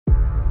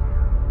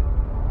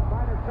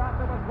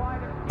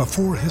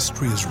Before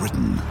history is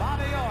written,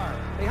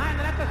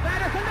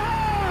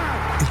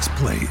 it's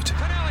played.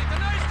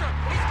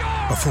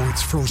 Before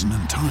it's frozen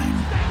in time,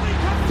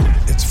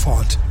 it's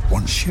fought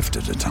one shift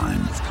at a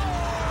time.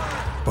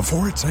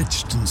 Before it's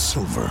etched in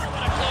silver,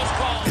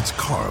 it's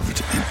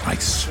carved in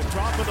ice.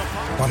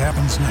 What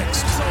happens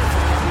next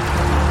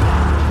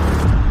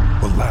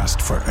will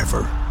last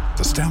forever.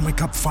 The Stanley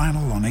Cup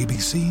Final on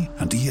ABC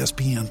and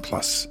ESPN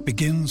Plus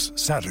begins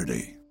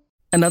Saturday.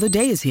 Another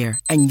day is here,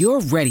 and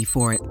you're ready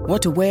for it.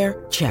 What to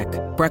wear? Check.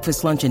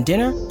 Breakfast, lunch, and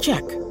dinner?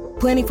 Check.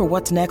 Planning for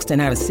what's next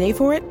and how to save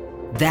for it?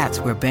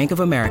 That's where Bank of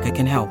America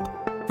can help.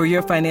 For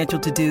your financial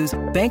to-dos,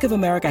 Bank of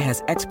America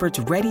has experts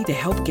ready to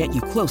help get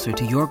you closer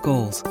to your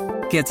goals.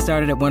 Get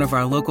started at one of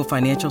our local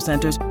financial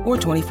centers or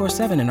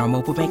 24/7 in our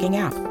mobile banking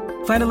app.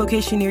 Find a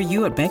location near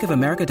you at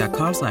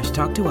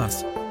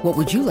bankofamerica.com/talktous. What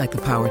would you like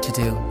the power to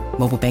do?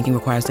 Mobile banking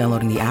requires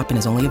downloading the app and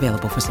is only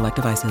available for select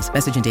devices.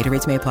 Message and data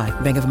rates may apply.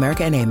 Bank of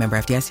America N.A., member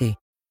FDIC.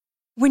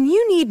 When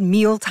you need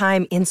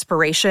mealtime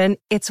inspiration,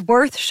 it's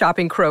worth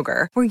shopping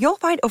Kroger, where you'll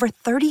find over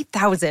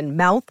 30,000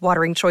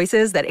 mouth-watering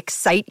choices that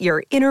excite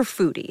your inner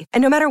foodie.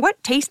 And no matter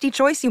what tasty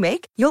choice you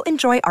make, you'll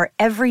enjoy our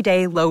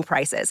everyday low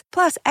prices,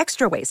 plus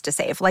extra ways to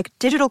save, like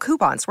digital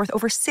coupons worth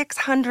over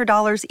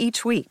 $600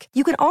 each week.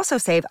 You can also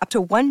save up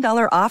to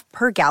 $1 off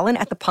per gallon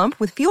at the pump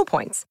with fuel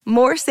points.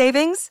 More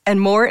savings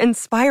and more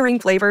inspiring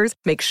flavors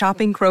make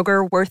shopping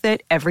Kroger worth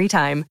it every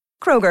time.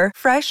 Kroger,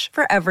 fresh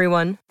for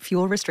everyone.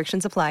 Fuel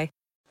restrictions apply.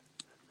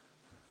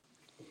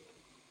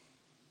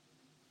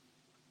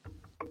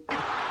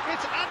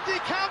 It's Andy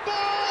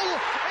Campbell!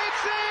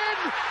 It's in!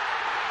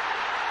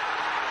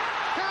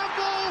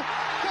 Campbell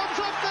comes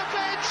off the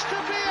bench to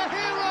be a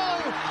hero!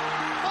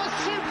 A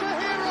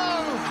superhero!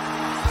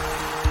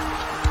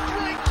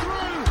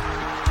 Breakthrough!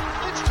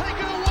 It's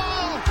taken a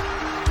while,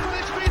 but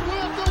it's been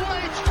worth the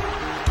wait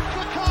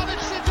for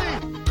Cardiff City!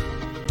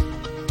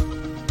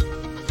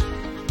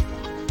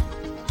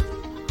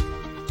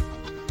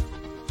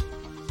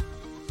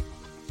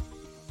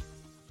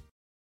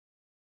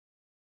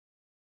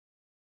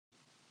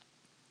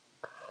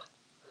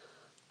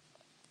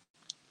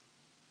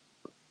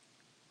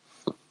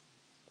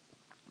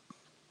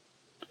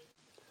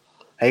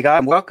 Hey guys,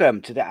 and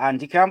welcome to the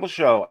Andy Campbell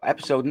Show,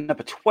 episode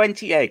number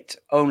 28,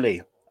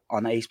 only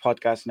on Ace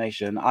Podcast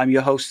Nation. I'm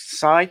your host,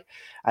 Si,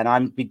 and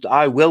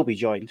I will be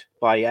joined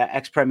by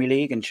ex-Premier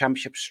League and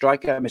Championship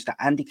striker, Mr.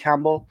 Andy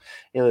Campbell,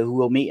 who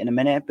we'll meet in a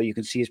minute, but you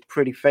can see his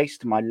pretty face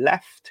to my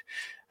left.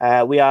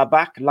 We are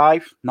back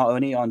live, not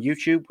only on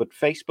YouTube, but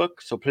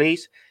Facebook, so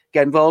please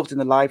get involved in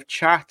the live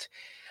chat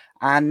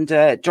and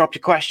drop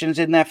your questions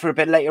in there for a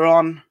bit later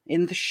on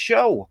in the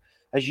show,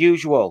 as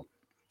usual.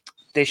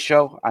 This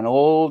show and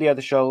all the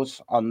other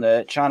shows on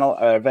the channel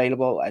are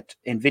available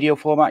in video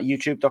format,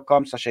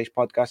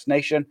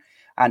 youtube.com/AcePodcastNation,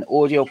 and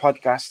audio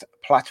podcast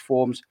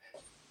platforms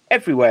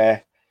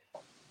everywhere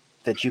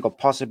that you could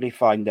possibly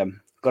find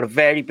them. Got a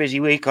very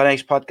busy week on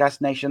Ace Podcast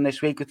Nation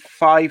this week with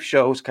 5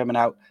 shows coming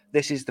out.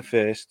 This is the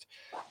first.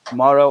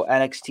 Tomorrow,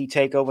 NXT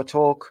TakeOver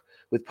Talk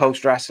with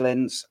Post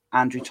Wrestling's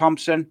Andrew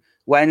Thompson.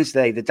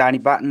 Wednesday, the Danny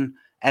Batten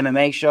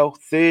MMA show.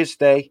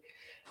 Thursday,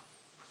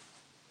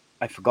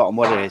 I've forgotten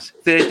what it is.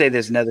 Thursday,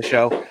 there's another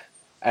show.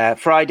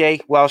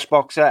 Friday, Welsh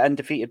boxer,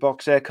 undefeated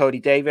boxer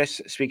Cody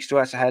Davis speaks to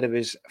us ahead of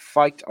his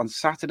fight on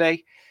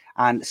Saturday.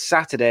 And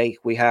Saturday,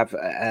 we have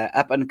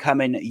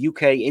up-and-coming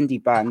UK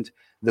indie band,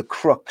 The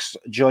Crooks,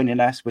 joining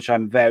us, which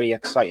I'm very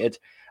excited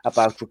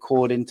about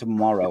recording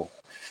tomorrow.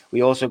 We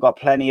also got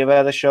plenty of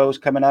other shows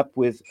coming up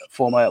with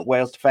former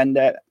Wales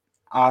defender,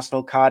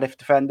 Arsenal Cardiff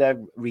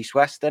defender, Rhys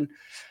Weston,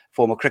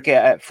 former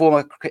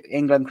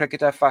England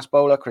cricketer, fast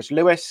bowler Chris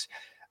Lewis,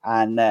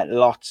 and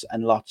lots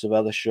of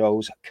other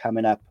shows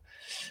coming up.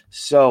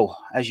 So,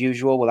 as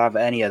usual, we'll have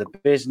any other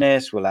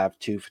business. We'll have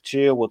 2 for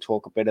 2. We'll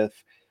talk a bit of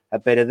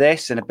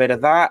this and a bit of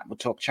that. We'll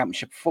talk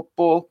championship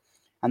football.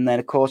 And then,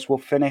 of course, we'll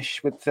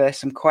finish with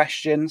some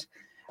questions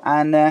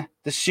and the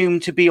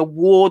soon-to-be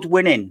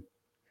award-winning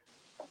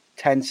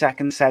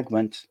 10-second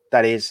segment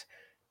that is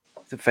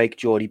the fake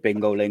Geordie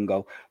Bingo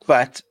Lingo.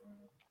 But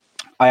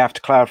I have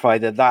to clarify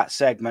that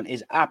segment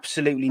is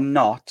absolutely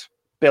not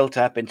built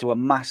up into a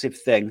massive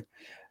thing,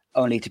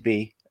 only to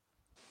be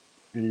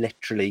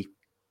literally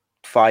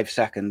 5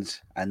 seconds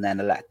and then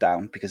a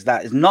letdown, because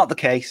that is not the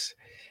case.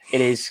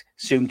 It is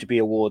soon to be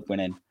award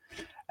winning.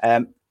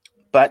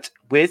 But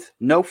with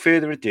no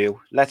further ado,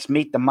 let's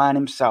meet the man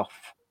himself,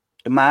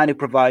 the man who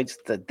provides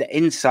the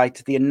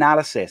insight, the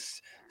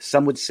analysis,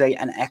 some would say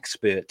an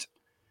expert,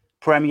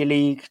 Premier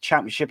League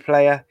Championship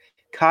player,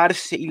 Cardiff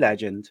City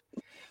legend,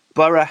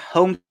 Borough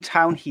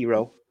hometown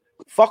hero,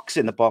 Fox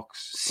in the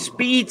box,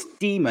 speed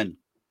demon,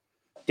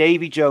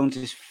 Davy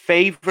Jones's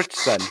favourite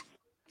son,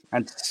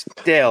 and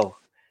still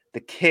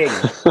the king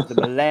of the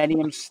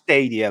Millennium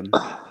Stadium,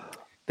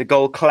 the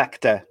goal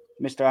collector,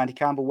 Mr. Andy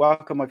Campbell.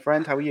 Welcome, my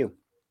friend. How are you?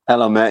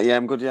 Hello, mate. Yeah,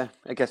 I'm good, yeah.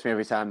 It gets me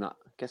every time, that.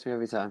 Gets me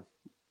every time.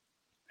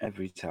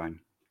 Every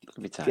time.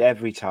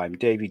 Every time.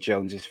 Davy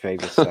Jones'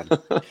 favourite son.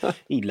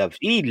 He loves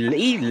you.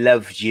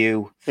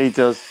 He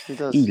does.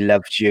 He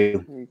loved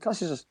you. Of course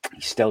he does.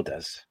 He still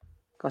does.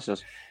 Of course he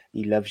does.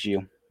 He loves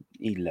you.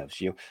 He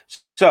loves you.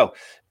 So,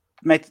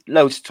 mate,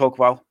 loads to talk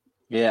about.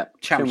 Yeah.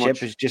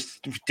 Championship is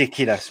just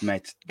ridiculous,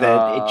 mate.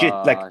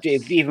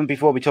 Even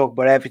before we talk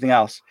about everything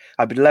else,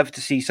 I would love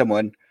to see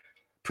someone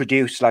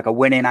produce like a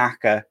winning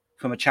ACCA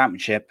from a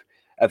championship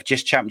of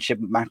just championship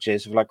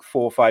matches of like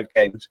 4 or 5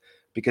 games,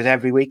 because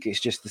every week it's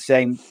just the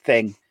same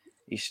thing.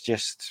 It's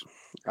just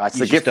it's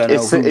the gift.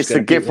 It's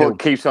the gift what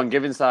keeps on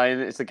giving, Sign.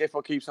 It's the gift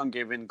what keeps on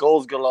giving.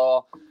 Goals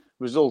galore.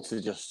 Results are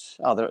just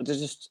they're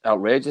just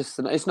outrageous.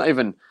 It's not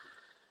even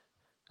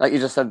like you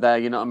just said there.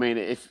 You know what I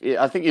mean?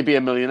 I think you'd be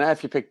a millionaire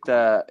if you picked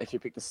the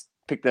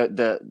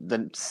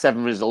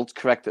 7 results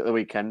correct at the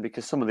weekend,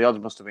 because some of the odds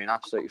must have been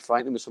absolutely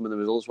frightening with some of the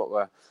results what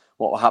were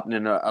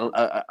happening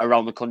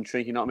around the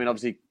country. You know what I mean?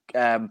 Obviously,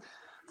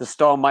 the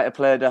storm might have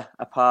played a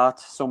part.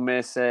 Some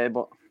may say,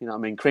 but you know what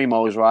I mean. Cream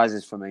always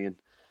rises for me, and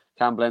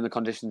can't blame the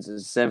conditions.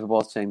 It's the same for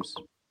both teams.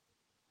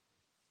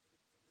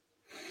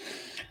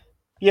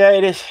 Yeah,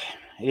 it is.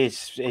 It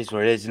is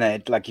what it is, isn't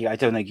it? Like, I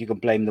don't think you can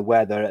blame the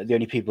weather. The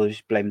only people who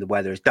blame the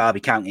weather is Derby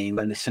County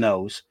when it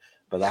snows,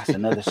 but that's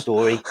another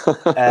story.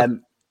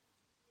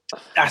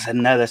 That's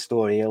another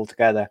story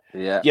altogether.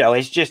 Yeah, you know,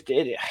 it's just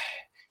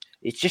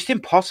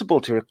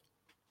impossible to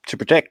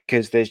predict,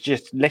 because there's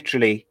just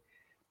literally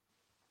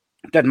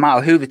doesn't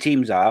matter who the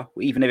teams are,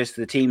 even if it's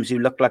the teams who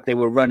look like they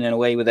were running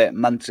away with it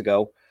months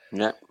ago.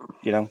 Yeah,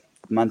 you know,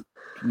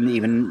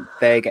 even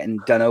they're getting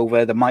done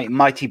over. The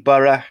mighty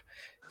Borough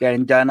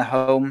getting done at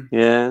home.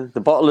 Yeah,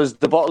 the bottlers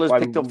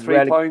picked up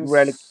 3 points.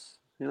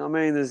 You know what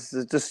I mean? There's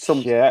just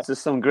some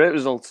great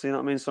results. You know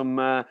what I mean?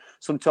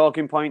 Some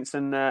talking points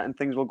and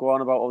things we'll go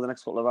on about over the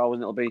next couple of hours,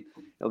 and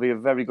it'll be a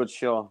very good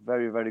show.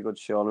 Very, very good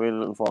show. I'm really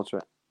looking forward to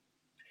it.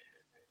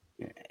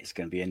 Yeah, it's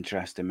going to be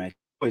interesting, mate. It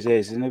always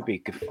is, and it'll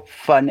be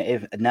fun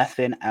if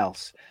nothing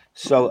else.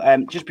 So,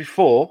 just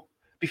before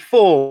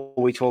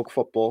we talk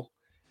football,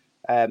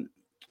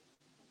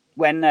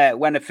 when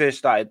I first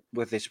started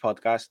with this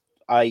podcast,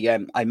 I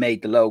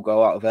made the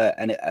logo out of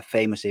a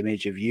famous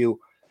image of you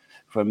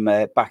from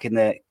back in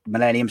the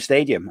Millennium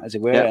Stadium, as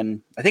it were,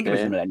 and I think it was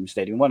the Millennium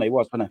Stadium. It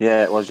was, wasn't it?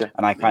 Yeah, it was. Yeah,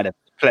 and I kind of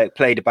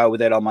played about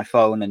with it on my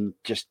phone and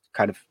just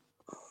kind of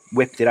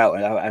whipped it out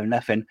of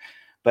nothing.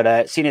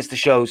 But seeing as the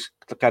show's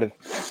kind of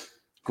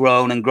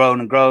grown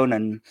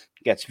and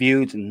gets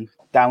viewed and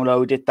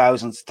downloaded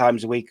thousands of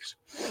times a week,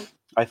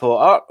 I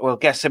thought, we'll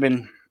get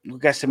something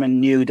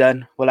new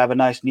done. We'll have a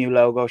nice new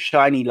logo,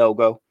 shiny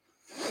logo.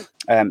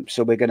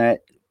 So we're gonna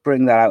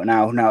bring that out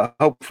now. Now,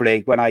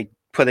 hopefully, when I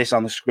put this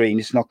on the screen,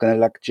 it's not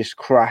gonna just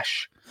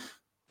crash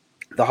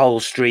the whole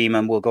stream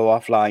and we'll go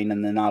offline,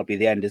 and then that'll be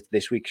the end of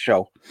this week's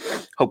show.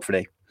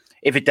 Hopefully,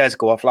 if it does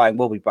go offline,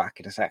 we'll be back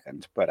in a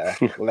second. But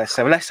let's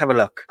have a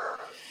look.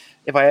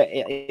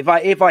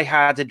 If I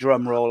had a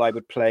drum roll, I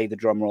would play the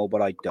drum roll,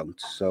 but I don't.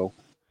 So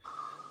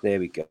there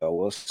we go.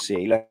 We'll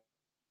see.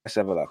 Let's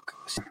have a look.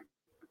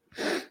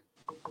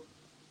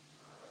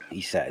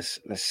 He says,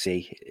 "Let's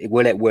see.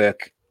 Will it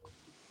work?"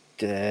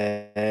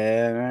 Something's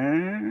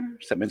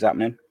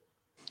happening.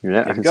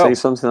 Yeah, I can see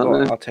something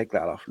happening. I'll take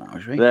that off now,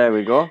 shall we? There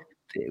we go.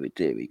 There we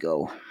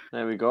go.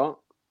 There we go.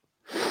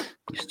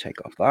 Just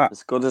take off that.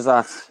 As good as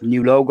that.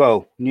 New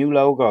logo.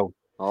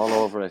 All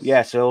over it.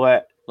 Yeah, so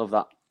love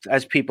that.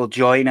 As people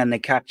join and they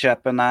catch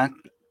up and that,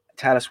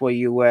 tell us what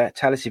you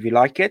tell us if you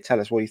like it.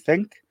 Tell us what you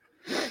think.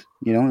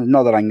 You know,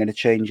 not that I'm going to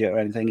change it or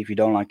anything if you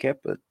don't like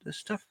it, but the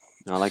stuff.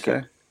 I like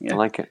it. Yeah. I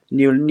like it.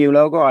 New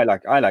logo. I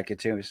like it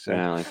too.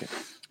 I like it.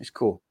 It's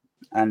cool.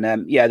 And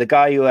the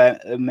guy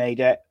who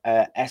made it,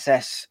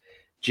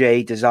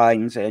 SSJ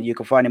Designs, and you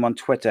can find him on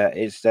Twitter,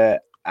 is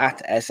at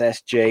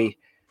SSJ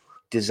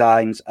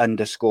Designs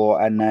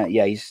 _. And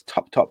he's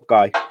top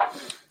guy.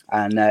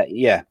 And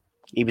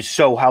he was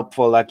so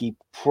helpful. Like, he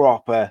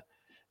proper,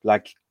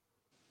 like,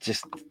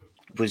 just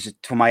was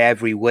for my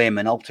every whim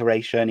and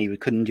alteration. He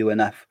couldn't do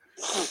enough.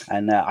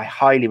 And I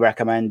highly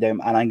recommend him.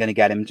 And I'm going to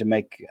get him to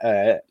make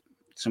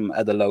some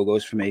other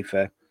logos for me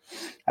for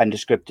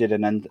Unscripted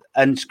and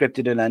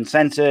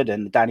Uncensored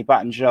and the Danny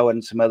Batten Show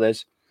and some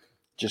others,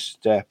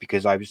 just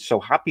because I was so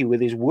happy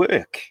with his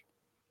work.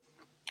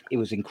 It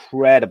was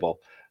incredible.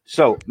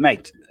 So,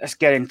 mate, let's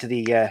get into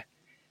the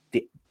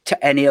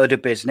any other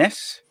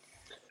business,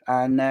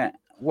 and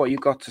what you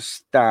got to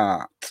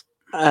start.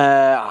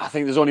 I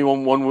think there's only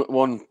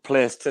one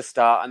place to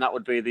start, and that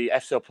would be the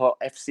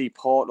FC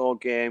Porto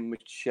game,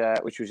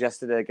 which was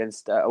yesterday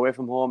against away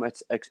from home at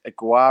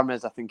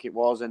Guarmes, I think it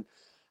was, and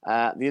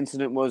the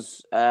incident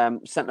was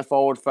centre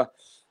forward for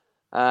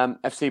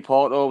FC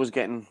Porto was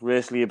getting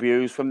racially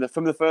abused from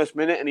the first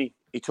minute, and he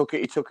took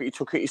it.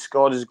 He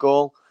scored his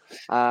goal,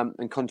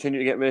 and continued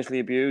to get racially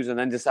abused, and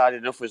then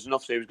decided enough was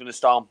enough, so he was going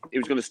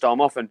to storm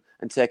off and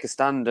take a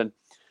stand. And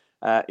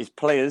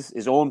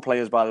his own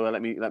players, by the way,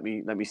 let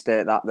me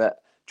state that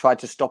tried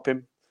to stop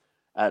him.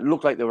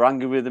 Looked like they were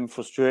angry with him,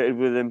 frustrated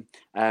with him,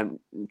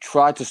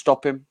 tried to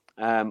stop him,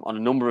 on a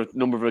number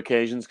of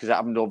occasions because it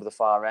happened over the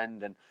far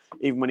end. And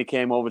even when he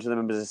came over to the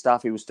members of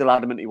staff, he was still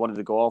adamant he wanted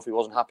to go off. He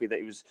wasn't happy that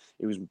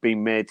he was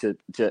being made to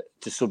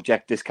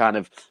subject this kind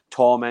of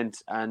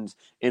torment. And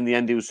in the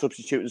end, he was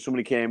substituting.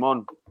 Somebody came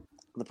on.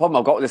 The problem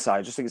I've got with this side,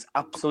 I just think it's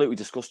absolutely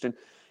disgusting.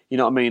 You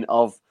know what I mean?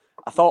 I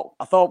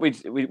thought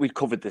we'd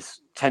covered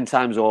this 10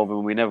 times over,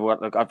 and we never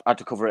I've had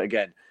to cover it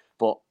again.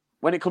 But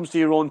when it comes to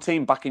your own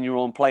team backing your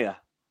own player,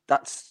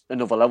 that's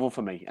another level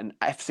for me. And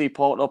FC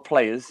Porto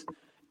players,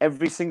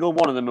 every single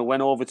one of them who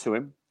went over to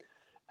him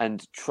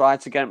and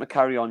tried to get him to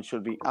carry on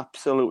should be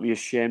absolutely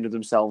ashamed of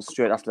themselves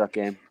straight after that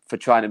game for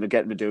trying to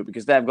get him to do it,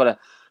 because they've got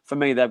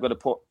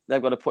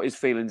to put his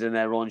feelings in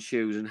their own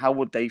shoes. And how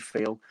would they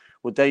feel?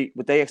 Would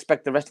they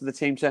expect the rest of the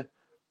team to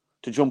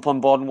jump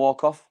on board and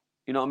walk off?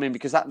 You know what I mean?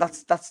 Because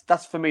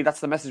that's for me, that's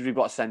the message we've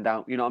got to send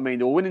out. You know what I mean?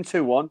 They were winning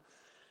 2-1.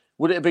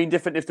 Would it have been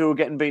different if they were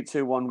getting beat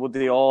 2-1? Would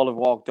they all have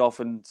walked off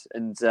and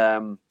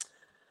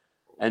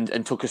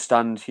took a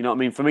stand? You know what I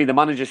mean? For me, the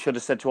manager should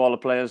have said to all the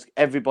players,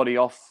 everybody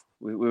off.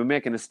 We were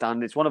making a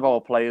stand. It's one of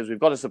our players. We've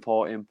got to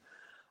support him.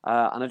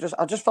 And I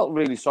just felt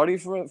really sorry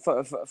for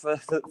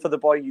the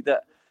boy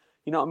that,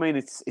 you know what I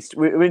mean?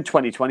 We're in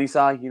 2020, Si,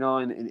 you know,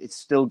 and it's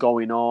still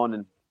going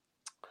on,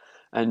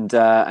 and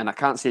I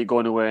can't see it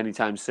going away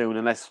anytime soon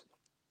unless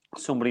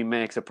somebody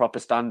makes a proper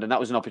stand, and that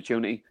was an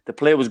opportunity. The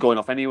player was going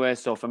off anyway,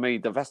 so for me,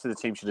 the rest of the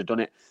team should have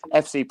done it.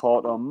 FC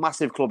Porto,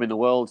 massive club in the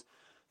world,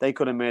 they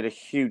could have made a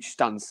huge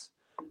stance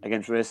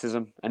against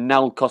racism, and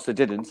now Costa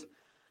didn't.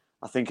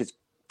 I think it's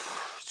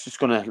just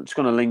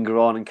gonna linger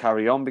on and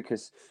carry on,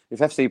 because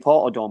if FC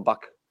Porto don't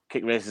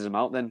kick racism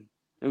out, then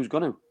who's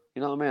gonna?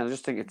 You know what I mean? I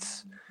just think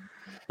it's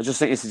a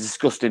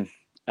disgusting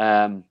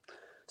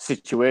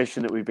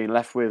situation that we've been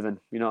left with, and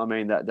you know what I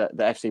mean. That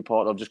FC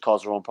Porto have just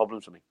caused their own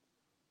problems for me.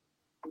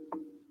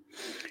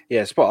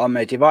 Yeah, spot on,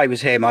 mate. If I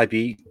was him, I'd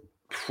be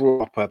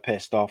proper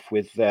pissed off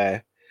with,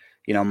 my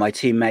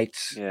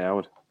teammates. Yeah, I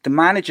would. The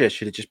manager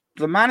should have just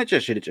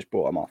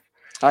brought him off.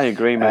 I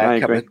agree, mate. I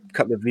agree.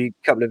 Couple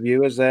of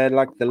viewers there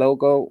like the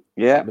logo.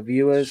 Yeah, couple of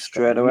viewers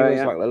straight away.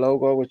 Yeah. Like the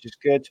logo, which is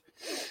good.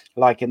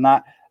 Liking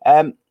that.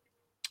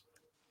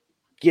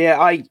 Yeah,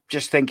 I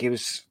just think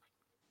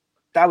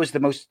that was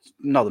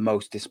not the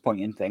most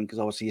disappointing thing, because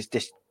obviously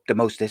it's the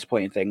most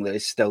disappointing thing that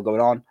is still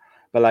going on.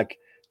 But like,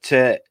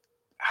 to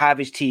have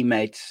his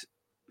teammates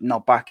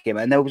not back him,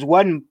 and there was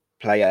one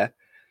player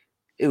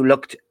who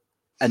looked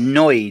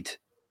annoyed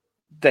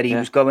that he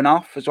was going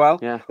off as well.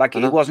 Yeah, like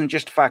it wasn't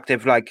just a fact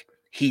of like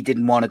he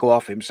didn't want to go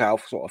off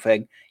himself, sort of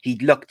thing. He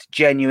looked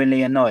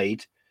genuinely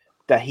annoyed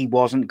that he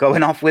wasn't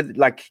going off with,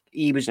 like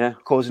he was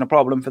causing a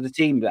problem for the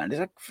team. And it's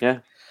like,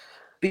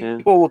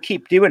 people will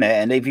keep doing it,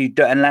 and if you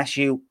do, unless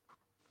you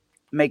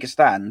make a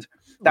stand,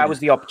 that was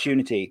the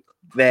opportunity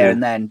there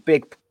and then.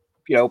 Big,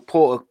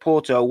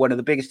 Porto, one of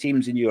the biggest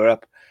teams in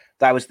Europe,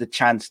 that was the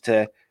chance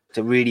to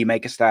really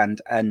make a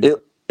stand. And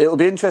it'll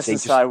be interesting to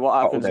see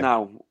what happens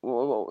now,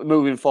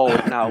 moving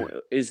forward. Now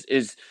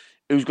is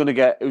who's going to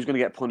get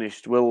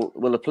punished? Will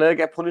the player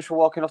get punished for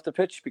walking off the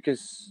pitch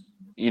because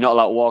you're not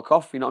allowed to walk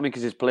off? You know what I mean?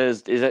 Because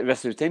the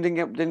rest of his team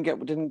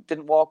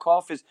didn't walk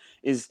off.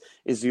 Is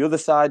the other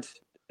side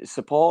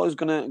supporters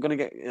going to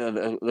get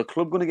the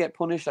club going to get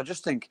punished? I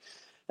just think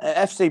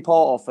FC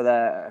Porto for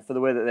the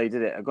way that they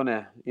did it are going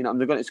to,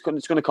 it's going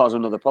to cause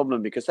another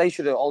problem, because they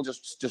should have all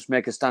just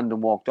make a stand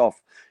and walked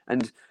off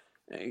and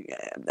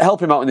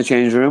help him out in the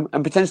change room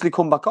and potentially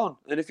come back on.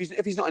 And if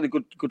he's not in a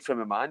good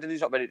frame of mind and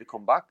he's not ready to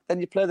come back, then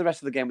you play the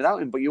rest of the game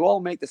without him. But you all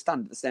make the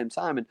stand at the same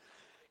time, and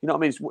you know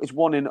what I mean. It's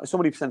one in.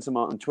 Somebody sent some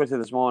on Twitter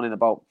this morning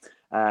about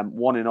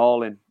one in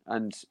all in,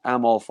 and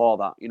I'm all for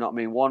that. You know what I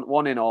mean.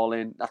 One in all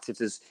in. That's it.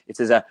 It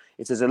is a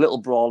little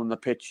brawl on the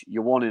pitch.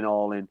 You're one in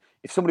all in.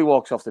 If somebody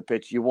walks off the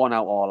pitch, you're one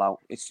out all out.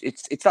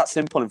 It's that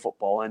simple in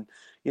football, and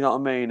you know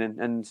what I mean.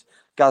 And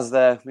Gaz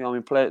there, you know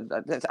what I mean.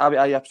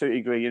 I absolutely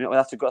agree. You know,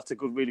 that's a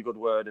good, really good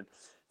word. And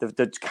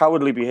the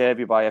cowardly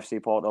behaviour by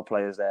FC Porto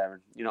players there,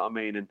 and you know what I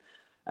mean.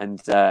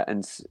 And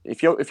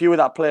if you were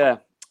that player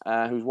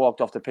who's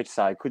walked off the pitch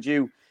side, could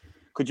you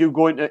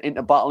go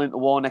into battle, into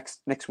war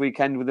next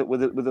weekend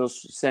with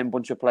those same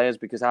bunch of players?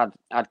 Because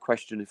I'd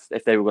question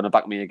if they were going to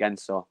back me again.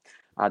 So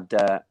I'd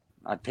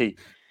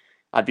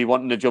be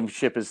wanting to jump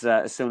ship as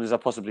soon as I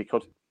possibly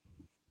could.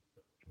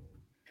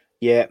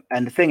 Yeah,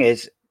 and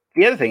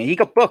the other thing, he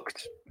got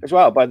booked as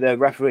well by the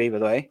referee, by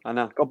the way. I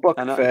know. Got booked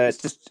for it's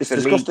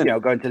disgusting.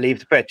 Going to leave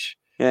the pitch.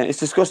 Yeah, it's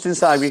disgusting,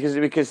 side,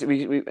 because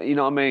we you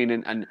know what I mean,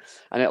 and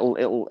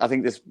it'll I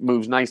think this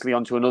moves nicely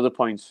onto another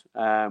point,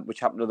 which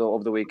happened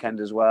over the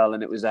weekend as well,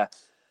 and it was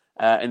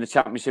in the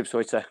Championship. So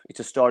it's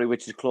a story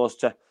which is close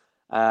to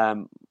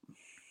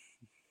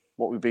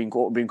what we've been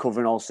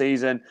covering all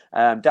season.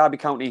 Derby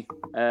County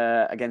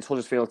against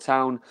Huddersfield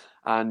Town,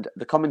 and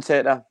the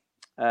commentator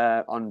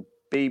on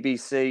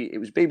BBC, it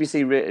was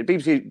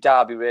BBC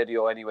Derby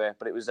Radio anyway,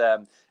 but it was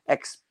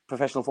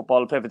ex-professional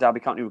footballer, played for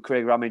Derby County with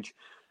Craig Ramage,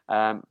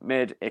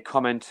 made a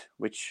comment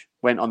which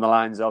went on the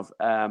lines of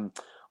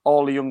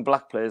all the young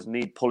black players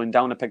need pulling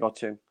down a peg or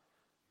two.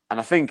 And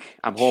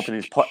I'm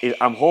hoping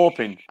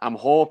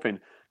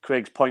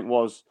Craig's point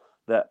was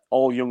that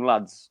all young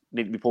lads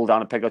need to be pulled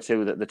down a peg or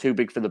two, that they're too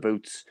big for the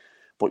boots.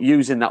 But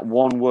using that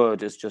one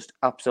word has just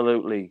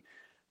absolutely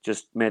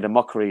just made a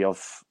mockery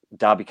of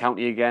Derby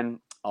County again,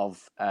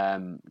 of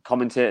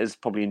commentators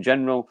probably in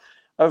general,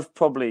 of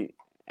probably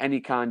any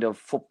kind of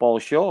football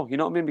show. You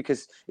know what I mean?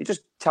 Because it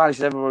just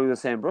tarnishes everybody with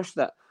the same brush.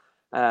 That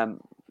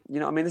you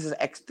know what I mean? This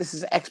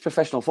is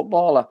ex-professional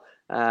footballer,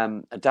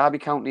 a Derby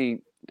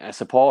County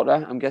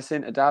supporter, I'm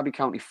guessing, a Derby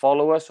County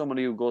follower,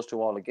 somebody who goes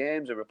to all the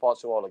games and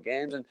reports to all the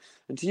games, and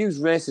to use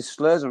racist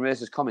slurs and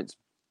racist comments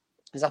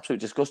is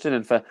absolutely disgusting.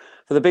 And for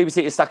the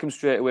BBC to sack him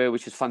straight away,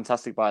 which is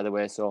fantastic, by the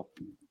way. So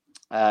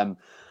I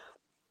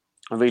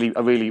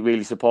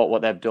really support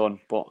what they've done.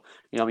 But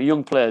you know,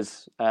 young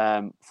players,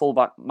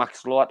 fullback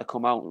Max Lowe had to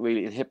come out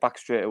really and hit back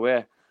straight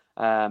away,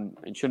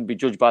 and shouldn't be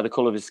judged by the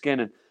colour of his skin.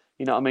 And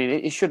you know what I mean?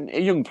 It shouldn't.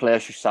 A young player,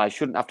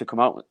 shouldn't have to come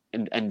out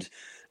and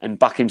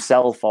back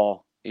himself,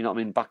 or you know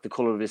what I mean, back the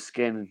colour of his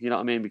skin. You know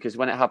what I mean? Because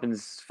when it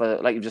happens for,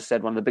 like you just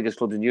said, one of the biggest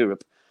clubs in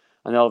Europe,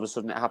 and all of a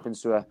sudden it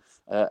happens to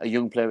a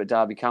young player at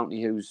Derby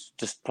County who's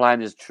just playing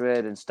his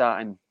trade and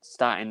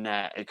starting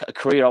a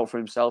career out for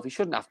himself, he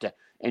shouldn't have to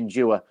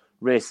endure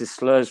racist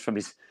slurs from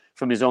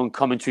his own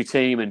commentary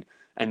team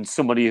and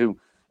somebody who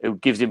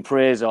gives him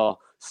praise or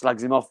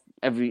slags him off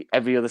every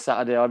other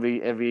Saturday or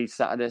every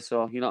Saturday.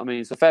 So you know what I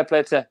mean. So fair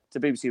play to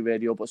BBC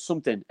Radio, but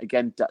something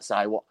again that's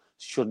what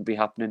shouldn't be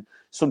happening.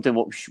 Something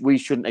what we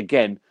shouldn't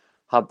again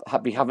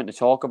be having to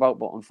talk about,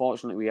 but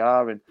unfortunately we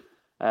are.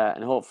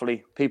 And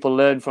hopefully people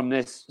learn from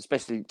this,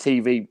 especially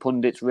TV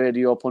pundits,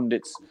 radio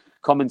pundits,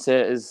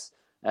 commentators,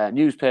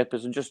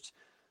 newspapers, and just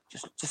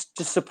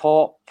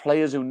support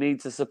players who need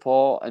to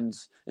support, and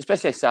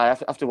especially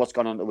after what's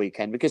gone on at the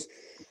weekend, because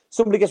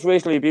somebody gets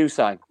racially abused,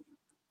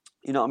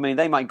 you know what I mean?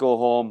 They might go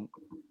home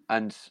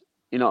and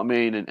you know what I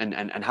mean,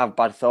 and have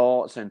bad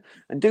thoughts and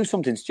do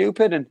something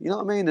stupid, and you know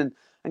what I mean,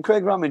 and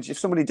Craig Ramage, if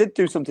somebody did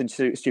do something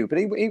stupid,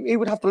 he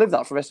would have to live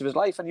that for the rest of his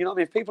life. And you know what I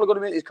mean? If people are going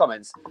to make these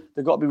comments,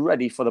 they've got to be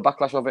ready for the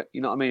backlash of it. You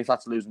know what I mean? If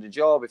that's losing a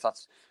job, if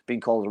that's being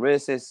called a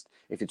racist,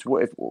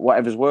 if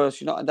whatever's worse,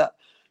 you know that.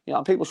 You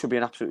know, people should be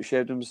absolutely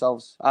ashamed of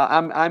themselves.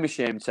 I'm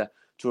ashamed to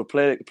have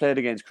played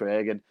against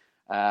Craig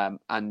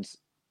and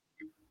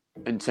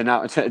to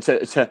now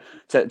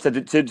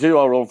to do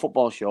our own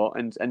football show,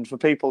 and for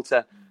people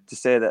to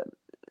say that,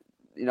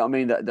 you know what I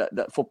mean,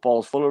 that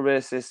football's full of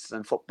racists,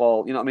 and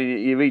football, you know what I mean,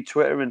 you read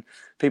Twitter and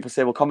people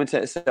say, well,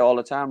 commentators say it all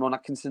the time. Ron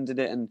Atkinson did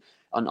it, and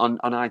on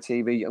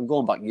ITV. I'm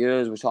going back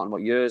years. We're talking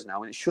about years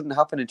now, and it shouldn't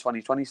happen in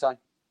 2020, Si.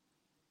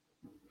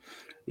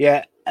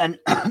 Yeah, and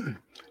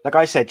like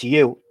I said to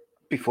you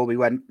before we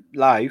went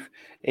live,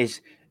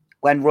 is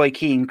when Roy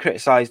Keane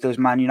criticised those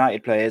Man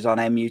United players on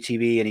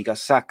MUTV and he got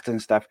sacked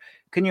and stuff.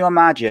 Can you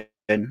imagine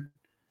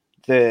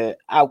the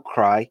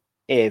outcry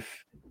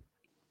if,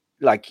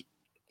 like,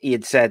 he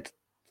had said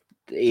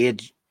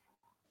like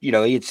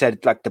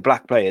the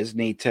black players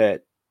need to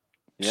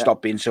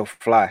stop being so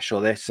flash or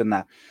this and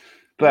that?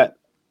 But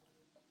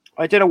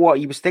I don't know what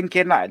he was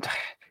thinking. Like,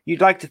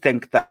 you'd like to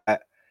think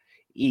that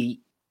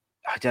he,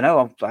 I don't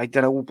know. I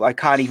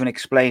can't even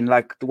explain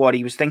like what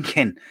he was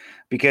thinking,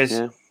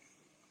 because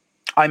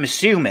I'm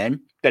assuming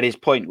that his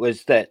point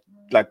was that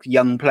like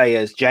young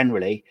players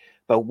generally,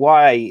 but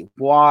why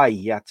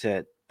he had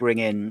to bring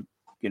in,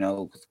 you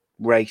know,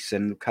 race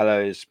and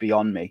colour is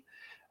beyond me.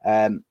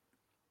 And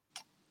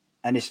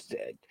it's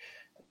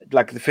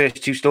like the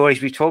first two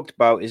stories we talked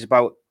about is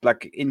about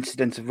like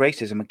incidents of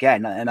racism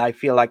again, and I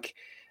feel like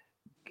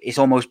it's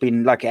almost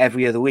been like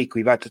every other week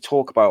we've had to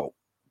talk about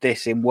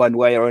this in one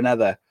way or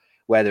another,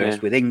 whether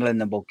it's with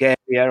England and Bulgaria,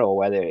 or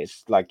whether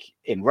it's like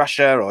in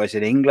Russia, or is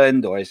it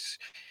England, or it's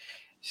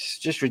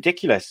just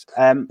ridiculous.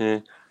 And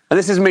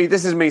this is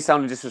me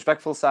sounding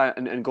disrespectful, Si,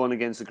 and going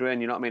against the grain.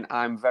 You know what I mean?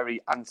 I'm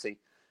very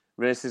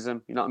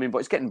anti-racism. You know what I mean? But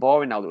it's getting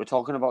boring now that we're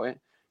talking about it.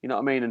 You know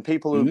what I mean? And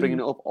people who are bringing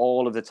it up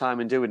all of the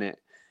time and doing it,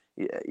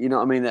 you know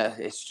what I mean?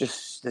 It's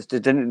just,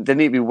 they need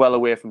to be well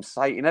away from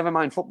sight. You never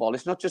mind football.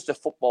 It's not just a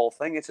football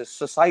thing. It's a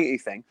society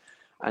thing.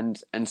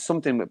 And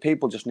something that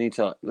people just need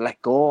to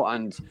let go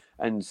and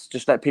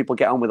just let people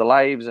get on with their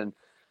lives. And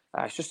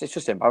it's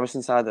just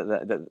embarrassing, side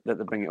that they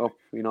bring it up.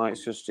 You know,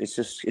 it's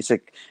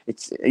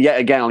yet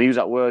again, I'll use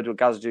that word what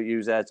Gaz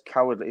use there. It's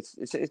cowardly.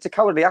 It's a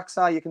cowardly act.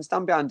 You can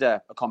stand behind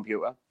a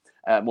computer,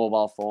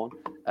 mobile phone,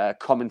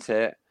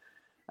 commentator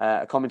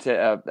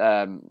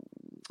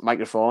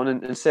microphone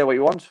and say what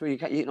you want.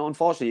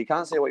 Unfortunately, you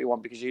can't say what you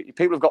want because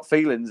people have got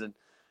feelings, and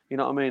you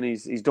know what I mean.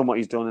 He's done what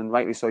he's done, and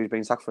rightly so. He's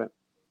been sacked for it.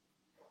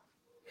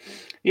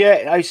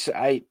 Yeah,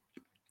 I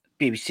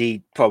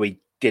BBC probably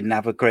didn't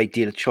have a great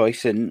deal of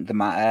choice in the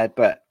matter,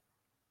 but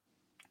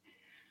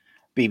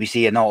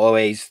BBC are not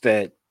always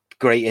the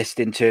greatest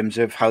in terms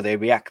of how they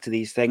react to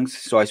these things.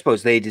 So I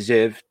suppose they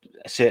deserve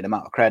a certain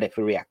amount of credit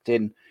for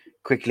reacting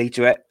quickly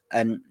to it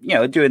and, you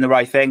know, doing the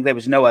right thing. There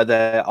was no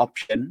other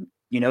option.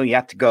 You know, you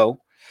had to go.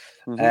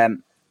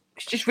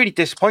 It's just really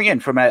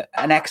disappointing from an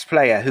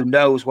ex-player who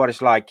knows what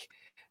it's like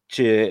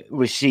to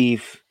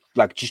receive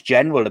like just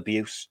general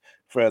abuse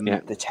from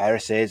the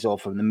terraces or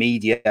from the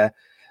media,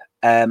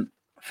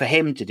 for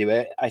him to do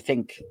it, I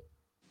think,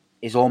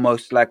 is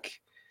almost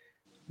like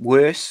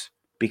worse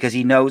because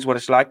he knows what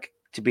it's like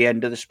to be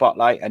under the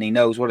spotlight, and he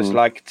knows what it's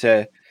like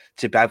to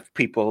have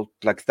people,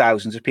 like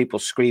thousands of people,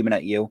 screaming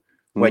at you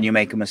when you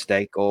make a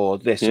mistake or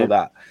this or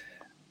that.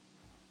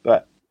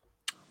 But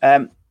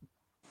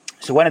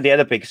so one of the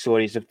other big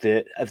stories of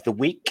the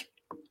week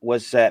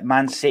was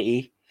Man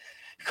City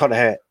got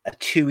a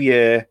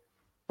 2-year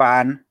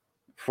ban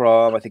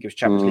from, I think it was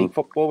Champions League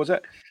football, was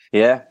it?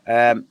 Yeah.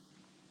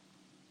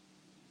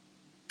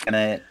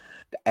 Gonna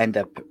end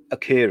up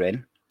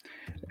occurring.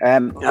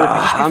 I'm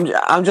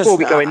just before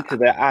we go into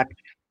the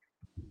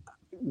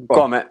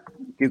go on, mate.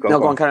 You go. No,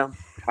 go on, carry on.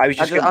 I was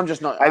just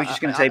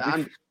going to say.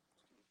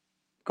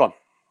 Go on.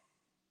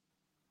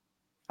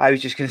 I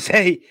was just going to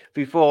say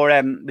before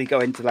we go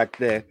into like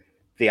the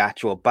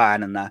actual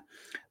ban and that,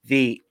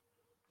 the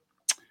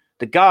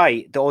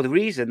guy, or the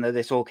reason that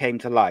this all came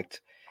to light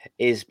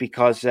is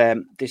because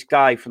this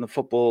guy from the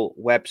football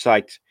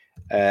website,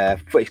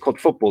 it's called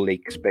Football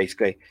Leaks,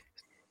 basically,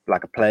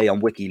 like a play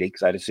on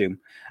WikiLeaks, I'd assume.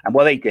 And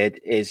what they did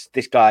is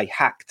this guy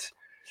hacked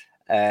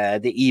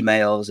the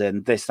emails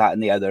and this, that,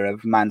 and the other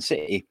of Man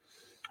City,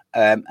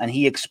 and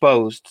he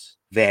exposed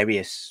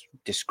various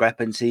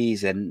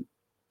discrepancies and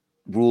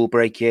rule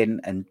breaking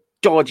and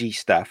dodgy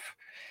stuff.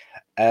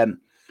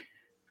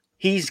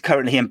 He's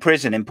currently in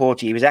prison in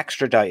Portugal. He was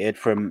extradited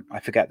from, I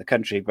forget the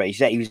country, but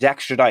he was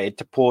extradited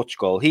to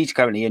Portugal. He's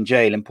currently in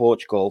jail in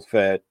Portugal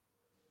for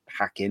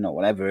hacking or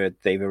whatever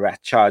they've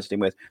charged him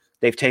with.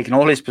 They've taken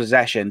all his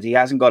possessions. He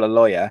hasn't got a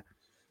lawyer,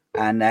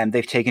 and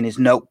they've taken his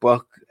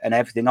notebook and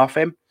everything off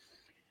him.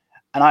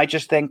 And I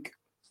just think,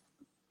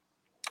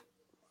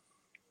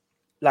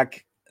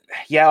 like,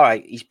 yeah, all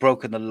right, he's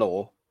broken the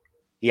law.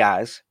 He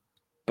has.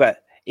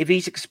 But if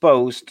he's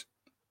exposed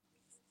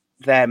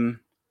them,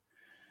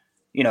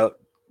 you know,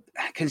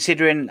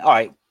 considering, all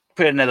right,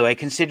 put it another way,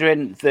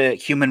 considering the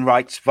human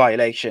rights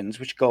violations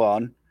which go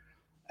on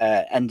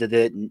under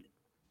the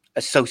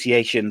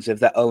associations of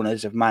the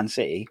owners of Man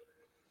City,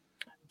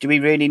 do we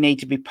really need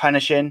to be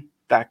punishing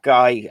that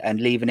guy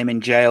and leaving him in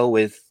jail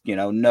with, you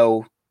know,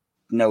 no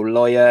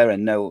lawyer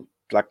and no,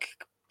 like,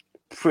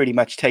 pretty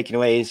much taking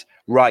away his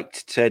right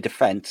to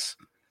defense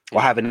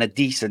or having a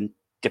decent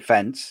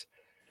defense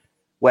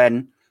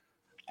when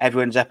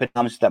everyone's up in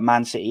arms that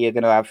Man City are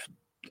going to have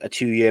a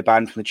 2-year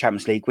ban from the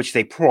Champions League, which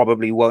they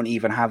probably won't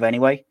even have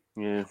anyway.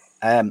 Yeah.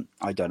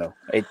 I don't know.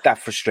 That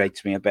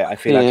frustrates me a bit. I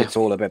feel like it's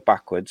all a bit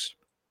backwards.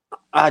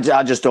 I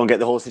just don't get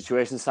the whole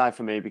situation side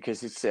for me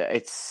because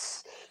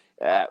it's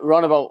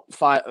run about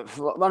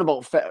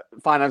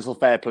financial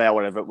fair play or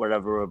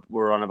whatever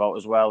we're on about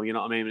as well. You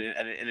know what I mean?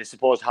 And it's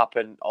supposed to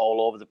happen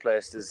all over the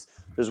place.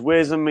 There's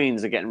ways and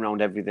means of getting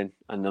around everything,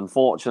 and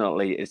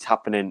unfortunately, it's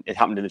happening. It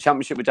happened in the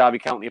Championship with Derby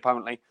County,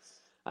 apparently.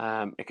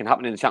 It can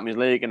happen in the Champions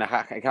League, and it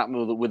can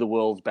happen with the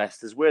world's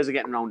best. There's ways of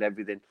getting around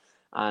everything,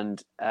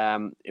 and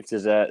if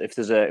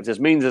there's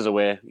means, there's a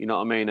way. You know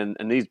what I mean?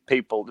 And these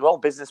people, they're all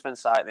businessmen.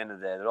 At the end of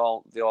the day,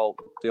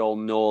 they all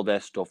know their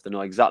stuff. They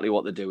know exactly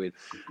what they're doing,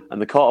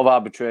 and the Court of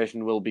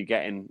Arbitration will be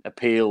getting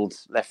appealed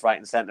left, right,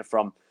 and centre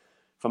from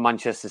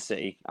Manchester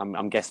City.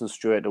 I'm guessing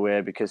straight away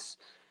because,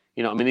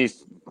 you know, I mean,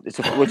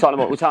 we're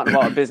talking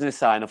about a business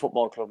side in a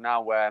football club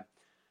now where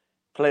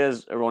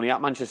players are only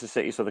at Manchester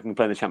City so they can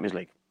play in the Champions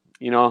League.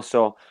 You know,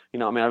 so, you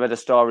know, I mean, I read a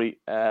story.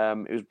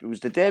 It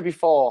was the day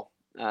before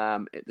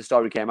the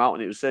story came out,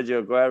 and it was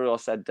Sergio Aguero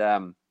said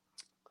that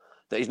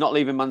he's not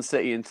leaving Man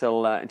City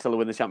until they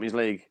win the Champions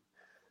League.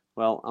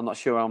 Well, I'm not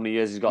sure how many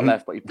years he's got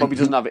left, but he probably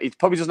doesn't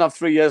have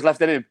 3 years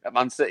left in him at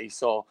Man City.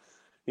 So,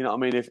 you know what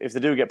I mean? If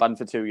they do get banned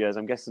for 2 years,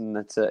 I'm guessing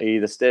that he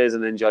either stays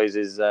and enjoys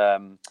his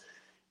trying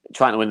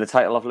to win the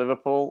title off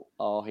Liverpool,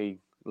 or he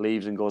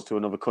leaves and goes to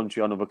another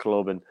country or another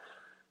club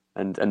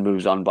and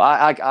moves on.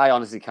 But I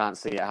honestly can't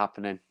see it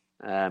happening.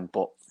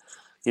 But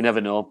you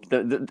never know.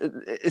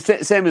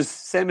 Same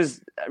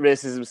as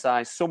racism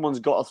side,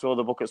 someone's got to throw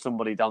the book at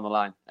somebody down the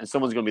line, and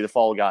someone's going to be the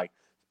fall guy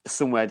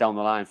somewhere down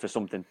the line for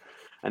something.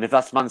 And if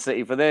that's Man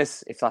City for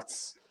this, if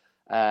that's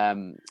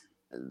the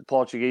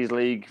Portuguese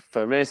league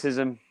for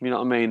racism, you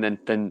know what I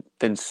mean?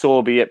 Then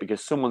so be it,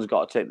 because someone's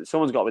got to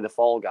be the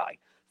fall guy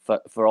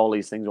for all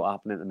these things that are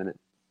happening at the minute.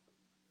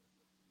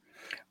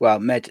 Well,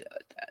 Med,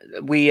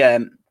 we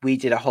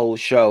did a whole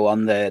show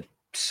on the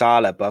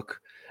Salah book.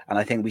 And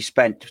I think we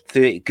spent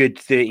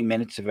 30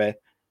 minutes of a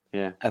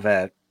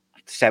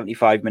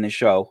 75-minute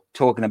show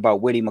talking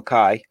about Willie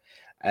Mackay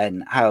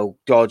and how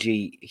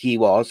dodgy he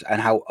was,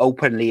 and how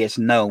openly it's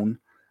known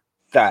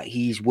that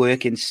he's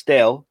working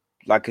still,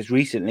 like as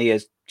recently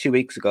as 2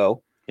 weeks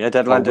ago. Yeah,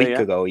 deadline day. A week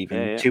ago,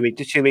 even 2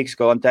 weeks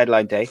ago on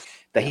deadline day,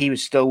 that he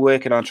was still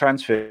working on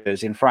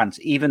transfers in France,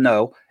 even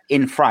though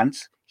in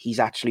France he's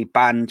actually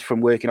banned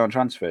from working on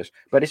transfers.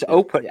 But it's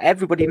open;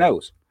 everybody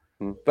knows.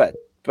 But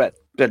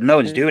no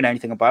one's doing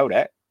anything about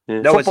it.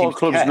 Yeah. No football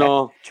clubs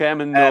know,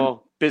 chairman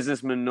know,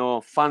 businessmen know,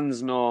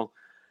 fans know,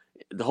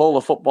 the whole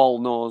of football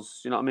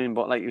knows. You know what I mean?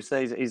 But like you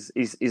say,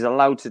 he's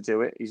allowed to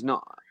do it. He's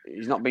not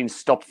being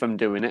stopped from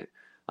doing it,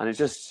 and it's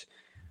just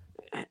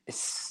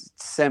it's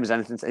the same as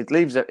anything. It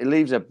leaves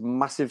a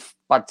massive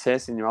bad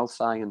taste in your mouth,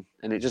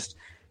 and it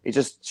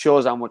just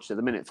shows how much at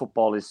the minute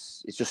football it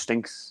just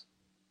stinks.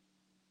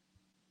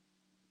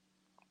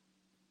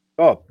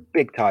 Oh,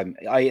 big time.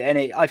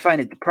 I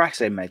find it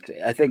depressing, mate.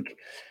 I think,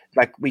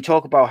 like, we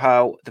talk about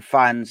how the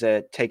fans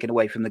are taken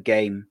away from the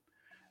game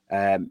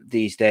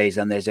these days,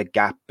 and there's a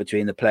gap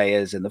between the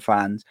players and the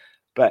fans.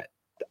 But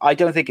I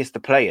don't think it's the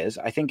players.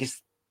 I think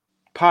it's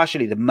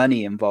partially the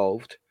money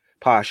involved,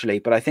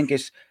 but I think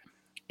it's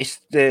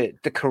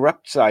the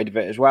corrupt side of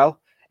it as well.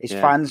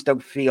 Fans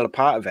don't feel a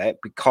part of it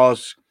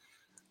because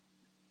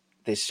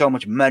there's so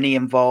much money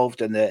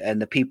involved, and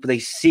the people, they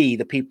see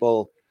the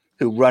people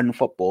who run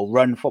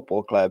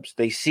football clubs,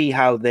 they see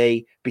how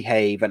they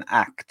behave and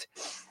act,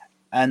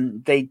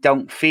 and they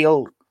don't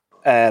feel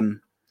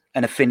an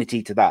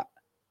affinity to that.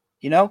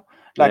 You know,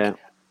 like,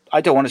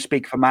 I don't want to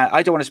speak for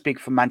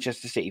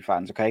Manchester City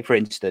fans. Okay, for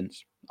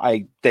instance,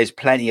 there's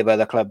plenty of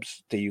other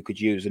clubs that you could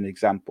use an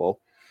example.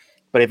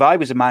 But if I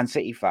was a Man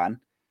City fan,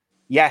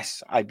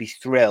 yes, I'd be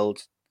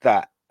thrilled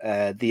that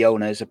the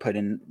owners are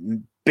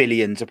putting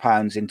billions of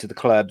pounds into the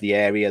club, the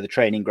area, the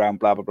training ground,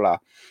 blah, blah, blah.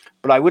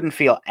 But I wouldn't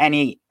feel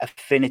any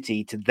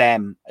affinity to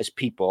them as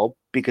people,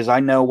 because I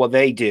know what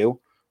they do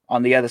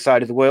on the other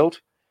side of the world.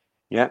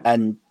 Yeah.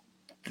 And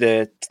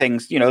the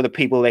things, the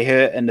people they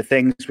hurt and the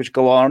things which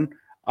go on,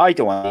 I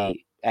don't want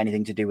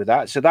anything to do with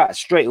that. So that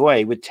straight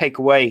away would take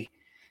away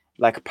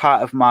like a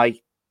part of my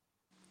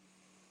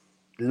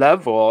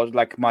love, or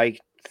like my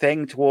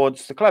thing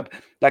towards the club.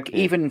 Like,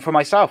 even for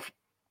myself,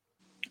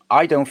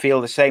 I don't feel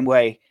the same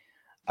way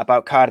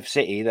about Cardiff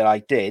City that I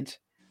did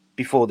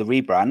before the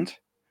rebrand.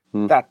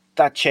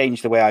 That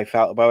changed the way I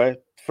felt about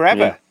it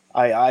forever.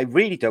 I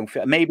really don't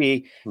feel,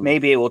 maybe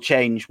it will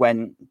change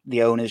when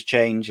the owners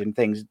change and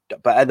things,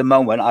 but at the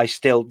moment I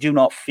still do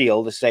not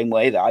feel the same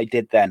way that I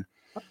did then.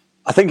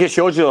 I think it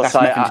shows you, that's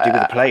nothing to do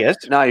with the players.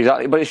 No,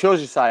 exactly. But it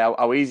shows you,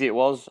 how easy it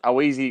was, how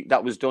easy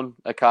that was done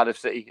at Cardiff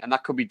City, and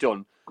that could be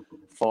done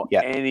for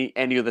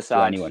any other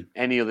side,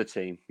 any other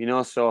team.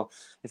 So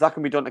if that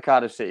can be done to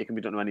Cardiff City, it can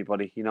be done to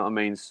anybody. You know what I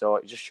mean? So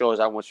it just shows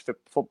how much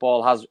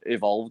football has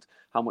evolved,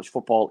 how much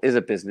football is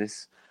a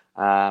business,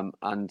 and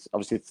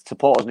obviously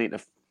supporters need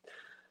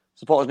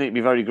to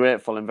be very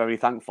grateful and very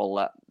thankful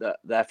that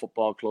their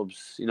football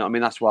clubs. You know what I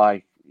mean? That's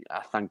why I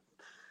think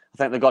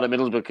they got it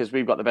Middlesbrough, because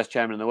we've got the best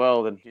chairman in the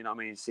world, and you know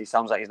what I mean. He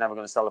sounds like he's never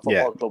going to sell a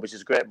football club, which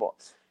is great. But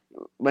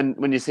when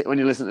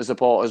you listen to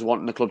supporters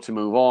wanting the club to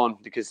move on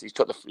because he's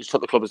took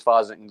the club as far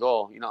as it can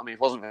go, you know what I mean. If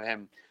it wasn't for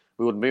him,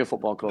 we wouldn't be a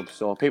football club.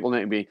 So people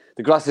need to be.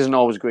 The grass isn't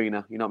always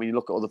greener. You know what I mean. You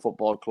look at other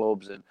football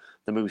clubs and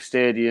they move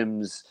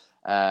stadiums.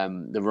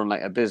 They run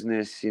like a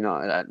business. You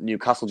know,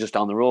 Newcastle just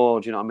down the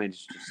road. You know what I mean.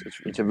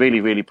 It's a really,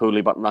 really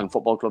poorly run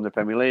football club in the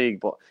Premier League,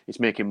 but it's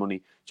making money.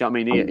 Do you know what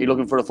I mean? Are you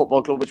looking for a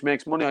football club which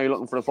makes money, or are you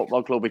looking for a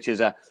football club which is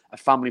a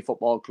family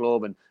football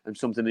club and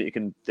something that you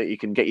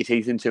can get your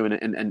teeth into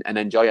and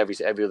enjoy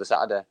every other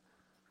Saturday?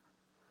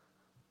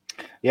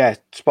 Yeah,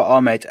 spot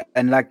on, mate.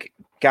 And like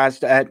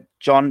Gaz,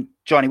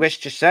 Johnny Wish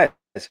just said,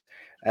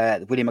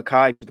 William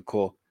Mackay to the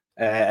core,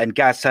 and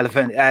Gaz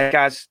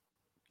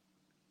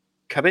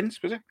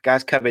Cubbins, was it?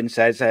 Gaz Cubbins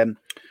says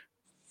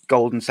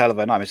Gold and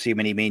Sullivan. I'm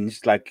assuming he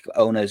means like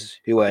owners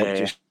who are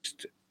just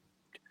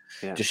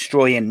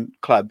destroying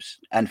clubs,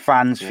 and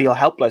fans feel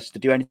helpless to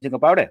do anything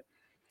about it.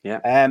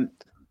 Yeah.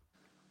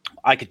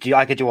 I could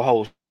do a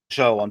whole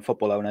show on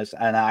football owners,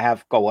 and I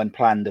have got one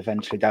planned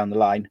eventually down the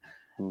line.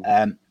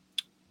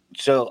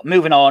 So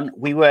moving on,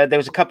 there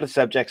was a couple of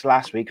subjects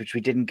last week which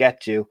we didn't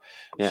get to,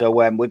 so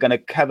we're going to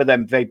cover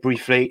them very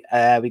briefly.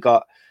 We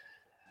got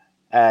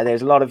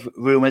there's a lot of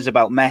rumours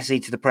about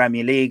Messi to the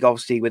Premier League,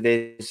 obviously with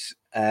his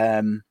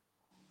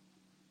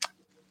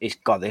he's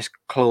got this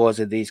clause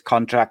in his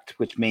contract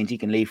which means he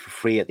can leave for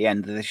free at the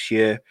end of this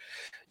year.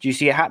 Do you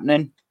see it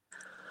happening?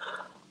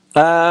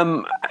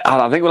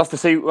 I think we'll have to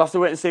see. We'll have to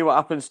wait and see what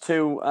happens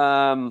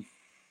to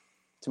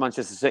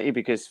Manchester City,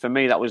 because for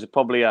me that was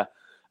probably an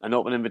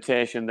open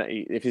invitation that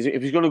if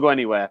he's going to go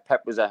anywhere,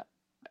 Pep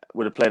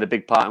would have played a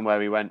big part in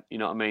where he went. You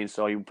know what I mean?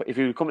 So if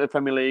he would come to the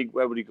Premier League,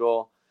 where would he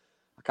go?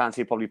 I can't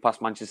see probably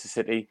past Manchester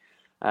City.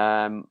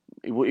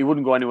 He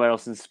wouldn't go anywhere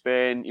else in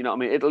Spain. You know what I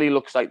mean? Italy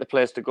looks like the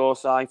place to go,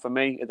 Si, for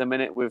me at the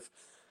minute, with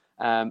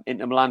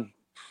Inter Milan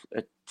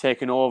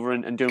taking over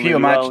and doing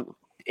really well.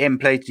 Him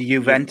play to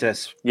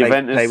Juventus.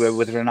 Play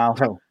with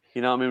Ronaldo.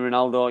 You know what I mean?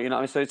 Ronaldo. You know what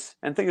I mean? So it's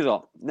things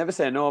are never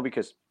say no,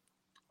 because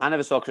I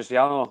never saw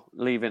Cristiano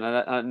leaving, and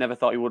I never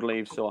thought he would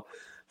leave. So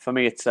for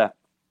me, it's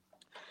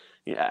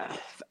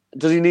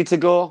does he need to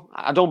go?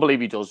 I don't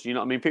believe he does. You know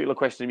what I mean? People are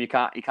questioning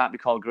him. He can't be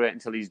called great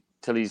until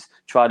he's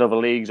tried other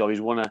leagues or he's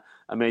won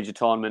a major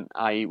tournament,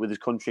 i.e. with his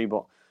country.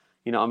 But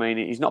you know what I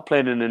mean? He's not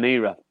playing in an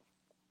era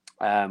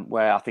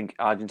where I think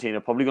Argentina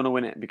are probably going to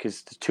win it,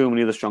 because there's too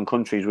many other strong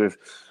countries with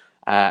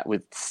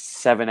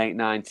 7, 8,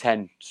 9,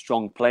 10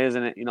 strong players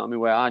in it. You know what I mean?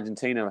 Where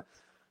Argentina,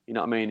 you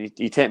know what I mean?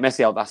 You take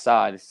Messi out that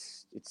side,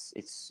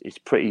 it's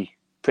pretty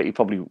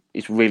probably,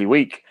 it's really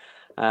weak.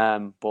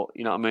 But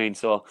you know what I mean?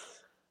 So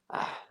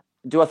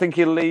do I think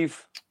he'll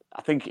leave?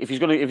 I think if he's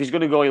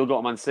gonna go, he'll go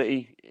to Man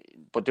City.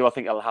 But do I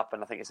think it'll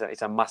happen? I think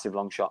it's a massive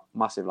long shot.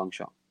 Massive long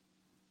shot.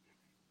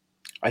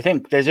 I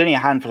think there's only a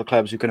handful of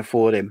clubs who can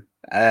afford him.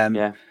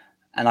 And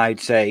I'd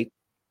say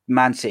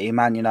Man City,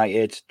 Man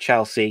United,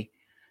 Chelsea,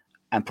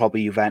 and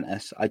probably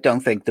Juventus. I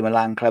don't think the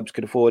Milan clubs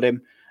could afford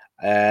him.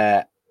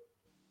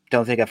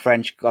 Don't think a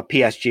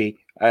PSG.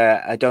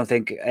 I don't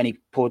think any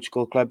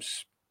Portugal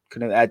clubs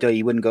could.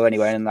 He wouldn't go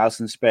anywhere else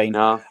in Spain.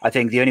 No. I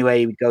think the only way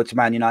he would go to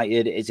Man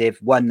United is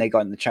if one, they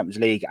got in the Champions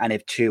League, and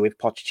if two, if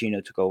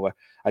Pochettino took over.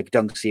 I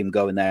don't see him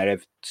going there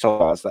if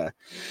Solskjaer's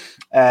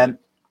there.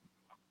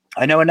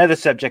 I know another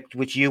subject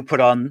which you put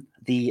on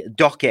the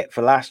docket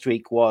for last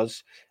week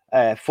was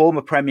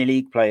former Premier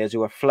League players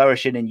who are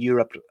flourishing in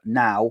Europe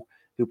now,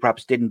 who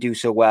perhaps didn't do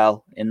so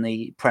well in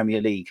the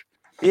Premier League.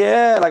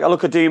 Yeah, like I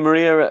look at Di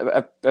Maria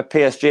at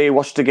PSG,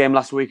 watched the game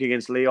last week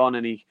against Lyon,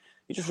 and he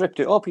just ripped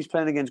it up. He's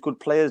playing against good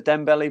players.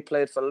 Dembele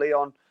played for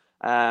Lyon,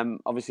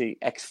 obviously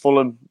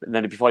ex-Fulham, and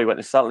then before he went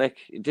to Celtic,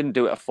 he didn't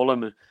do it at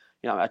Fulham.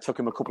 I took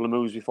him a couple of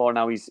moves before.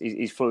 Now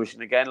he's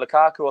flourishing again.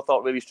 Lukaku, I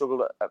thought, really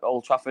struggled at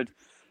Old Trafford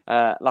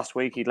last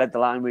week. He led the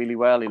line really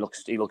well. He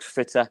looks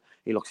fitter.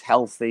 He looks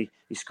healthy.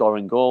 He's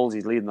scoring goals.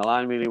 He's leading the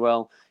line really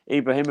well.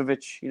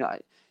 Ibrahimovic,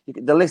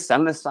 the list's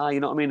endless, you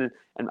know what I mean?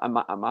 And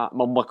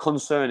my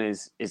concern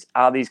is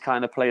are these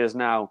kind of players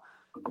now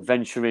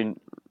venturing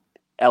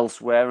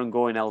elsewhere and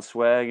going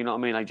elsewhere? You know what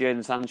I mean? Like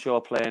Jadon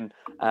Sancho playing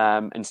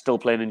and still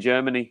playing in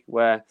Germany,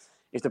 where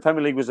if the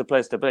Premier League was the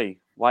place to be,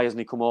 why hasn't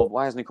he come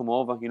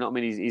over? You know what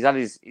I mean? He's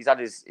had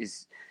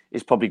his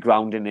probably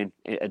grounding in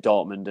at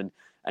Dortmund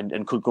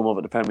and could come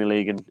over to the Premier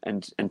League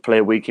and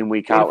play week in,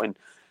 week out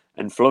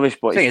and flourish.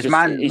 But it's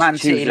Man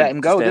City let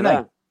him go, didn't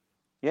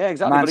they? Yeah,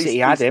 exactly. Man City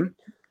had him.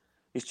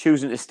 He's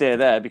choosing to stay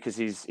there because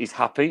he's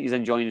happy. He's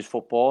enjoying his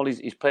football.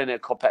 He's playing in a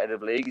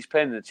competitive league. He's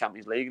playing in the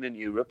Champions League and in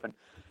Europe, and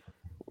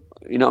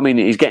you know what I mean.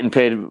 He's getting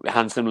paid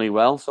handsomely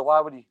well. So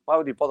why would he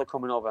bother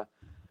coming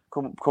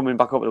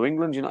back over to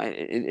England? You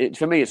know,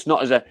 for me, it's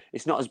not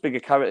as big a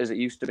carrot as it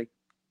used to be.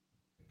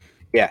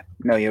 Yeah,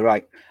 no, you're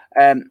right.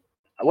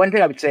 One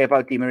thing I would say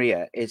about Di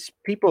Maria is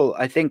people,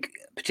 I think,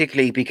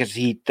 particularly because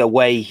the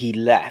way he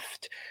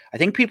left, I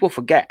think people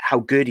forget how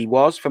good he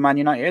was for Man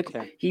United.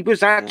 Yeah. He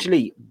was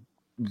actually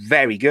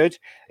very good.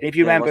 If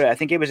you remember, I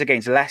think it was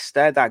against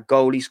Leicester, that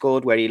goal he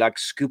scored where he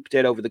scooped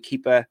it over the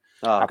keeper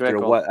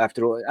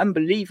after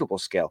unbelievable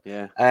skill.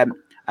 Yeah. And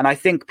I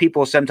think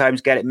people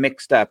sometimes get it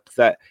mixed up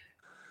that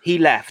he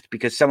left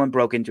because someone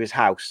broke into his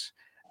house.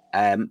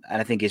 And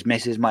I think his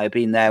missus might have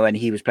been there when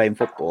he was playing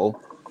football.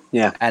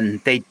 Yeah. And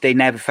they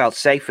never felt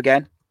safe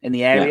again in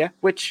the area,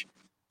 which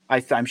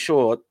I'm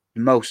sure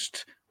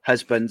most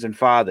husbands and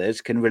fathers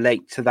can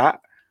relate to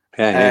that.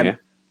 Yeah.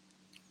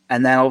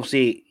 And then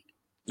obviously,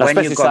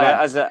 especially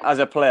as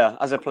a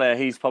player,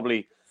 he's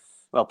probably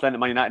playing at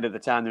Man United at the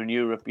time. They're in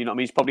Europe. You know what I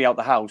mean? He's probably out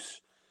the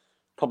house,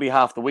 probably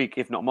half the week,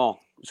 if not more.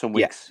 Some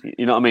weeks. Yeah.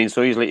 You know what I mean?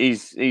 So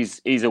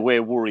he's away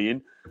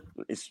worrying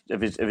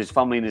of his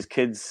family and his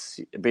kids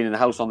being in the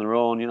house on their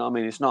own. You know what I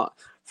mean? It's not.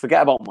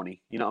 Forget about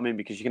money. You know what I mean?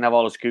 Because you can have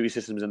all the security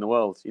systems in the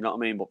world. You know what I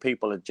mean? But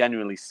people are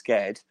genuinely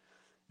scared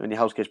when your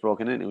house gets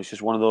broken in. It was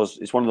just one of those.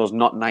 It's one of those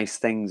not nice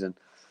things, and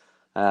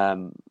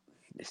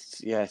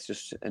it's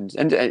just and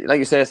like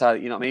you say,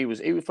 you know what I mean?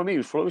 He was for me. He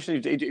was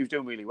flourishing. He was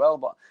doing really well,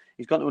 but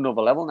he's gone to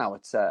another level now.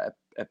 It's at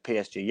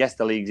PSG. Yes,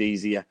 the league's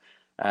easier,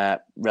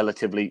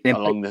 relatively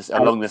along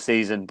the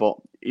season, but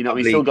you know,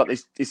 he's still got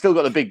this. He's still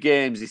got the big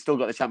games. He's still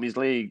got the Champions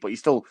League, but he's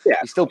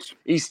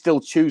still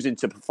choosing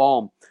to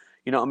perform.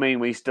 You know what I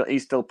mean?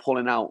 He's still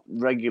pulling out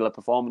regular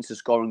performances,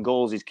 scoring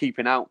goals. He's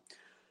keeping out.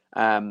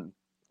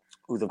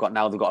 Who they've got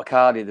now? They've got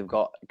Icardi. They've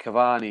got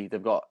Cavani.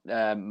 They've got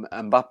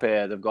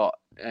Mbappe. They've got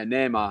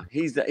Neymar.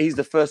 He's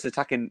the first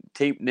attacking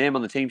name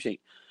on the team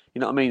sheet. You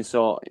know what I mean?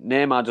 So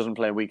Neymar doesn't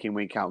play week in,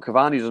 week out.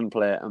 Cavani doesn't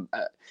play. You know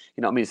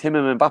what I mean? It's him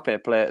and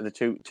Mbappe play the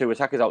two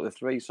attackers out of the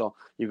three. So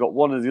you've got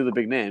one of the other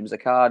big names,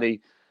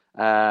 Icardi,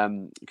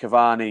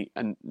 Cavani,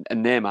 and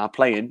Neymar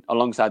playing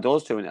alongside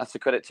those two, and that's a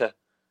credit to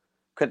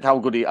how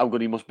good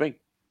he must be.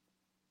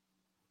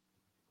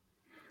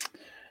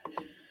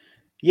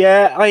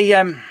 Yeah,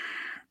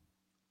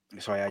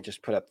 sorry, I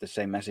just put up the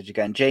same message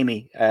again.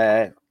 Jamie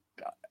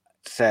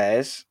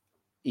says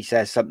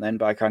something,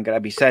 but I can't get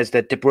up. He says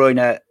that De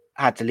Bruyne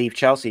had to leave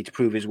Chelsea to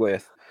prove his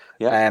worth,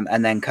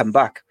 and then come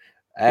back.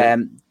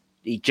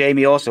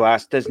 Jamie also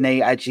asked, do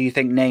you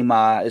think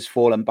Neymar has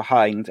fallen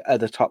behind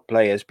other top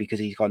players because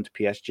he's gone to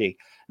PSG?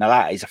 Now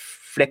that is a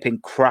flipping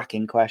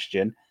cracking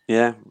question.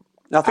 Yeah.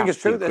 I think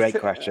it's true. Great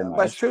question.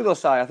 But it's true though,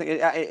 Si. I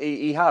think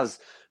he has,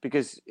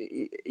 because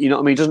you know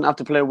what I mean. He doesn't have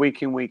to play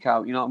week in, week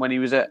out. You know, when he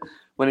was at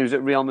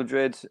Real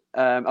Madrid,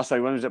 when he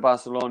was at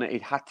Barcelona, he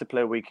had to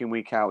play week in,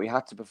 week out. He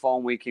had to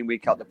perform week in,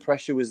 week out. The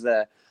pressure was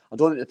there. I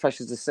don't think the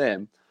pressure's the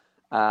same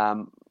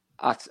at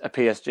a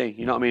PSG.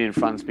 You know what I mean, in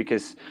France,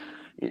 because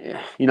you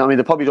know what I mean.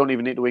 They probably don't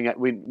even need to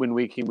win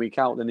week in, week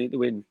out. They need to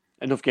win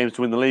enough games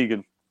to win the league,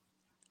 and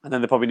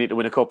then they probably need to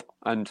win a cup.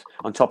 And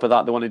on top of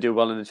that, they want to do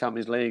well in the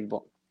Champions League,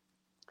 but.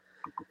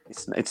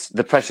 It's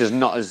the pressure's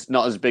not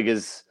as big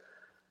as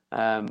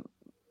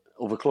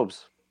other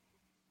clubs.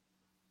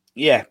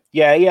 Yeah,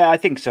 I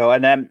think so.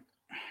 And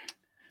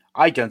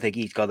I don't think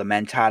he's got the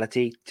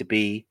mentality to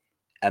be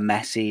a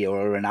Messi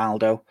or a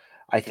Ronaldo.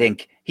 I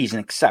think he's an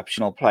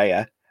exceptional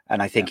player,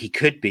 and I think he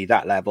could be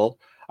that level.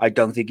 I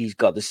don't think he's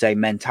got the same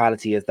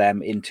mentality as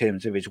them in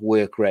terms of his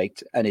work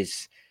rate and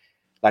his,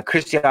 like,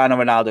 Cristiano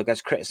Ronaldo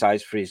gets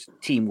criticised for his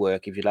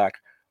teamwork, if you like,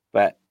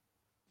 but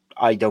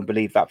I don't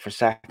believe that for a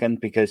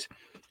second, because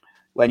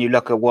when you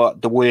look at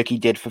what the work he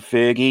did for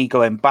Fergie,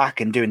 going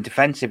back and doing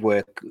defensive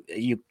work,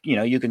 you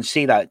can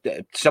see that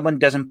someone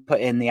doesn't put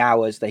in the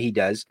hours that he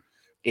does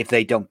if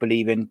they don't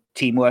believe in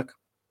teamwork.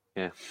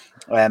 Yeah.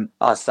 He's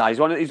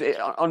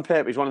on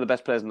paper, he's one of the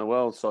best players in the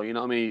world. So, you know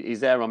what I mean? He's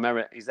there on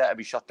merit. He's there to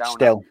be shot down.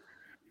 Still.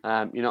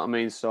 You know what I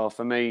mean? So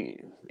for me,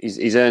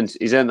 he's earned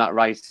that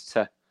right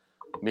to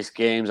miss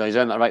games, or he's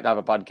earned that right to have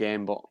a bad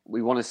game. But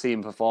we want to see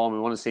him perform. We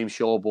want to see him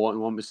showboat. We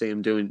want to see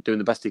him doing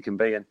the best he can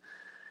be. And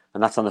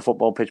that's on the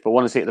football pitch. But we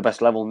want to see it at the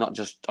best level, not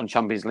just on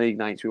Champions League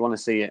nights. We want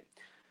to see it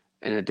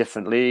in a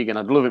different league. And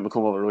I'd love him to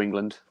come over to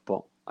England,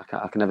 but I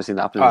can never see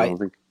that happening. I don't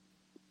think.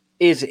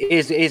 Is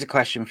a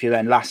question for you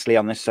then, lastly,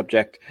 on this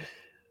subject.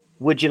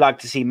 Would you like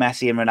to see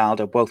Messi and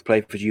Ronaldo both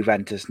play for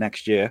Juventus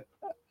next year?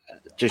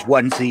 Just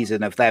one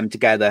season of them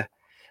together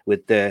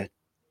with the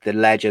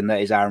legend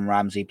that is Aaron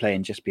Ramsey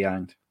playing just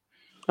behind.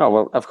 Oh,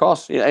 well, of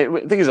course. Yeah,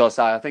 the thing is,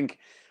 also, I think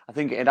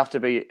it'd have to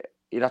be.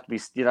 You'd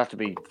have to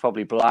be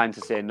probably blind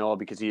to say no,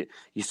 because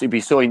you'd be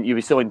so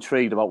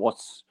intrigued about what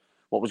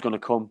was going to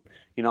come.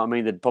 You know what I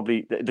mean? They'd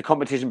probably the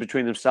competition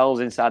between themselves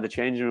inside the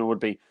changing room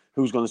would be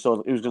who's going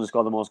to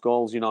score the most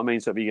goals. You know what I mean?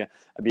 So it'd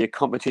be a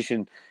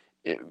competition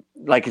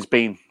like it's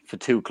been for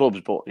two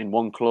clubs, but in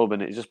one club,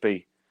 and it'd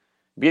be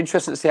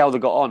interesting to see how they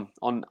got on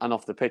and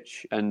off the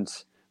pitch.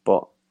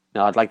 But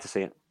no, I'd like to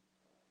see it.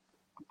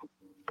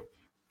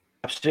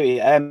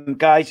 Absolutely.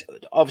 Guys,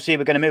 obviously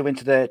we're going to move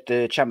into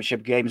the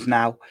championship games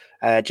now.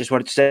 Just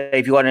wanted to say,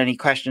 if you want any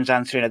questions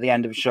answering at the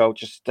end of the show,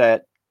 just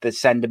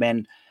send them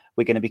in.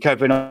 We're going to be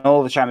covering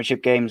all the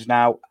championship games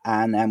now,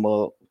 and then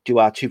we'll do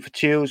our 2 for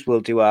 2s. We'll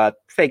do our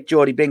fake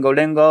Geordie bingo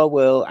lingo.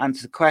 We'll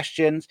answer the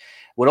questions.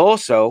 We'll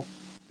also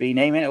be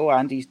naming it. Oh,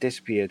 Andy's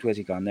disappeared. Where's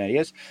he gone? There he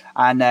is.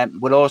 And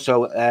we'll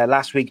also,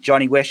 last week,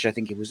 Johnny Wish, I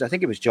think it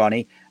was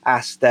Johnny,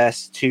 asked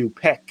us to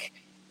pick.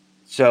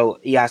 So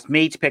he asked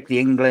me to pick the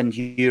England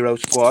Euro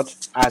squad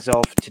as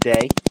of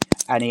today,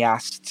 and he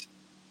asked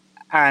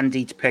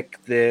Andy to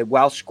pick the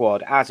Welsh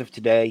squad as of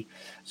today.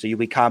 So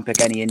we can't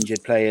pick any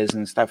injured players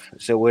and stuff.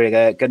 So we're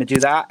going to do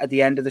that at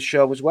the end of the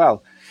show as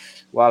well,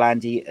 while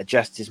Andy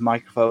adjusts his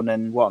microphone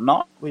and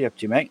whatnot. What are you up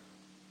to, mate?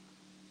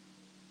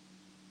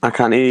 I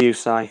can't hear you,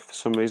 Si, for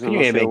some reason. I'm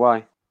not sure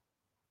why.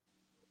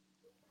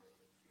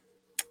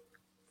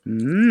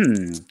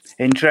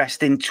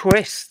 Interesting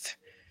twist.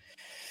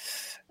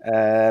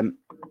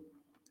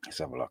 Let's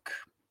have a look.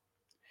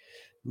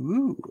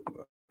 Ooh.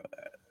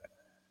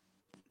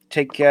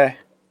 Oh,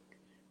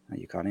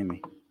 you can't hear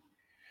me.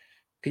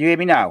 Can you hear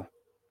me now?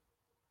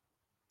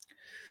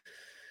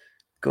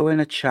 Go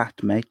in a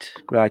chat, mate.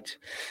 Right.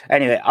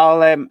 Anyway,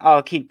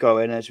 I'll keep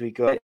going as we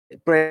go.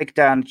 Break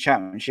down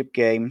championship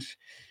games,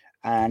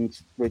 and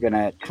we're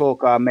gonna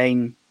talk our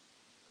main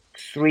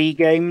 3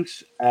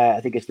 games. I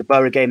think it's the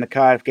Borough game, the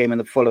Cardiff game, and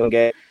the Fulham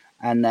game,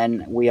 and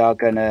then we are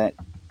gonna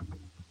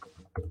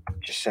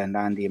just send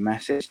Andy a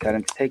message. Tell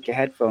him to take your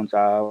headphones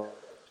out.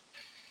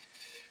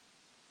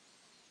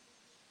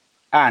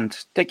 And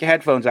take your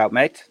headphones out,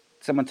 mate.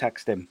 Someone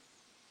text him.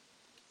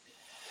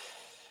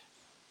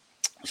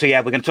 So,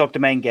 yeah, we're going to talk the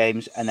main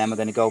games, and then we're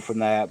going to go from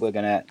there. We're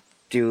going to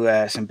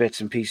do some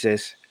bits and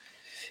pieces.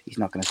 He's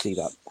not going to see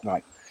that.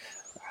 Right.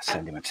 I'll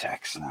send him a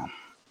text now.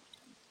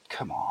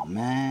 Come on,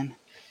 man.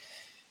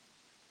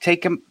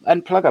 Take him,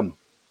 unplug him.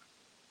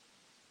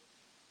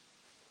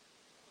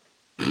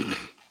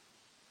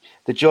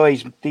 The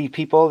joys, the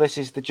people, this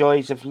is the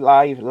joys of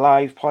live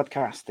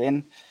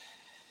podcasting.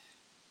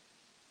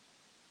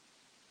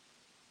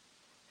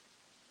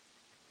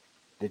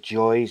 The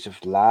joys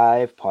of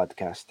live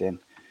podcasting.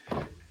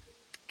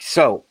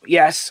 So,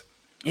 yes,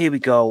 here we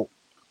go.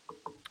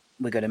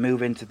 We're going to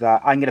move into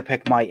that. I'm going to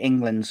pick my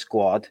England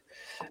squad,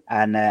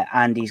 and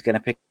Andy's going to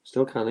pick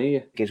Still can't hear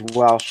you. His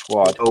Welsh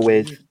squad. Go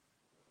with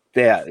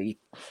there.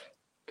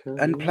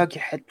 Unplug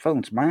your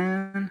headphones,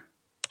 man.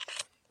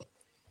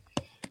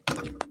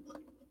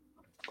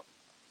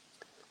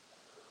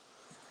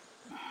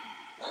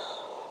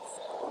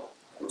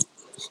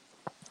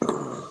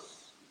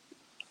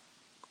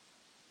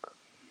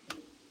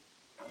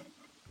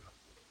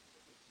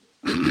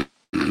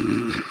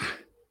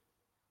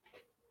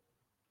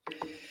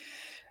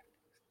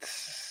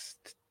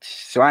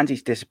 So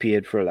Andy's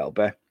disappeared for a little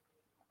bit.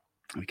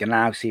 We can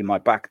now see my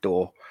back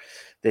door.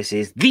 This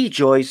is the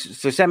joys.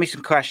 So send me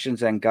some questions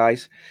then,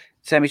 guys.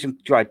 Send me some,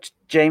 right,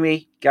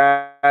 Jamie,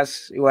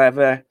 Gaz,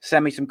 whoever,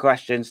 send me some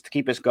questions to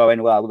keep us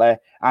going. Well,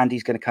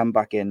 Andy's going to come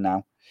back in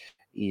now.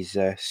 He's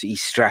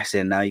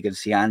stressing now. You're going to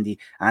see Andy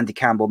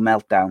Campbell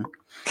meltdown.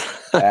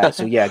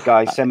 So yeah,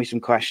 guys, send me some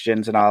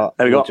questions and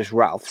we'll just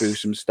rattle through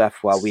some stuff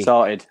while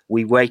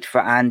we wait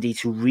for Andy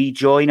to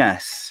rejoin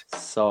us.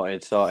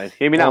 Sorted.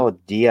 Hear me now. Oh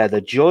dear,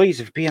 the joys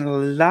of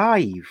being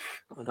live.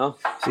 I know.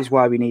 This is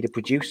why we need a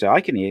producer.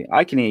 I can hear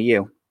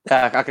you.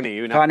 Yeah, I can hear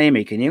you now. Can't hear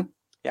me, can you?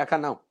 Yeah, I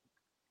can now.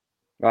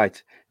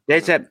 Right.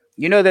 There's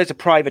a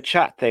private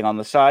chat thing on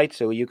the side,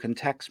 so you can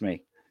text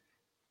me.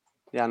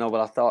 Yeah, I know,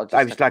 but I thought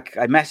I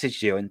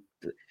messaged you and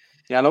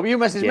yeah, I know, but you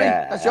messaged me.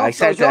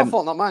 That's your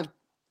fault, not mine.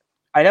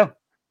 I know.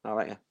 All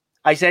right, yeah.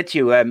 I said to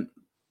you, I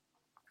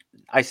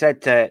was trying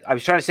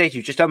to say to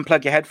you, just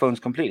unplug your headphones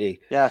completely.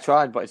 Yeah, I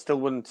tried, but it still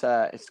wouldn't.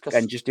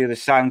 And just do the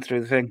sound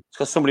through the thing. It's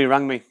because somebody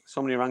rang me.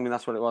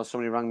 That's what it was.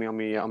 Somebody rang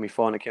me on my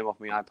phone. It came off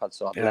my iPad,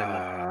 so I blamed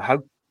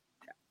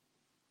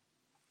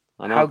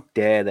How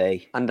dare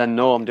they? And I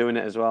know I'm doing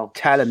it as well.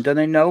 Tell them, don't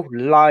they know?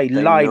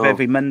 Live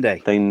every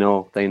Monday. They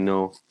know. They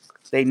know.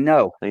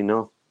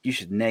 You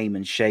should name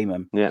and shame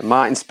them. Yeah,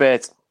 Martin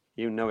Spate.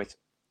 You know it.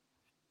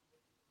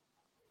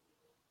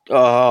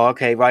 Oh,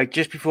 okay, right.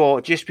 Just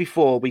before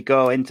we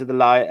go into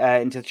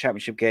the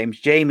championship games,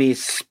 Jamie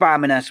is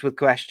spamming us with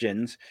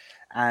questions,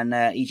 and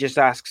he just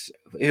asks,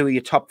 "Who are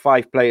your top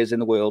 5 players in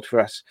the world for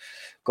us?"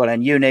 Go on,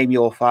 then. You name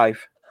your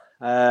 5.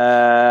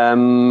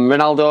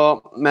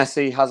 Ronaldo,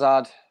 Messi,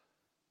 Hazard.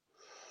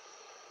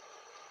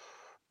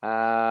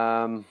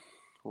 Oh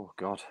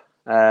God,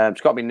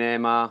 it's got to be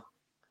Neymar.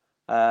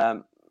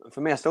 For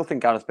me, I still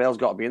think Gareth Bale's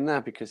got to be in there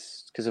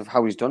because of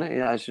how he's done it.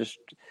 Yeah, it's just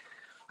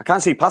I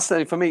can't see past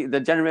it. For me, the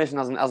generation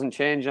hasn't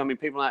changed. I mean,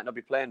 people might not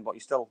be playing,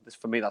 but for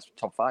me, that's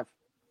top 5.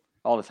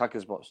 All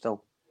attackers, but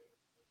still.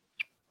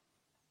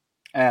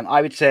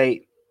 I would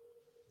say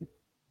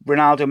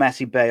Ronaldo,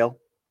 Messi, Bale,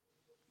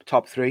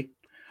 top 3.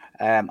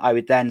 I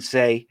would then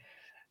say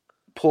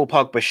Paul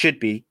Pogba should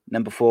be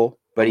number 4,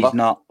 but he's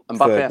not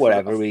for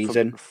whatever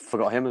reason.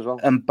 Forgot him as well.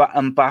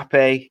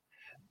 Mbappe,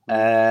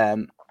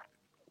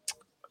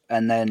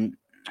 and then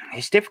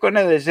it's difficult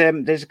now. There's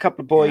a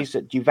couple of boys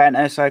at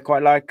Juventus I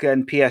quite like,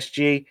 and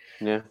PSG.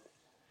 Yeah.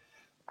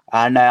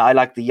 And I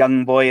like the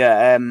young boy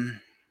at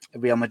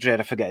Real Madrid.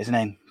 I forget his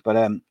name,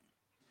 but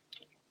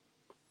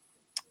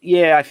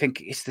yeah, I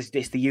think it's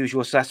the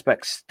usual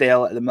suspects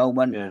still at the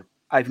moment. Yeah.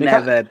 I've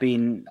never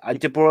been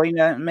De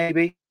Bruyne,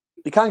 maybe.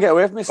 You can't get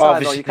away from this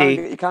side, though.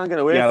 You can't get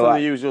away from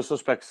the usual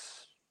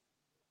suspects.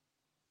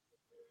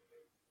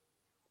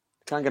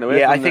 You can't get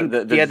away from I think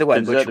the other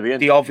one,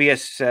 the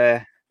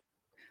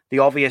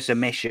obvious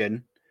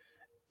omission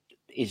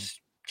is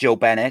Joe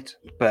Bennett,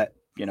 but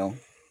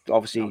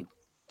obviously,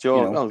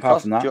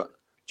 apart from that,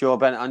 Joe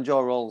Bennett and Joe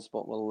Rolls,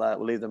 but we'll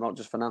leave them out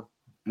just for now.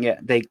 Yeah,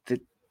 they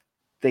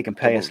can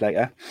pay us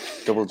later.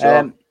 Double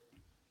Joe.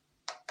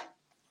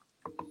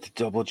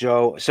 Double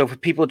Joe. So for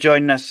people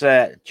joining us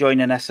a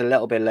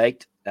little bit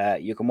late,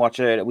 you can watch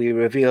it. We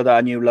revealed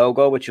our new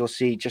logo, which you'll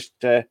see just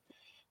kind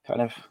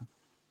of.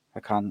 I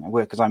can't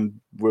work because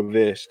I'm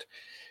reversed.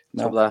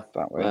 No, up there.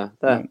 That way.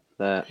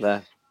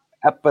 There.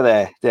 Up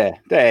there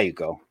you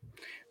go.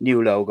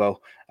 New logo.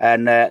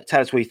 And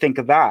tell us what you think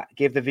of that.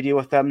 Give the video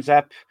a thumbs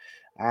up.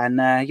 And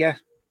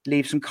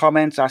leave some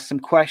comments, ask some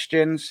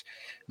questions.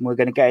 And we're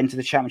going to get into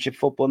the championship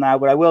football now.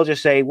 But I will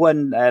just say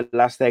one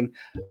last thing.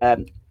 At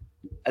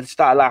the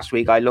start of last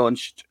week, I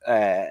launched,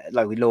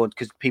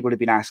 because people have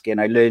been asking,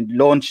 I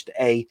launched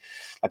a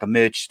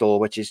merch store,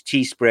 which is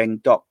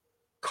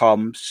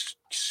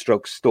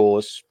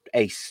teespring.com/stores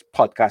Ace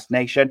Podcast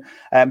Nation.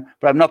 But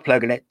I'm not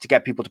plugging it to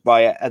get people to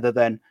buy it other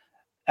than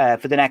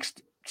for the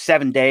next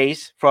 7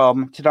 days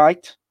from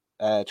tonight,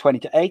 20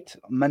 to 8,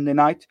 Monday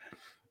night.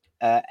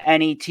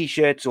 Any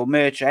T-shirts or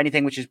merch,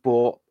 anything which is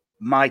bought,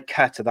 my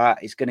cut of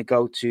that is going to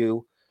go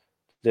to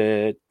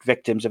the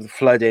victims of the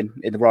flooding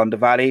in the Rhondda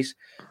Valleys.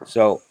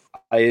 So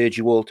I urge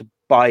you all to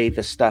buy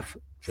the stuff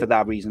for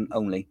that reason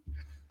only.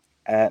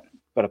 But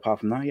apart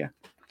from that,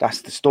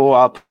 that's the store.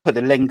 I'll put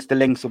the links. The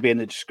links will be in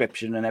the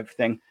description and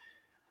everything.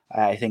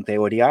 I think they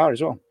already are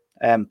as well.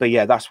 But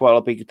yeah, that's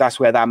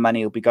where that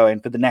money will be going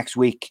for the next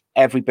week.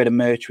 Every bit of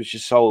merch which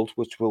is sold,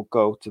 which will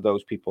go to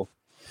those people,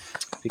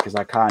 because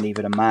I can't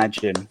even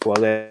imagine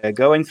what they're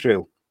going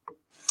through.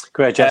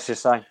 Great gesture,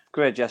 Si.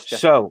 Great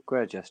gesture.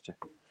 Great gesture.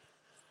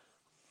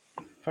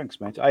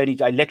 Thanks, mate. I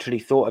literally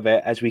thought of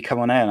it as we come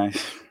on air.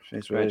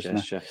 Great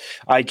gesture.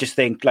 I just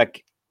think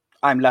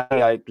I'm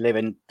lucky. I live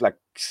in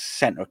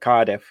centre of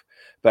Cardiff,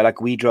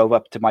 but we drove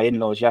up to my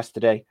in-laws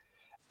yesterday,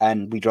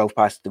 and we drove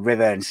past the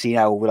river and seen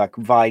how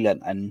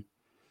violent and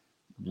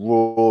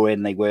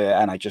roaring they were.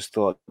 And I just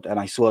thought, and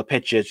I saw the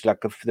pictures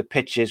of the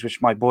pitches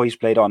which my boys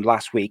played on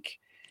last week,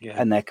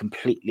 and they're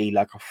completely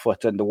a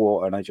foot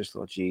underwater. And I just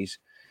thought, geez.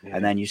 Yeah.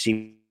 And then you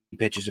see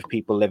pictures of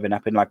people living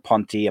up in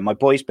Ponty, and my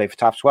boys play for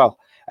Taftswell,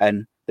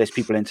 and there's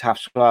people in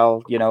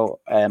Taftswell.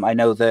 I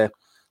know the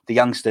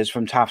youngsters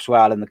from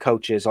Taftswell and the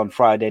coaches on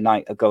Friday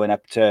night are going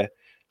up to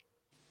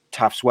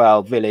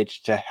Taftswell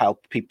village to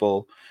help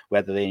people,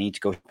 whether they need to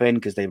go in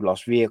because they've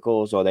lost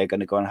vehicles, or they're going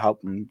to go and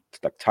help them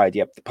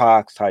tidy up the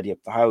parks, tidy up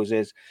the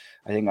houses.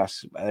 I think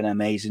that's an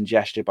amazing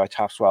gesture by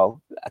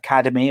Taftswell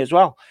Academy as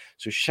well.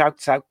 So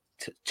shouts out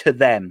to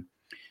them.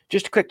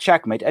 Just a quick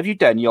check, mate. Have you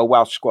done your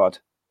Welsh squad?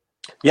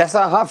 Yes,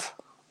 I have.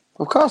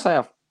 Of course I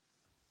have.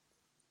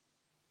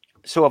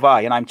 So have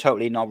I, and I'm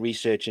totally not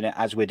researching it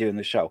as we're doing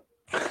the show.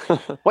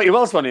 What, your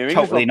Welsh one here?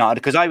 Totally not,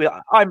 because I'm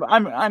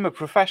a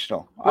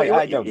professional.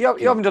 I don't. You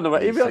haven't done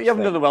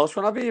the Welsh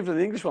one, have you? You've done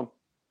the English one.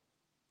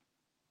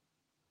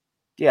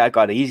 Yeah, I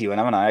got an easy one,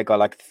 haven't I? I got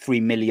like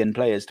 3 million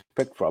players to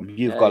pick from.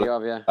 You've got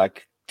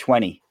like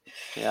 20.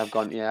 Yeah, I've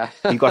gone. Yeah,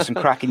 you've got some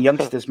cracking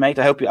youngsters, mate.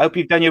 I hope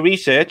you've done your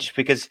research,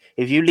 because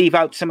if you leave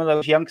out some of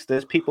those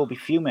youngsters, people will be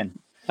fuming.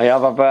 I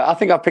have. I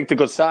think I've picked a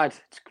good side.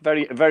 It's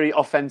very, very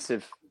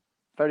offensive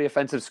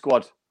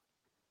squad.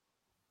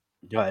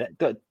 Right,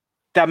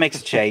 that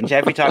makes a change.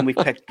 Every time we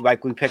picked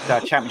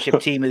our championship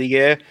team of the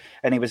year,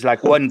 and it was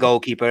like one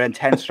goalkeeper and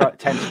 10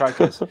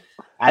 strikers.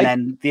 And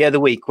then the other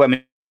week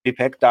when we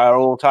picked our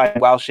all-time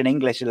Welsh and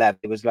English 11,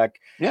 it was like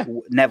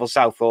Neville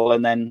Southall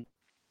and then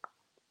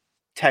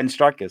 10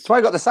 strikers. That's why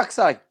I got the sack,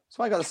 Si. That's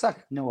why I got the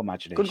sack. No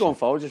imagination. Good going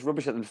forward, just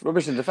rubbish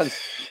in defence.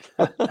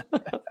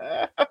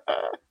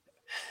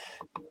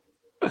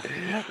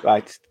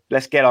 Right,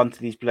 let's get on to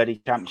these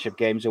bloody championship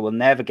games, or we'll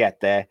never get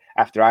there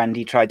after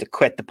Andy tried to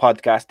quit the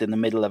podcast in the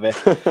middle of it.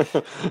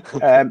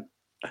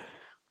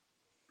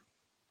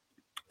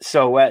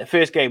 So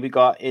first game we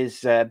got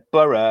is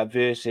Borough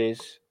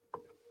versus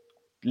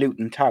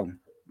Luton Town.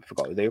 I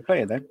forgot who they were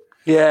playing then.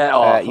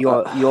 Yeah,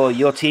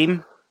 your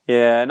team.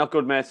 Yeah, not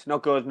good, mate.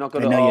 Not good. Not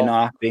good. I know you're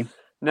not happy.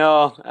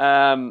 No,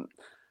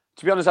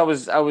 to be honest,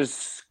 I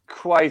was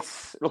quite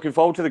looking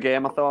forward to the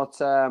game. I thought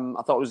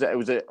it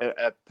was a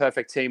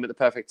perfect team at the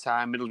perfect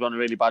time. Middlesbrough on a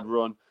really bad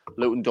run.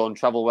 Luton don't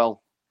travel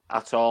well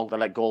at all. They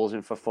let goals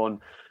in for fun.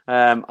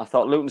 I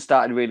thought Luton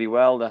started really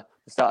well. They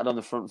started on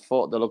the front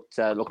foot. They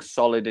looked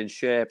solid in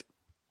shape.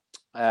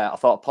 I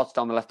thought Potts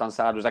down the left hand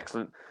side was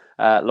excellent.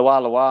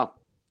 Loire,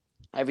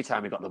 every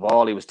time he got the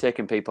ball, he was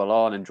taking people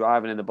on and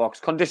driving in the box.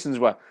 Conditions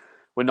were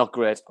not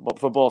great, but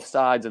for both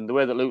sides, and the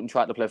way that Luton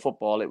tried to play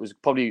football, it was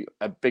probably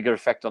a bigger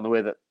effect on the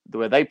way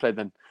they played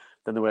than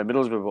the way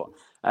Middlesbrough.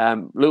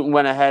 But Luton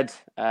went ahead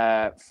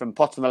from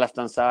Potts on the left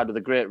hand side with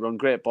a great run,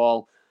 great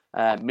ball,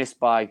 missed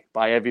by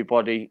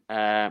everybody,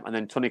 and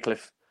then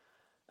Tunnicliffe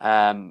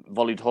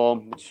volleyed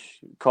home,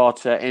 which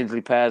caught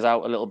Ainsley Pears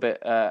out a little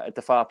bit at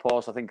the far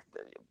post. I think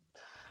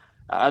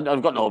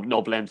I've got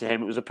no blame to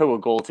him. It was a poor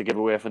goal to give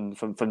away from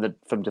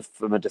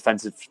a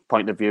defensive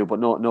point of view, but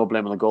no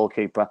blame on the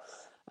goalkeeper.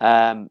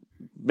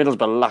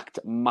 Middlesbrough lacked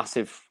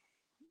massive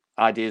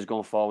ideas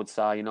going forward,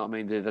 so you know what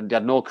I mean. They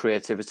had no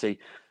creativity.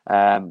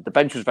 The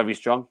bench was very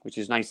strong, which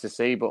is nice to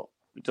see, but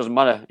it doesn't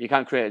matter. You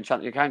can't create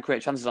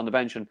chances on the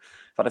bench. And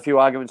I've had a few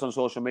arguments on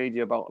social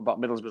media about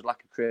Middlesbrough's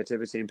lack of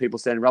creativity, and people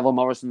saying Ravel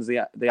Morrison's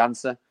the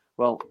answer.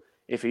 Well,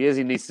 if he is,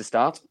 he needs to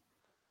start,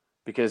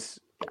 because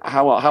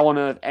how on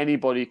earth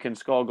anybody can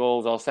score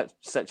goals or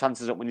set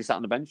chances up when you sat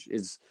on the bench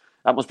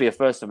that must be a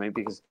first for me,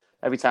 because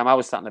every time I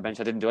was sat on the bench,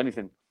 I didn't do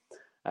anything.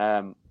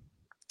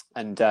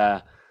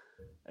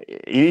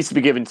 He needs to be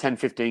given 10,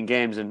 15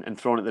 games and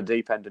thrown at the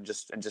deep end and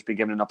just be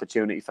given an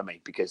opportunity for me,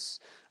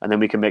 and then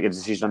we can make a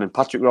decision on him.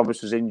 Patrick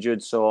Roberts was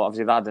injured, so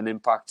obviously that had an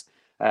impact.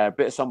 Bit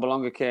of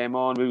Sombalonga came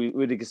on,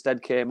 Rudy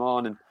Gestead came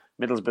on, and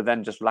Middlesbrough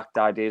then just lacked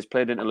ideas,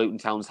 played into Luton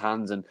Town's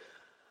hands, and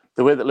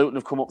the way that Luton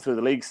have come up through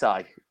the league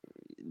side,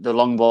 the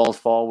long balls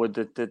forward,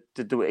 they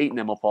were eating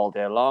them up all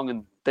day long,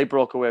 and they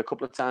broke away a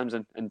couple of times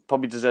and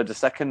probably deserved a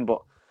second,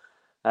 but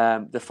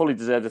they fully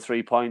deserved the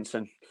 3 points.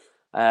 And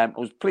I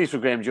was pleased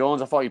with Graham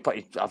Jones. I thought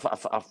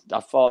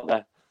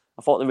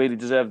they really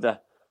deserved the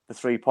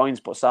 3 points.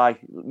 But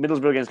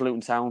Middlesbrough against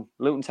Luton Town.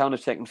 Luton Town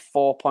have taken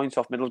 4 points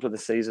off Middlesbrough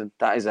this season.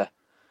 That is a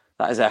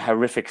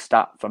horrific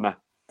stat from a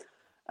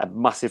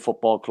massive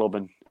football club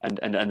and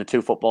the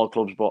two football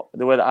clubs. But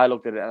the way that I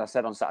looked at it, and I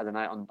said on Saturday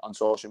night on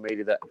social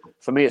media, that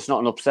for me it's not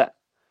an upset.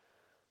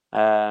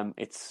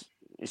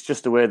 It's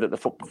just the way that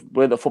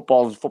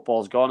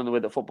football's gone, and the way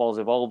that football's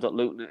evolved at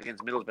Luton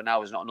against Middlesbrough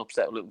now is not an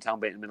upset at Luton Town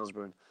beating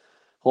Middlesbrough. And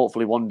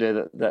hopefully one day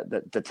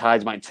that the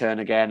tides might turn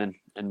again and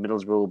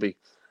Middlesbrough will be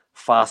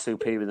far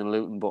superior than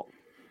Luton. But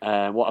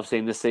what I've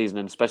seen this season,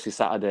 and especially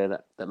Saturday,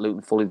 that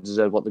Luton fully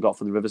deserved what they got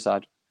from the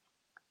Riverside.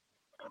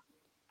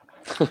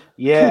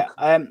 Yeah,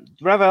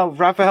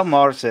 Ravel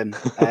Morrison.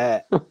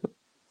 The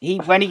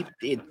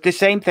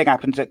same thing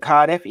happened at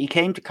Cardiff. He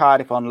came to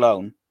Cardiff on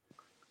loan,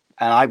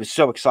 and I was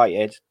so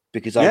excited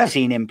because I'd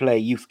seen him play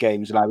youth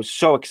games, and I was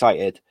so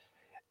excited.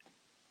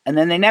 And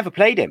then they never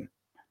played him.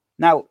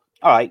 Now,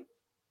 all right,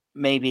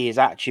 maybe his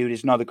attitude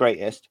is not the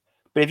greatest,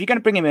 but if you're going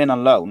to bring him in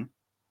on loan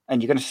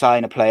and you're going to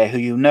sign a player who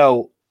you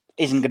know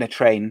isn't going to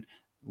train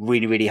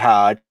really, really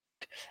hard,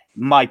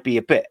 might be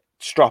a bit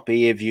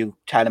stroppy if you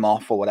tell him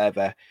off or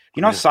whatever.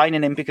 You're not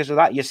signing him because of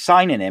that. You're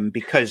signing him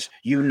because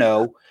you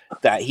know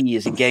that he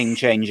is a game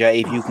changer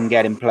if you can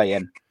get him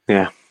playing.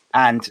 Yeah.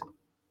 And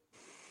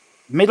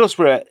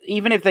Middlesbrough,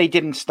 even if they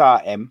didn't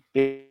start him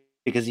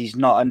because he's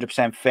not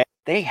 100% fit,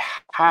 they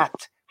had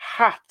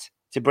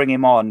to bring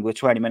him on with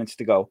 20 minutes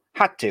to go.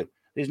 Had to.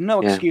 There's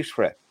no excuse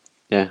for it.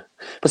 Yeah.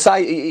 But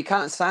you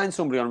can't sign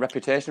somebody on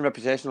reputation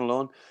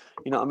alone.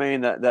 You know what I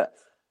mean? That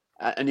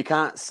and you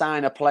can't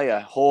sign a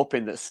player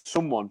hoping that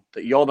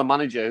you're the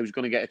manager who's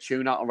going to get a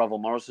tune out of Ravel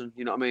Morrison.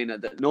 You know what I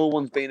mean? That no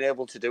one's been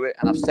able to do it.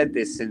 And I've said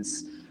this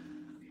since,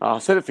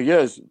 I've said it for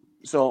years.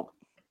 So,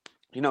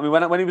 you know what I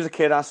mean? When he was a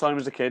kid, I saw him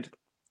as a kid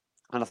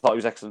and I thought he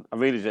was excellent. I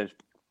really did.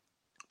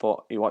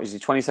 But he's a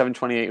 27,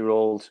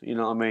 28-year-old. You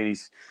know what I mean?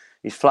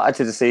 He's flattered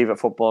to deceive at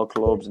football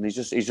clubs and he's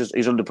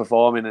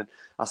underperforming. And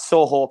I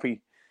so hope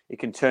he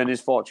can turn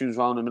his fortunes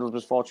round and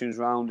Middlesbrough's fortunes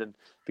round. And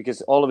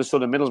because all of a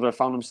sudden Middlesbrough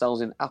found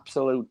themselves in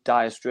absolute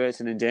dire straits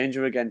and in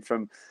danger again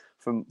from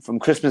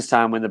Christmas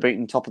time when they're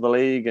beating top of the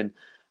league and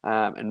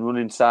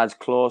running sides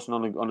close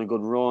and on a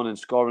good run and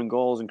scoring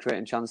goals and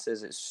creating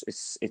chances.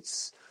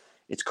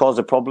 It's caused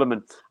a problem,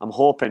 and I'm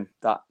hoping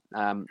that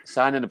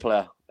signing a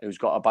player who's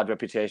got a bad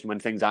reputation when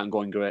things aren't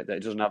going great, that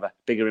it doesn't have a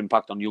bigger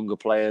impact on younger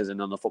players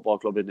and on the football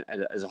club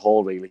as a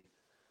whole, really.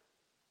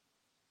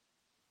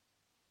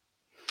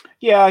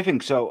 Yeah, I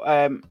think so.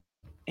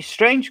 It's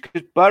strange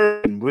because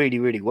Borough did really,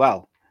 really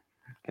well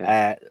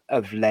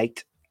of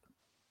late.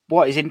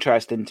 What is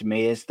interesting to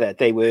me is that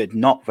they were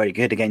not very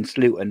good against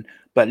Luton,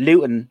 but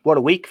Luton, what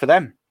a week for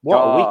them! What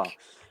a week!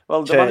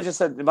 Well, the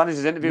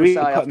manager's interview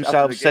really put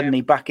himself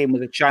suddenly back in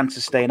with a chance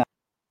of staying up.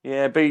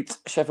 Yeah, beat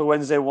Sheffield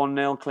Wednesday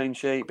 1-0 clean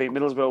sheet, beat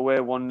Middlesbrough away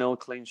 1-0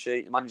 clean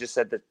sheet. The manager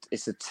said that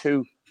it's the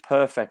two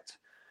perfect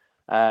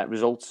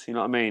results. You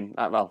know what I mean?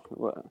 Well,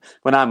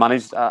 when I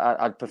managed,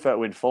 I'd prefer to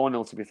win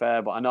 4-0 to be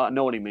fair, but I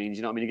know what he means.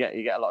 You know what I mean?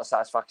 You get a lot of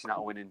satisfaction out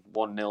of winning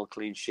 1-0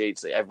 clean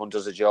sheets. Everyone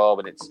does a job,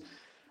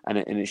 and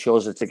it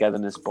shows the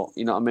togetherness. But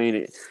you know what I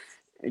mean?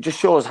 It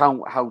just shows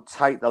how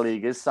tight the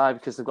league is, side,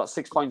 because they've got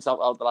 6 points out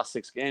the last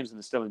 6 games and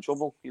they're still in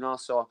trouble. You know,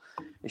 so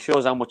it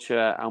shows how much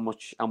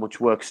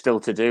work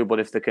still to do. But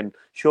if they can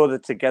show the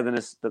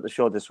togetherness that they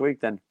showed this week,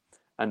 then,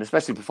 and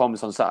especially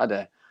performance on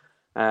Saturday,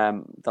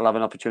 they'll have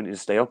an opportunity to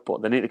stay up.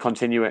 But they need to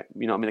continue it.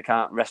 You know what I mean? They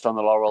can't rest on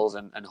the laurels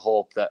and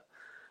hope that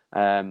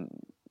they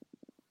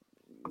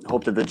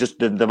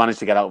manage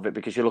to get out of it,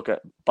 because you look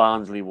at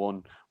Barnsley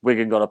won,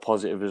 Wigan got a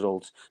positive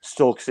result,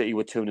 Stoke City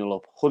were 2-0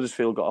 up,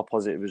 Huddersfield got a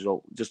positive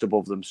result just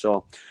above them.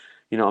 So,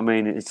 you know what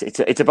I mean?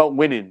 It's about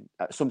winning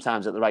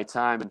sometimes at the right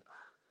time. And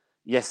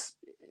yes,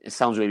 it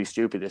sounds really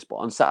stupid this, but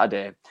on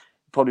Saturday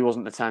probably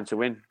wasn't the time to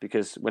win,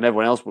 because when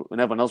everyone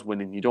else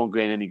winning, you don't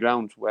gain any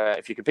ground. Where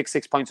if you can pick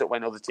 6 points up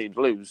when other teams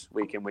lose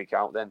week in, week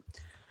out, then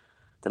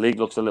the league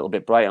looks a little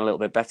bit brighter and a little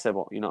bit better.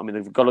 But you know what I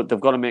mean? They've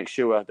got to make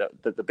sure that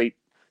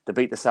they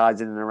beat the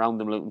sides in and around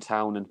them, Luton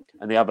Town,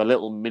 and they have a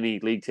little mini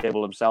league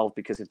table themselves,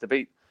 because if they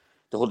beat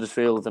the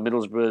Huddersfields, the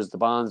Middlesbroughs, the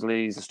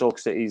Barnsleys, the Stoke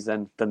Cities,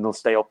 then they'll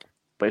stay up.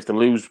 But if they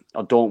lose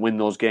or don't win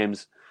those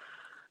games,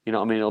 you know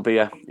what I mean,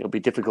 it'll be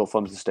difficult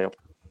for them to stay up.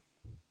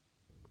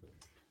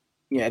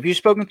 Yeah, have you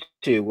spoken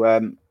to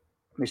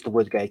Mr.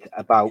 Woodgate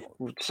about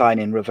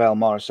signing Ravel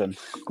Morrison?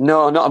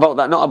 No, not about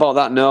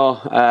that.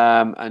 No,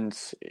 and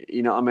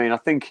you know what I mean. I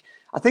think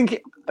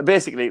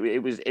basically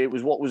it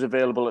was what was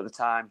available at the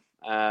time.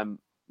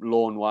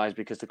 Loan wise,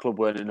 because the club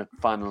weren't in a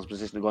finals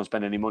position to go and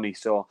spend any money.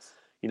 So,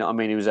 you know what I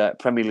mean, he was a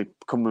Premier League,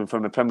 coming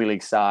from a Premier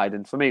League side,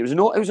 and for me it was a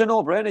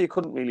no-brainer. You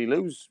couldn't really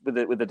lose with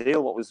the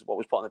deal. What was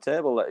put on the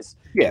table?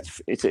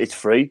 It's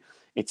free.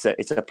 It's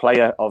a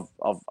player of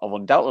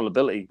undoubted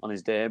ability on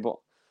his day, but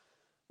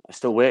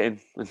still waiting,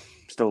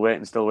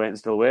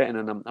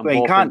 and I'm but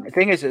he can't. The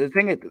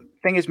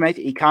thing is, mate,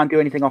 he can't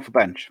do anything off the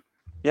bench.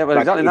 Yeah, well,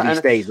 exactly. If he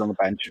stays on the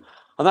bench.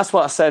 And that's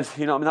what I said.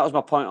 You know what I mean?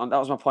 That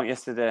was my point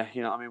yesterday.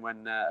 You know what I mean?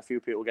 When a few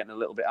people were getting a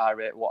little bit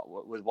irate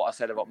with what I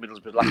said about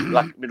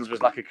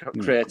Middlesbrough's lack of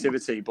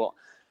creativity. But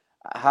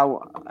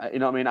how, you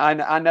know what I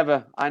mean? I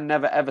never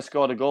ever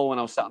scored a goal when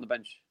I was sat on the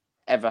bench.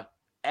 Ever.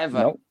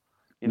 No.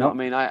 You know what I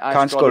mean? I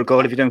can't score a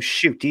goal if you don't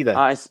shoot either.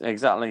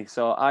 Exactly.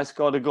 So I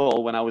scored a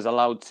goal when I was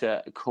allowed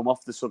to come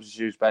off the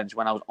substitutes bench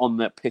when I was on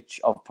the pitch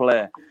of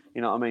play.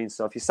 You know what I mean?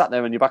 So if you sat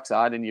there on your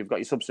backside and you've got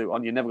your substitute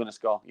on, you're never going to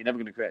score. You're never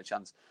going to create a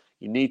chance.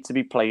 You need to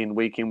be playing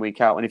week in,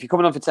 week out. And if you're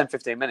coming on for 10,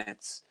 15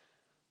 minutes,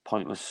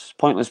 pointless,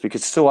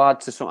 because it's so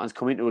hard to sometimes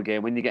come into a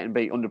game when you're getting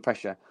beat under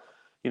pressure.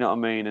 You know what I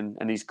mean?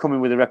 And he's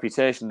coming with a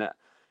reputation that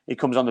he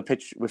comes on the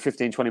pitch with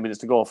 15, 20 minutes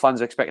to go.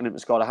 Fans are expecting him to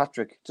score a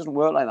hat-trick. It doesn't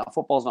work like that.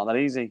 Football's not that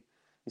easy.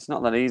 It's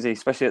not that easy,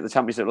 especially at the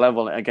championship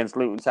level against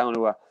Luton Town,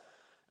 who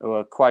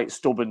are quite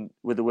stubborn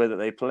with the way that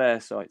they play.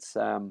 So it's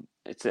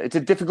a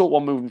difficult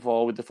one moving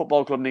forward. The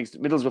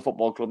Middlesbrough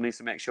Football Club needs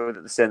to make sure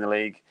that they stay in the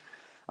league.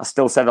 I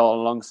still said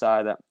all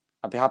alongside that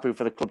I'd be happy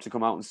for the club to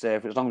come out and say,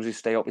 as long as we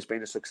stay up, it's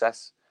been a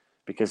success.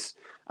 Because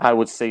I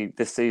would see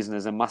this season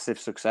as a massive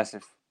success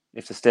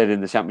if they stayed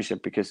in the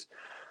championship, because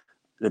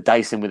they're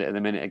dicing with it at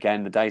the minute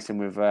again. They're dicing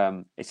with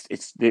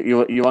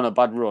you're on a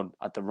bad run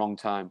at the wrong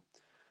time,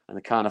 and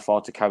they can't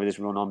afford to carry this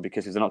run on,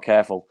 because if they're not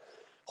careful,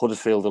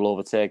 Huddersfield will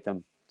overtake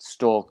them.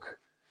 Stoke,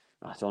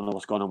 I don't know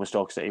what's going on with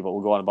Stoke City, but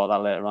we'll go on about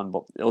that later on.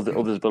 But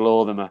others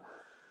below them are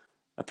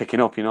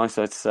picking up, you know.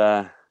 So it's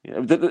the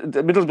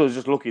Middlesbrough is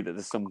just lucky that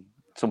there's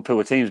some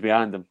poor teams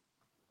behind them,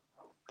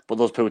 but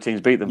those poor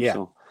teams beat them. Yeah.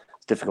 So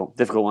it's difficult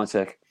one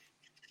to take.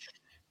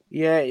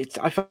 Yeah,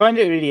 I find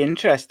it really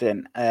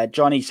interesting.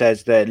 Johnny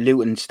says that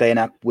Luton staying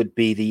up would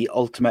be the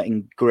ultimate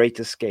and great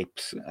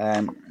escapes,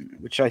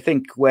 which I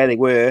think where they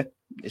were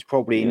is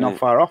probably not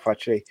far off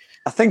actually.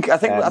 I think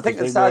Because the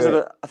they size of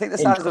were the in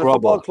size of the football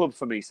trouble. club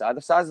for me, side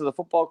the size of the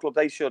football club,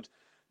 they should,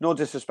 no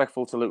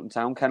disrespectful to Luton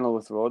Town,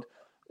 Kenilworth Road,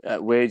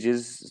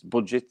 wages,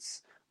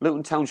 budgets.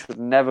 Luton Town should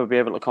never be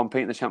able to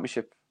compete in the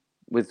Championship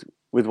with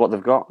what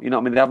they've got. You know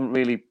what I mean? They haven't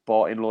really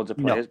bought in loads of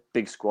players,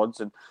 big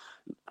squads, and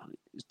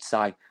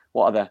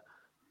what are they?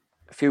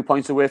 A few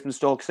points away from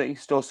Stoke City.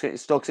 Stoke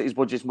City's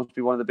budget must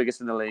be one of the biggest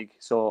in the league.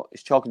 So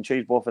it's chalk and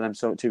cheese, both of them,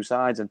 so two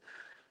sides. And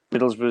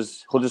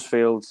Middlesbrough's,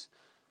 Huddersfield, do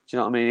you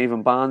know what I mean?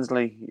 Even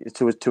Barnsley,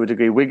 to a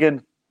degree,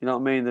 Wigan, you know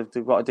what I mean?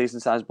 They've got a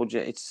decent sized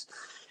budget. It's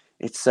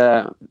you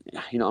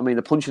know what I mean?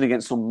 They're punching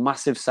against some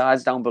massive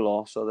sides down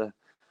below. So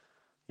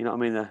you know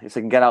what I mean? If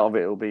they can get out of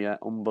it, it'll be an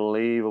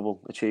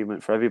unbelievable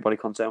achievement for everybody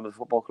concerned with the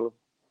football club.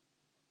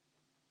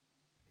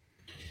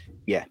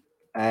 Yeah,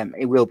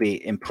 it will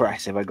be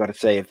impressive, I got to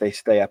say, if they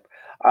stay up.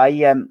 I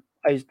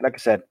like I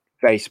said,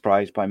 very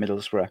surprised by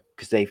Middlesbrough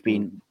because they've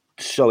been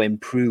so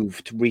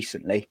improved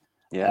recently.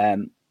 Yeah.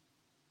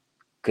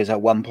 Because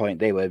at one point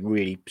they were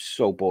really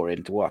so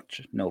boring to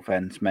watch. No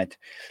offense, mate.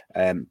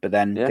 But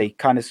then they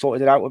kind of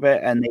sorted it out a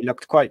bit, and they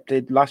looked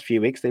the last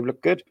few weeks they've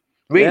looked good.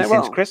 Really,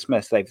 since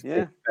Christmas they've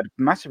had a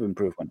massive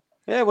improvement.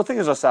 Yeah, well, thing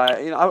is, I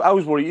say, you know, I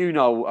was worried. You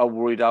know how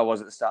worried I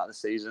was at the start of the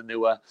season. They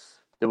were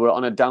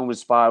on a downward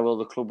spiral.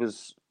 The club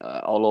was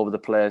all over the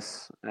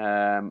place,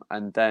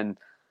 and then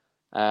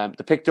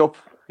they picked up.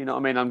 You know what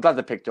I mean? I'm glad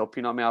they picked up.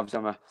 You know what I mean? Obviously,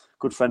 I'm a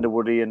good friend of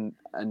Woody and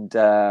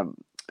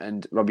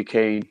Robbie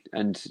Keane,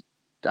 and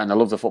I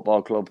love the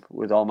football club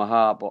with all my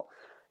heart. But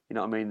you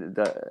know what I mean?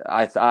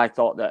 I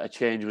thought that a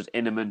change was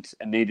imminent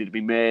and needed to be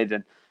made,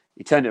 and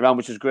he turned it around,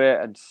 which was great.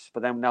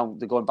 But then now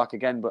they're going back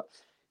again. But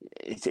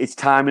it's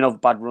timing of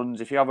bad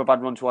runs. If you have a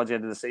bad run towards the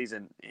end of the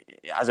season,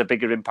 it has a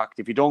bigger impact.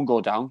 If you don't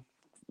go down,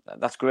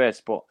 that's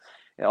great. But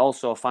it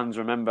also, fans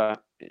remember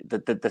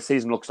that the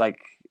season looks like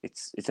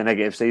it's a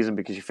negative season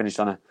because you finished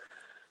on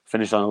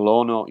a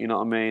low note. You know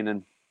what I mean?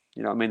 And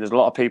you know what I mean. There's a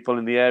lot of people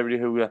in the area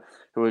who are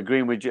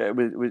agreeing with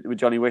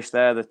Johnny Wish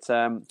there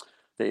that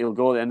he'll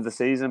go at the end of the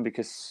season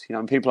because you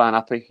know people aren't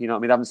happy. You know what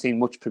I mean? They haven't seen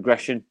much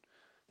progression.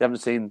 They haven't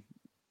seen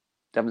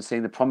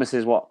the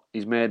promises what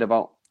he's made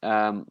about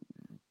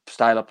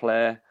style of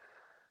play.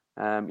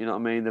 You know what I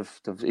mean?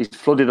 He's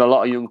flooded a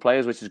lot of young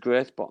players, which is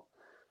great, but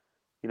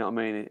you know what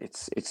I mean?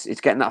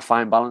 It's getting that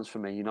fine balance for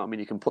me. You know what I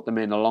mean? You can put them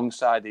in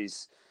alongside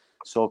these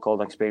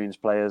so-called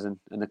experienced players, and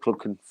the club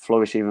can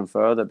flourish even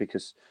further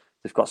because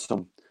they've got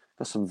some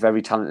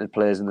very talented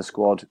players in the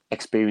squad,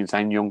 experienced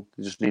and young.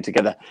 They just need to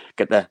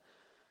get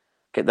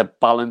the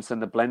balance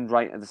and the blend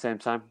right at the same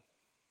time.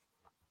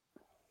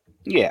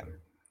 Yeah.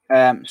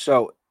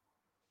 So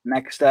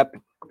next up,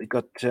 we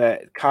got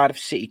Cardiff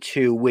City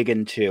 2,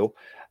 Wigan 2.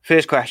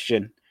 First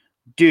question: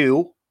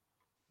 do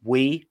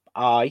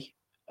I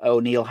owe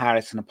Neil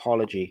Harris an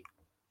apology?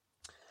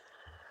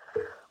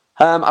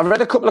 I've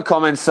read a couple of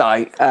comments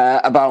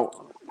about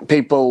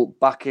people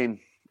backing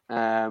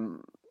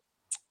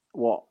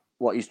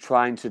what he's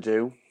trying to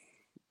do,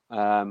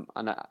 and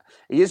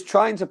he is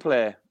trying to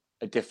play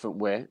a different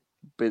way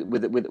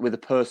with the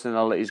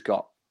personnel that he's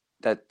got.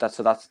 That's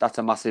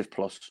a massive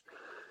plus.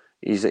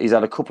 He's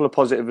had a couple of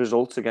positive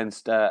results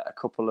against a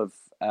couple of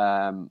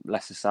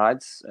lesser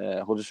sides.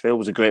 Huddersfield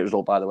was a great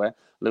result, by the way.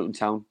 Luton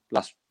Town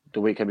the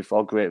weekend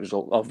before, great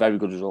result. Oh, very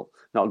good result.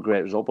 Not a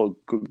great result, but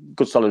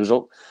good solid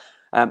result.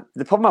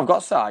 The problem I've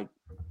got, Si,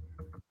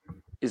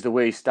 is the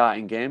way he's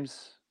starting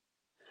games.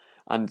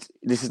 And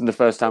this isn't the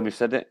first time we've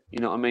said it. You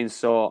know what I mean?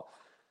 So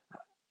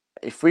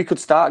if we could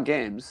start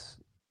games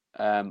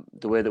the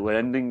way that we're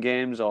ending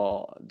games,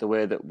 or the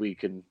way that we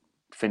can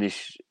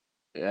finish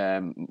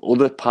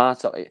other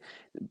parts of it,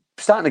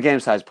 starting the game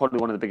side is probably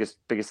one of the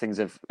biggest things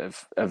of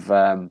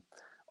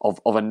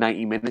a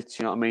 90 minutes.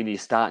 You know what I mean? You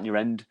start and you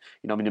end.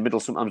 You know what I mean? The middle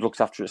sometimes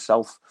looks after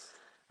itself,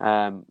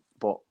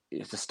 but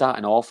it's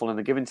starting awful, and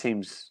they're giving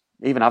teams,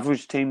 even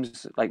average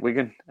teams like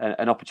Wigan,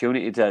 an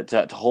opportunity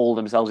to hold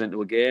themselves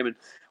into a game. And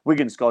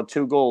Wigan scored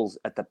 2 goals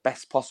at the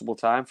best possible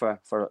time for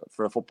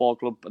a football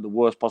club, at the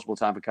worst possible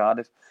time for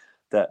Cardiff.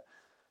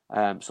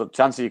 So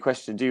to answer your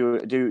question, do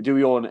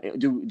we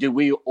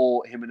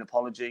owe him an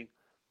apology?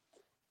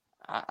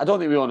 I don't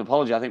think we owe an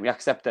apology. I think we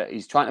accept that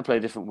he's trying to play a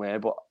different way,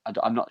 but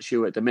I'm not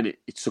sure at the minute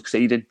it's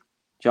succeeding. Do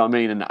you know what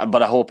I mean?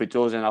 But I hope it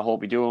does, and I hope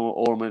we do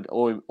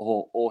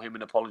owe him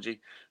an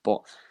apology.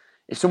 But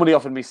if somebody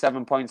offered me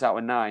 7 points out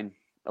of 9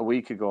 a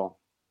week ago,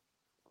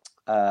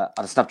 I'd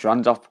have snapped your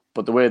hands off.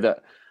 But the way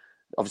that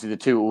obviously the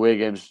 2 away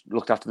games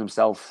looked after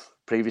themselves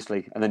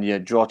previously, and then you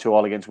draw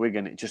 2-2 against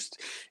Wigan,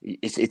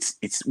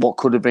 it's what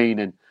could have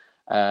been,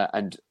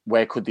 and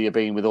where could they have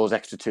been with those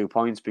extra 2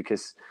 points?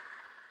 Because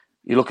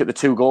you look at the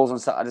 2 goals on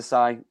Saturday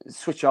side,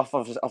 switch off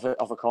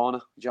a corner.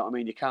 Do you know what I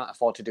mean? You can't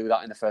afford to do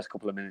that in the first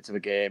couple of minutes of a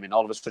game, and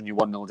all of a sudden you're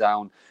 1-0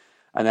 down,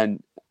 and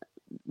then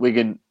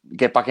Wigan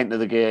get back into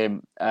the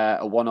game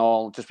at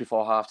 1-1 just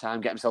before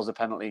half-time, get themselves a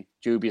penalty,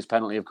 dubious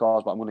penalty, of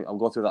course, but I'll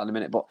go through that in a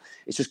minute. But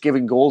it's just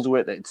giving goals away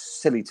at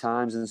it's silly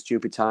times and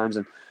stupid times,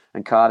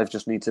 and Cardiff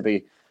just need to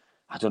be,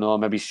 I don't know,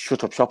 maybe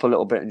shut up shop a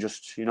little bit and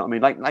just, you know what I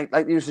mean, like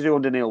they used to do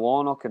under Neil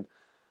Warnock. And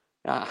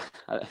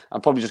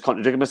I'm probably just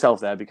contradicting myself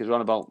there because we're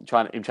on about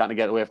trying to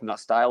get away from that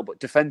style. But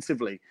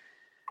defensively,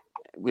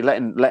 we're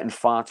letting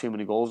far too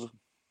many goals.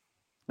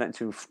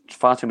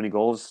 Far too many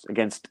goals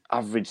against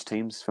average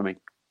teams for me.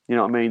 You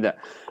know what I mean? That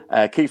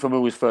Kiefer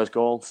Moore's first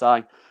goal, Si.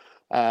 You know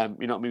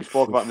what I mean? We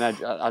spoke about him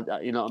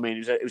there. You know what I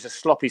mean? It was a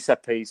sloppy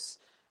set piece.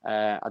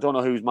 I don't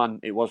know whose man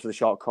it was for the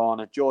short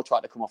corner. Joe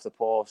tried to come off the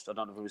post. I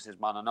don't know if it was his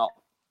man or not.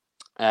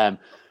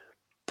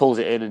 Pulls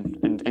it in,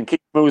 and Kiefer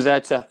Moore's there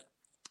to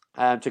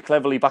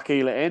cleverly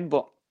backheel it in,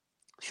 but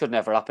should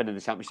never happen in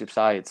the Championship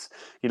sides.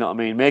 You know what I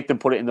mean? Make them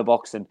put it in the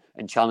box and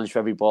challenge for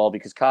every ball,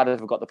 because Cardiff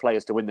have got the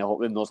players to win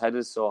those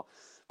headers. So,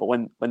 but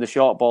when the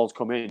short balls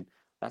come in,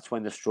 that's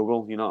when they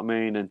struggle. You know what I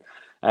mean?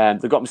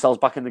 And they got themselves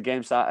back in the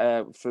game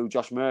through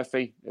Josh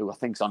Murphy, who I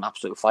think's on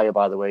absolute fire,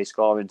 by the way,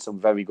 scoring some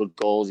very good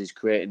goals. He's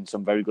creating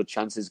some very good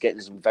chances, getting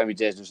some very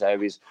dangerous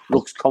areas.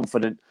 Looks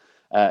confident.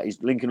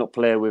 He's linking up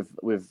play with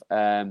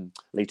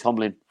Lee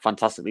Tomlin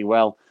fantastically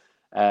well,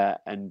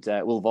 and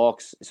Will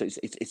Vaux. So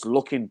it's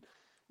looking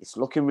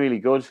really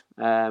good.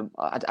 I'm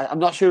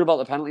not sure about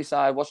the penalty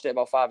side. I watched it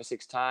about 5 or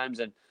 6 times,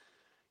 and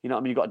you know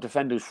what I mean. You've got a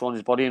defender who's thrown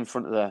his body in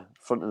front of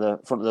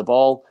the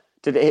ball.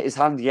 Did it hit his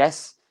hand?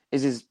 Yes.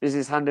 Is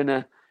his hand in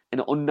an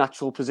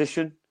unnatural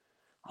position?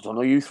 I don't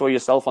know. You throw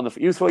yourself in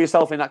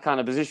that kind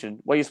of position.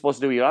 What are you supposed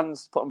to do with your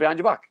hands? Put them behind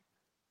your back.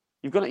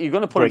 You're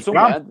gonna put them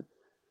somewhere.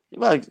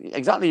 Well,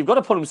 exactly. You've got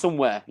to put them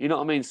somewhere. You know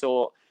what I mean?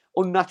 So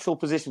unnatural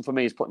position for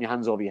me is putting your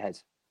hands over your head.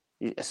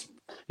 You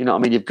know what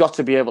I mean? You've got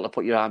to be able to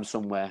put your arms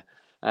somewhere.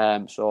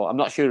 So I'm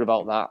not sure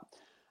about that.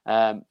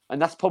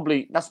 And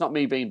that's not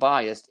me being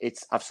biased.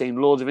 I've seen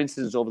loads of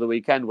incidents over the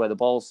weekend where the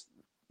balls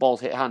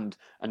hit hand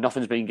and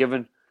nothing's been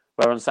given.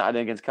 Where on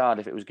Saturday against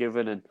Cardiff it was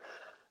given,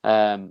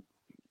 and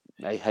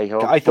hey ho.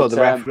 I thought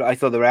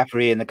the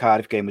referee in the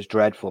Cardiff game was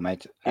dreadful,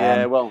 mate.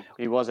 Yeah, well,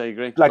 he was. I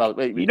agree.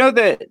 You know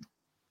the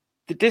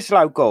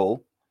disallowed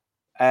goal.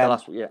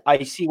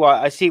 I see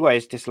why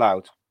it's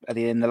disallowed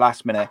in the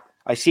last minute.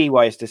 I see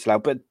why it's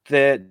disallowed, but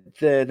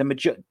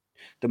the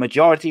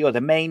majority or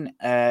the main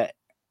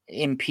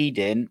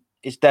impeding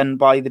is done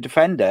by the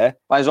defender,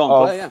 by his own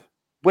player. Yeah.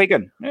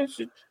 Wigan.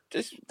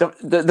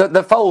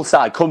 The foul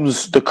side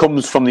comes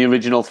from the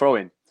original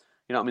throw-in.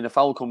 You know what I mean? The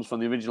foul comes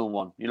from the original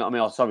one. You know what I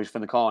mean? Oh, sorry, it's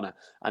from the corner,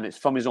 and it's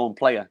from his own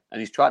player, and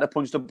he's trying to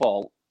punch the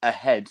ball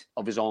ahead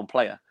of his own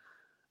player,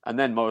 and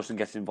then Morrison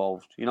gets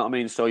involved. You know what I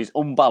mean? So he's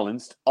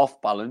unbalanced,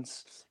 off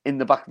balance, in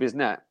the back of his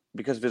net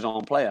because of his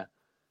own player.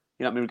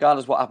 You know what I mean?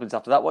 Regardless of what happens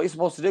after that, what are you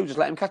supposed to do? Just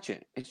let him catch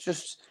it. It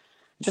just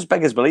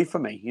beggars belief for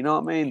me. You know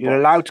what I mean? You're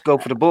allowed to go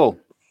for the ball.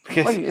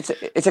 Well,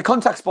 it's a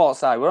contact sport,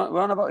 side. We're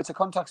on about it's a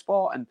contact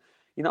sport, and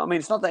you know what I mean.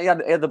 It's not that he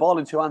had the ball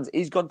in 2 hands.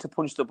 He's gone to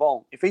punch the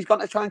ball. If he's gone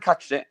to try and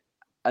catch it,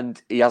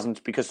 and he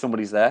hasn't because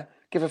somebody's there,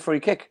 give a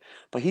free kick.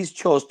 But he's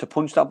chose to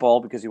punch that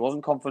ball because he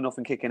wasn't confident enough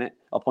in kicking it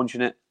or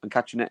punching it and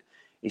catching it.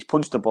 He's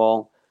punched the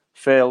ball,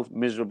 failed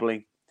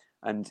miserably,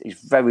 and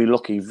he's very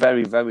lucky,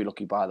 very very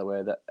lucky, by the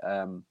way,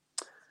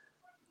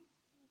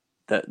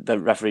 that the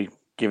referee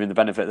giving the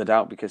benefit of the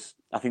doubt, because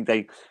I think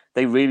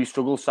they really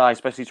struggled,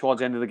 especially towards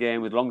the end of the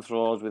game, with long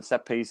throws, with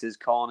set pieces,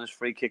 corners,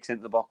 free kicks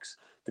into the box.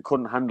 They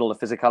couldn't handle the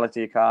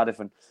physicality of Cardiff,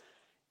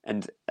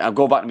 and I'll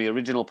go back to my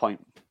original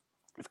point.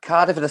 If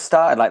Cardiff had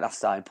started like that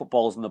side, put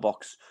balls in the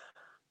box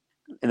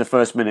in the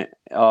first minute,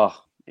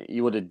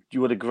 you would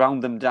have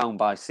ground them down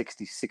by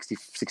 60,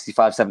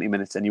 65, 70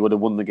 minutes, and you would have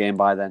won the game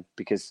by then,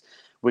 because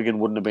Wigan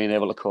wouldn't have been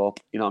able to cope.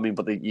 You know what I mean?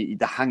 But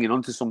they're hanging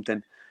on to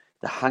something.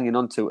 They're hanging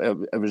on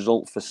to a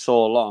result for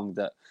so long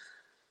that,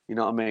 you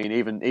know what I mean?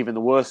 Even the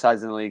worst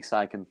sides in the league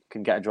side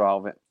can get a draw out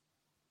of it.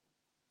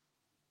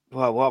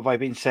 Well, what have I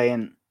been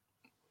saying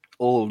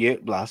all year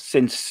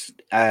since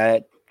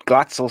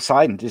Glatzel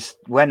signed? Just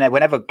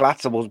whenever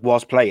Glatzel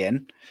was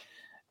playing,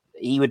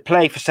 he would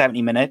play for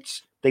 70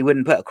 minutes. They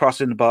wouldn't put a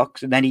cross in the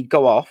box, and then he'd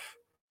go off.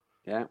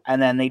 Yeah.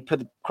 And then they'd put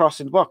the cross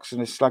in the box,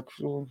 and it's like,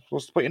 well,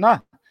 what's the point in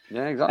that?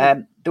 Yeah,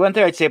 exactly. The one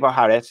thing I'd say about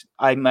Harriet,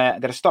 I'm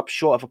going to stop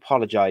short of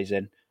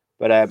apologising,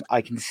 but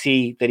I can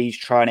see that he's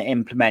trying to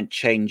implement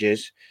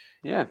changes.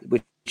 Yeah.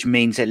 Which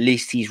means at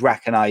least he's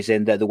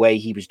recognising that the way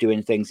he was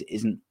doing things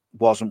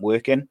wasn't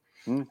working.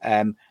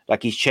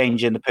 Like he's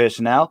changing the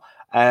personnel.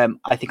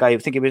 I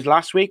think it was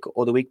last week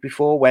or the week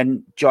before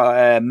when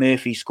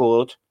Murphy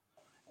scored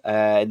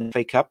in the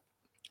FA Cup,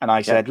 and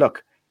I said,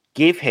 look,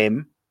 give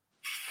him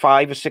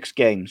 5 or 6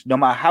 games, no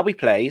matter how he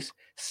plays,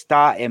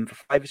 start him for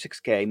 5 or 6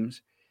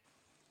 games,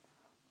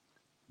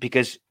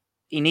 because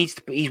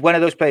he's one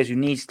of those players who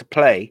needs to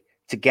play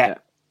to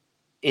get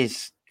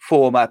his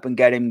form up and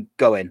get him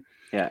going.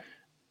 Yeah.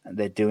 And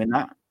they're doing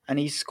that, and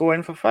he's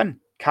scoring for fun.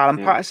 Callum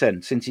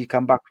Patterson, since he's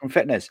come back from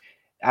fitness,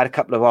 had a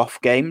couple of off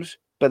games,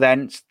 but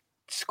then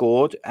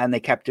scored, and they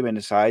kept him in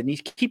the side, and he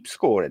keeps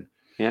scoring.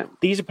 Yeah.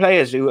 These are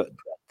players who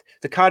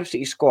the Cardiff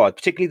City squad,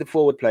 particularly the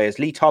forward players,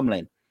 Lee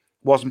Tomlin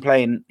wasn't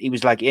playing. He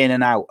was like in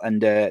and out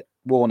under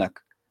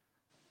Warnock.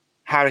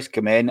 Harris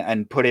came in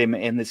and put him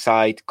in the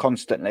side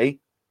constantly,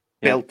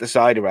 built the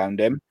side around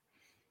him.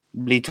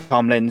 Lee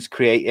Tomlin's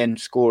creating,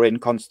 scoring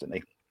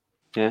constantly.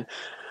 Yeah.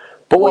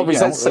 But what we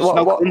said, it's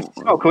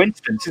not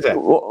coincidence, is it?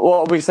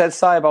 What we said,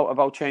 Si,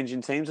 about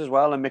changing teams as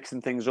well and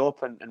mixing things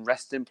up and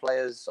resting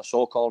players, or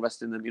so-called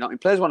resting them. You know,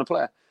 players want to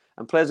play,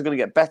 and players are going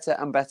to get better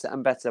and better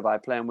and better by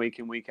playing week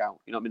in, week out.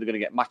 You know what I mean? They're going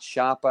to get much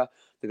sharper.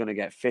 They're going to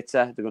get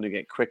fitter. They're going to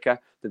get quicker.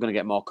 They're going to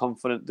get more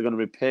confident. They're going to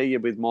repay you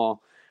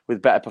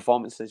with better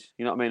performances.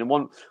 You know what I mean?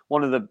 And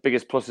one of the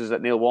biggest pluses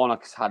that Neil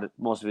Warnock's had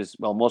most of his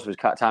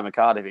time at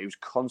Cardiff, he was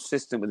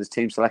consistent with his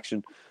team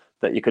selection.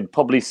 That you could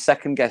probably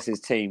second guess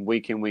his team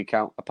week in, week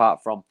out,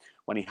 apart from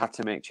when he had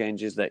to make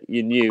changes, that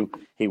you knew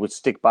he would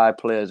stick by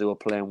players who were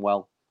playing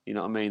well. You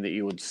know what I mean? That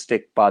he would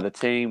stick by the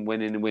team,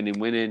 winning,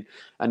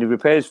 and he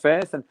repays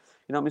faith. And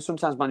you know what I mean?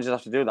 Sometimes managers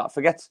have to do that.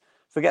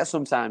 Forget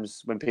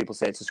sometimes when people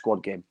say it's a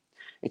squad game.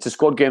 It's a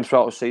squad game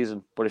throughout the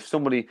season. But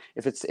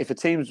if a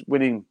team's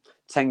winning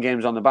 10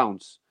 games on the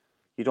bounce,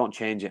 you don't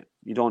change it.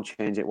 You don't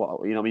change it.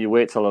 What you know what I mean? You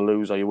wait till they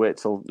lose, or you wait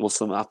till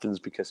something happens,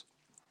 because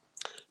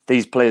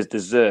these players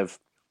deserve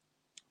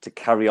to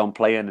carry on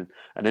playing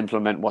and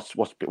implement what's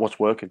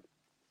working.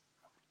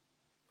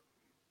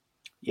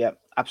 Yeah,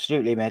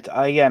 absolutely, mate.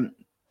 I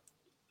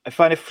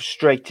find it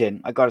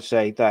frustrating, I gotta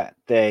say, that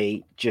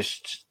they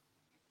just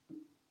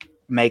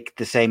make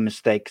the same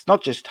mistakes.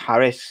 Not just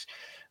Harris,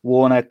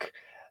 Warnock.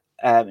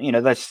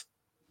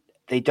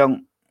 They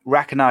don't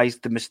recognize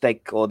the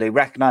mistake, or they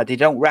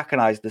don't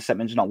recognize that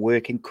something's not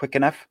working quick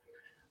enough.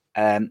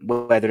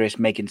 Whether it's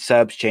making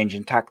subs,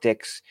 changing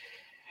tactics,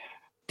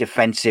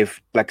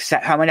 defensive,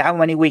 how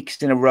many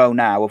weeks in a row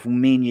now have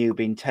me and you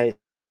been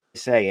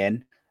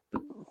saying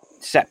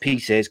set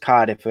pieces,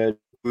 Cardiff are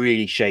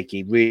really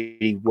shaky,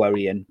 really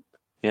worrying.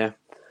 Yeah,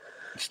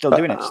 still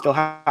doing it, still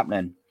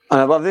happening.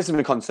 Well, this is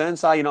my concern,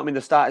 Si. You know what I mean?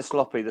 They started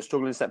sloppy, they're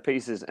struggling set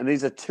pieces, and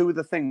these are two of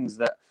the things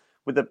that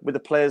with the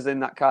players in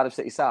that Cardiff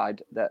City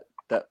side that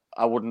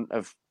I wouldn't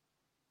have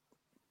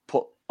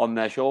put on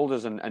their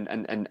shoulders and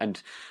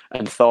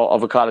thought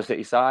of a Cardiff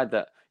City side.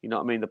 That, you know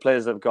what I mean? The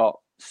players that have got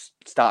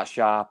start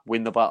sharp,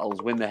 win the battles,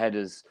 win the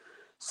headers,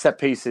 set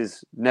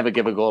pieces, never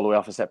give a goal away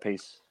off a set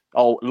piece.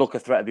 Oh, look a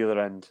threat at the other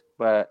end,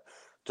 where it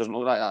doesn't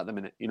look like that at the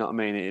minute. You know what I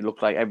mean? It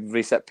looked like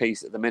every set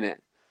piece at the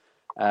minute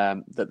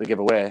that they give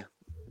away,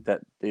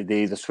 that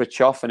they either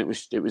switch off, and it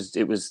was you know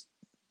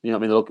what I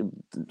mean? Look,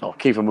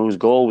 Kiefer Moore's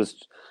goal was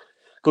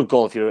a good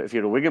goal if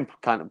you're a Wigan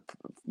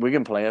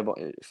player, but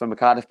from a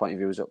Cardiff point of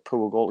view, it was a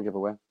poor goal to give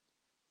away.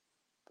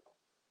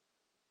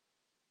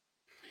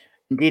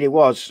 Indeed, it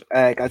was.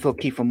 I thought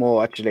Kiefer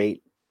Moore,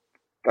 actually,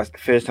 that's the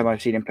first time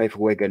I've seen him play for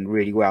Wigan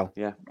really well.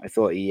 Yeah, I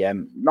thought he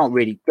not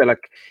really, but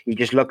he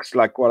just looks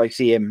like what I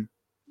see him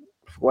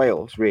for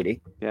Wales, really.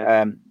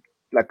 Yeah.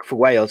 For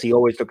Wales, he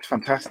always looks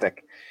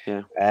fantastic.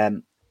 Yeah.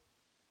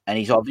 And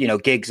he's,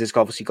 Giggs has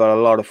obviously got a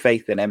lot of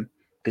faith in him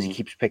because he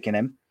keeps picking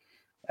him.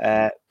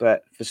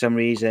 But for some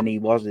reason,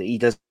 he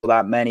does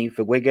that many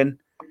for Wigan,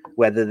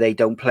 whether they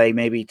don't play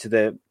maybe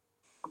to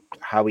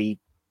how he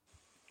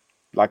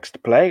likes to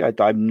play.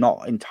 I'm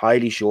not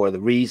entirely sure of the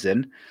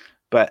reason,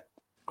 but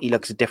he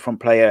looks a different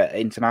player at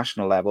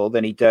international level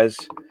than he does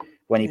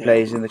when he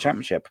plays in the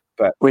Championship.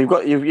 But you've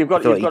got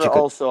to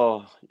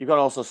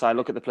also say,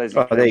 look at the players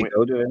he's playing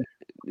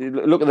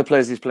with. Look at the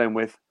players he's playing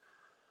with.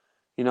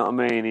 You know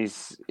what I mean?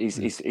 He's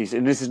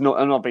and this is not,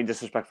 I'm not being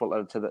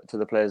disrespectful to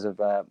the players of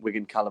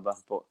Wigan caliber,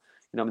 but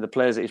you know, I mean, the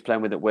players that he's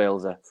playing with at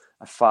Wales are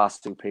far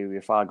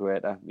superior, far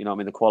greater. You know what I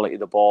mean? The quality of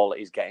the ball that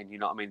he's getting. You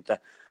know what I mean?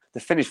 The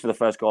finish for the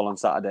first goal on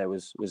Saturday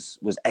was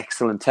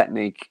excellent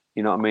technique.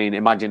 You know what I mean?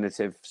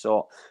 Imaginative.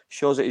 So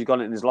shows that he's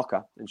got it in his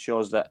locker, and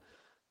shows that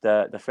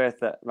the faith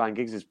that Ryan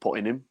Giggs has put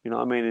in him, you know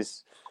what I mean,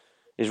 is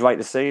right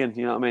to see. And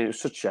you know what I mean?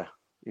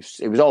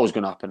 It was always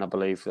going to happen, I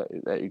believe,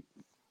 that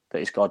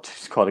he scored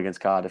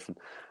against Cardiff, and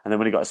then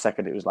when he got a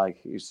second, it was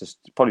like he was just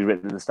probably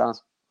written in the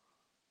stars.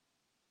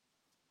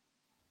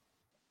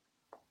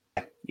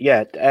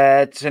 Yeah.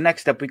 So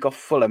next up, we got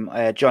Fulham.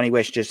 Johnny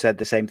Wish just said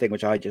the same thing,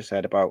 which I just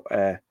said about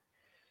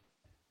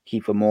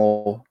Kiefer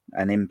Moore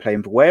and him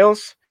playing for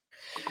Wales.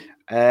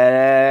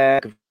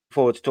 Looking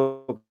forward to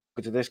talking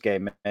to this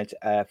game, mate.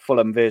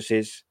 Fulham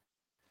versus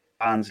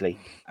Barnsley,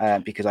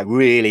 because I've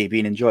really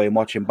been enjoying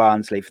watching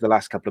Barnsley for the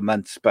last couple of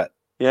months. But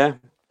yeah.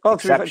 Well,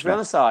 to be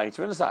honest,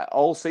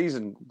 all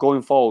season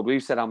going forward,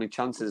 we've said how many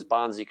chances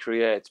Barnsley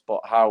creates, but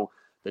how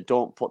they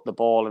don't put the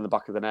ball in the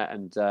back of the net.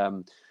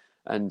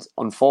 And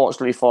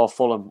unfortunately for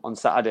Fulham on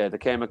Saturday, they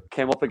came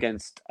up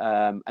against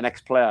an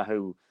ex-player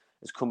who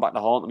has come back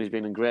to haunt them. He's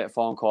been in great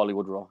form, Corley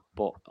Woodrow,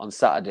 but on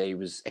Saturday he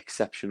was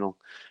exceptional.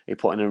 He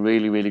put in a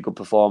really, really good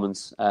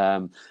performance.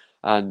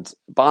 And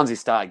Barnsley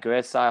started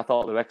great, so I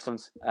thought they were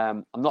excellent.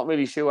 I'm not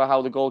really sure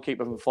how the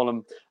goalkeeper from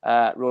Fulham,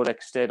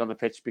 Rodek, stayed on the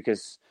pitch,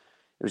 because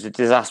it was a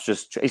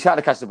disastrous. He tried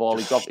to catch the ball.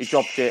 He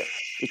dropped it.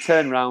 He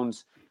turned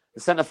round.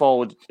 The centre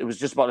forward, it was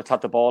just about to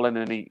tap the ball in,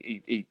 and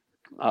he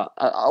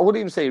I wouldn't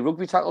even say he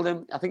rugby tackled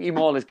him. I think he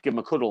more or less gave him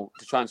a cuddle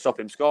to try and stop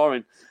him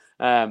scoring.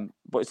 But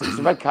it's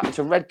a red card. It's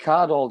a red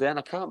card all day, and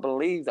I can't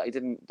believe that he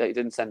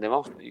didn't send him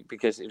off,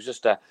 because it was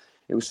just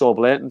it was so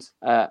blatant.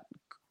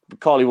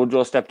 Cauley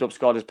Woodrow stepped up,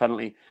 scored his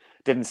penalty,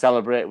 didn't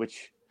celebrate,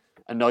 which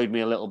annoyed me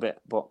a little bit.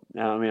 But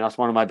I mean, that's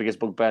one of my biggest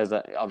bugbears.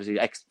 That obviously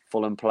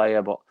ex-Fulham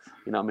player, but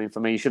you know what I mean. For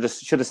me, he should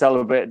have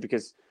celebrated,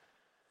 because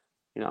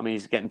you know what I mean,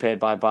 he's getting paid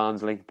by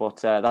Barnsley.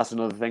 But that's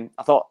another thing.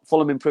 I thought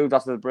Fulham improved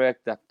after the break.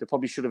 They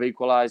probably should have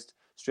equalised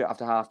straight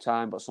after half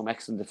time, but some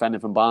excellent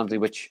defending from Barnsley,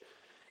 which,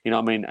 you know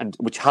what I mean, and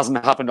which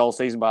hasn't happened all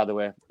season, by the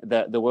way.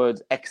 The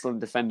word excellent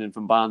defending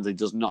from Barnsley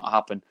does not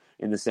happen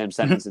in the same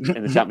sentence in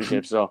the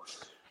Championship. So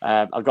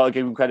I've got to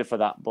give him credit for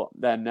that. But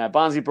then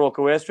Barnsley broke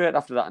away straight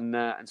after that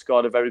and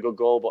scored a very good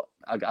goal. But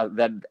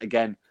then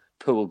again,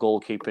 poor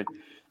goalkeeping.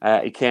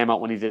 He came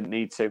out when he didn't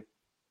need to.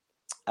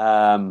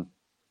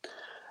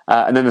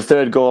 And then the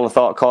third goal, I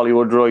thought Cauley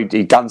Woodrow,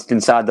 he danced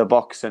inside the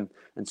box and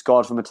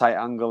scored from a tight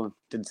angle and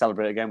didn't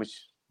celebrate again,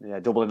 which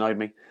double annoyed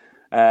me.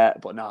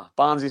 But no,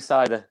 Barnsley's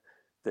side,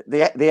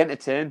 they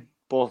entertain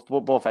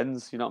both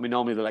ends. You know what I mean?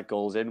 Normally they let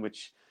goals in,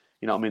 which,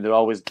 you know what I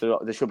mean,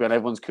 they should be on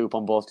everyone's coup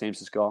on both teams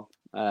to score.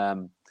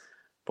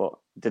 But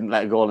didn't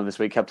let a goal in this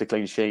week, kept a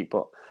clean sheet.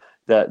 But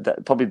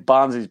the probably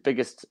Barnsley's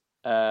biggest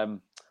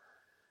negative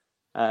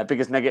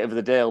of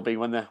the day will be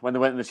when they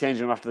went in the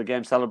changing room after the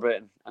game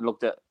celebrating and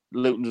looked at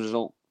Luton's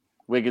result,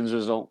 Wigan's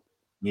result,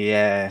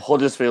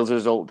 Huddersfield's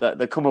result. That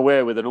they come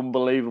away with an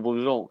unbelievable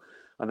result,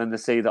 and then they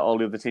see that all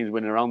the other teams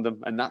winning around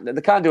them, and that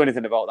they can't do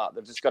anything about that.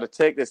 They've just got to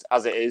take this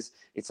as it is.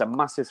 It's a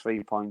massive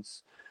 3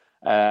 points,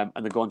 and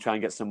they go and try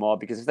and get some more,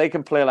 because if they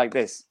can play like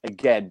this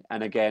again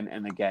and again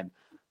and again,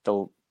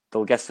 they'll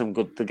get some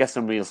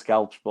real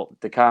scalps. But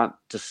they can't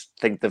just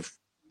think they've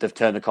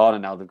turned the corner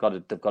now. They've got to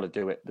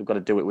do it. They've got to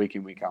do it week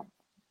in, week out.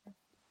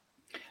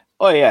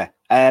 Oh yeah,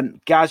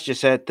 Gaz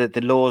just said that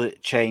the law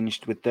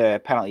changed with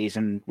the penalties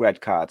and red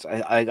cards.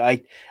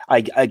 I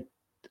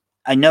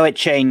know it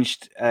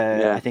changed.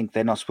 I think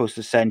they're not supposed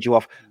to send you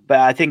off, but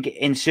I think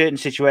in certain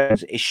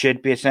situations it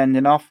should be a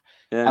sending off.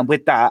 Yeah. And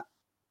with that,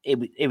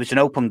 it was an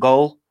open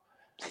goal,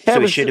 so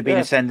it should have been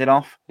a sending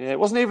off. Yeah, it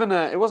wasn't even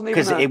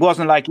because it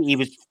wasn't like he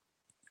was.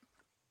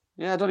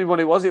 Yeah, I don't even know what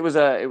it was. It was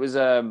I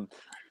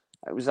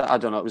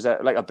don't know. It was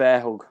like a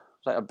bear hug.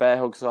 Like a bear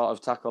hug sort of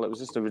tackle. It was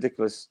just a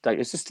ridiculous.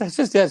 It's just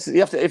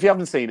you have to, if you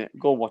haven't seen it,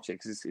 go and watch it,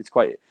 because it's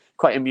quite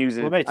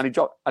amusing. Well, mate, and he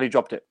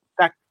dropped it.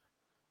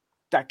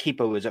 That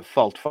keeper was at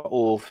fault for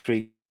all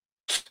three.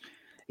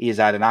 He has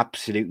had an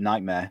absolute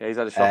nightmare. Yeah, he's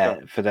had a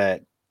shocker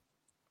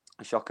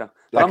a shocker.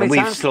 Like, and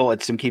we've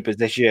slaughtered some keepers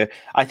this year.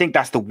 I think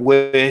that's the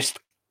worst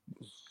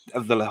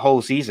of the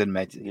whole season,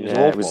 mate.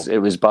 It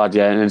was bad.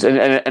 Yeah,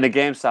 and a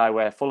game side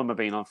where Fulham have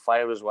been on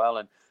fire as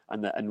well,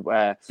 and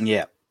where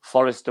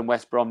Forest and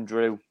West Brom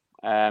drew.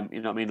 You know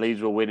what I mean? Leeds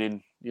were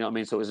winning. You know what I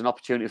mean? So it was an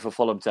opportunity for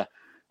Fulham to.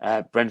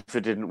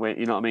 Brentford didn't win.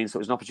 You know what I mean? So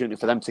it was an opportunity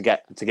for them to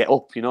get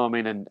up. You know what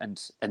I mean?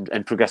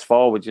 And progress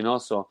forward. You know.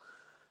 So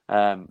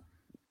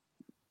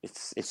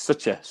it's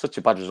such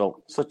a bad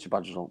result. Such a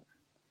bad result.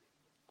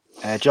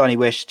 Johnny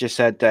Wish just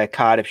said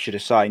Cardiff should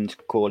have signed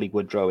Cauley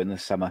Woodrow in the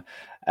summer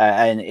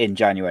and in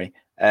January.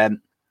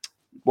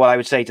 What I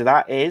would say to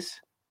that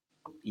is,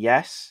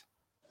 yes,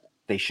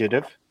 they should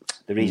have.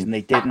 The reason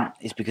they didn't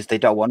is because they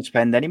don't want to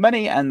spend any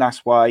money, and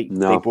that's why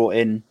they brought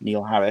in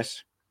Neil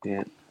Harris.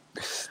 Yeah,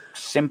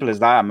 simple as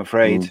that, I'm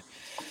afraid.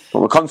 But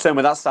my concern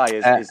with that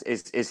side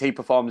is he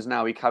performs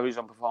now. He carries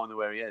on performing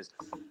where he is.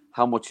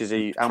 How much is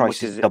he? How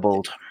much is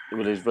doubled?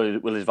 Will his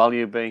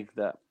value be?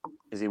 That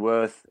is he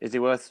worth? Is he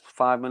worth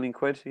 £5 million?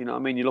 You know what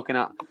I mean? You're looking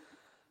at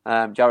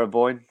Jared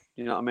Boyne.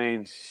 You know what I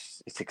mean?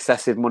 It's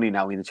excessive money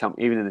now even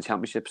in the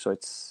Championship. So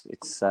it's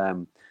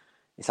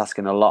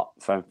asking a lot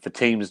for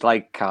teams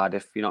like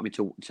Cardiff. You know what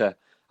I mean? To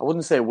I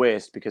wouldn't say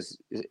waste, because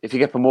if you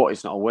get promoted,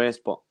 it's not a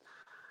waste. But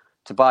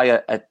to buy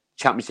a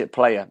Championship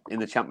player in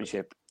the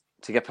Championship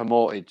to get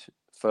promoted,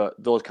 for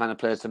those kind of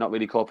players to not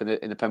really cope in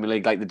the Premier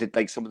League like they did,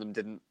 like some of them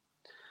didn't.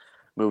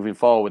 Moving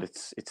forward,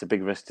 it's a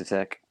big risk to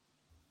take.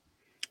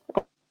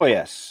 Oh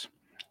yes.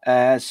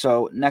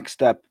 So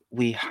next up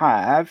we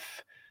have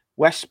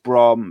West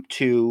Brom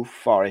 2,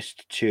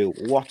 Forest 2.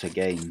 What a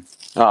game!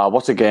 Oh,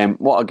 what a game!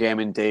 What a game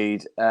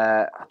indeed.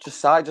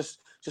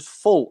 Just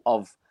full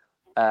of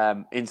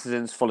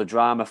incidents, full of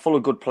drama, full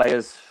of good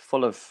players,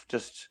 full of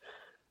just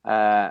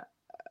all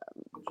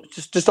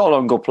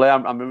on good play.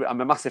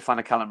 I'm a massive fan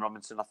of Callum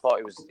Robinson. I thought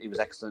he was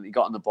excellent. He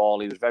got on the ball.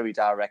 He was very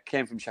direct.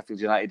 Came from Sheffield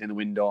United in the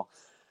window.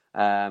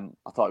 I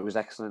thought he was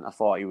excellent. I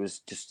thought he's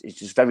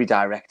just very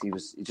direct.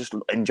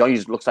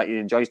 Looks like he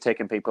enjoys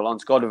taking people on.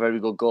 Scored a very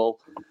good goal.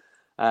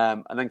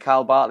 And then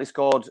Kyle Bartley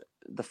scored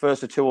the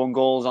first of 2 own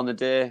goals on the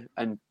day.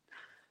 And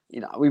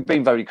you know, we've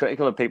been very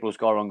critical of people who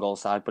score on goal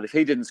side, but if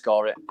he didn't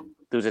score it,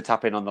 there was a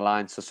tap in on the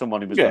line, so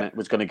somebody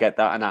was going to get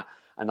that.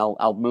 And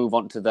I'll move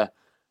on to the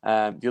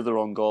other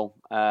own goal.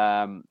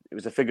 It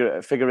was a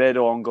Figueiredo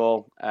own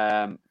goal,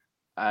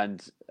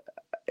 and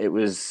it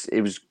was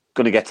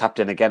going to get tapped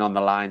in again on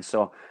the line.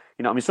 So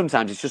you know, I mean,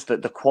 sometimes it's just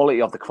that the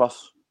quality of the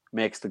cross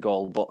makes the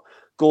goal, but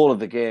goal of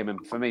the game,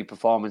 and for me,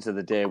 performance of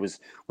the day was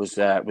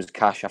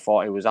Cash. I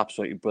thought he was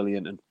absolutely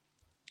brilliant, and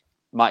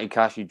Matty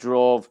Cash, he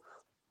drove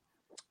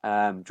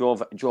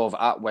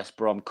at West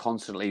Brom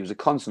constantly. He was a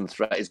constant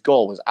threat. His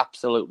goal was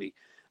absolutely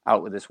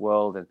out of this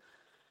world, and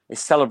his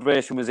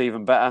celebration was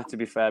even better, to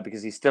be fair,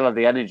 because he still had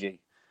the energy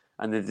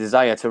and the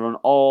desire to run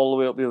all the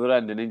way up the other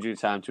end in injury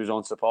time to his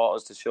own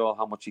supporters to show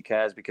how much he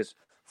cares. Because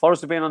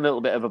Forest have been on a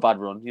little bit of a bad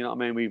run, you know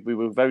what I mean? We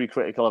were very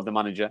critical of the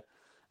manager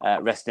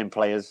resting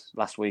players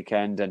last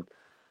weekend, and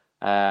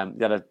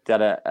they had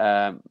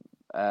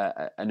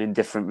an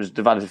indifferent.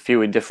 They've had a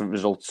few indifferent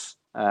results.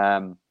 You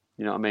know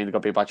what I mean? They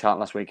got beat by Charlton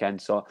last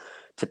weekend, so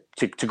to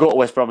go to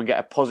West Brom and get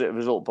a positive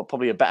result, but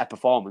probably a better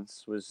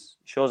performance,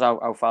 shows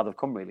how far they've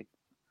come, really.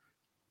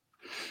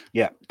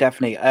 Yeah,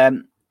 definitely.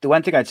 The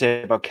one thing I'd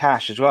say about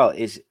Cash as well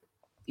is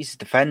he's a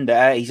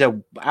defender. He's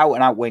a out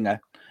and out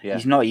winger. Yeah.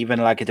 He's not even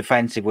like a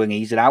defensive winger.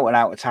 He's an out and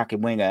out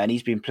attacking winger, and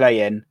he's been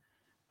playing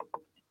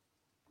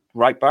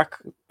right back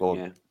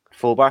or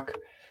full back.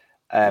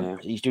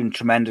 He's doing a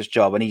tremendous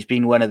job, and he's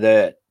been one of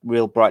the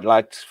real bright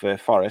lights for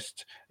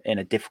Forest in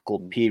a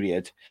difficult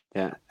period.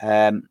 Yeah.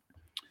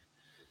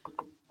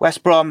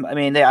 West Brom, I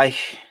mean, they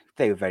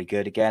were very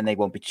good again. They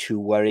won't be too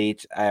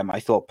worried. I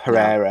thought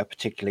Pereira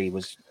particularly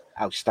was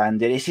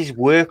outstanding. It's his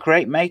work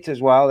rate, mate,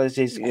 as well as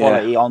his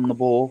quality on the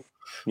ball.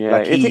 Yeah,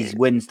 like he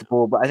wins the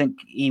ball, but I think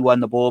he won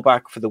the ball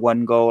back for the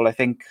one goal. I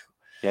think.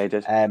 Yeah, he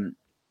did.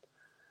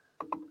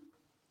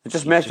 It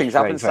just makes things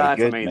happen side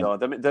for me, though.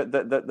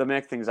 They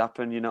make things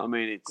happen. You know what I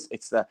mean?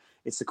 It's the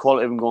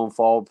quality of them going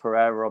forward.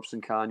 Pereira,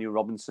 Robson, Carnew,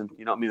 Robinson.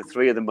 You know what I mean? The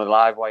three of them were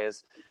live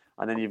wires,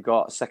 and then you've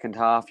got second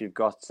half. You've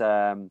got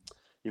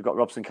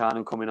Robson,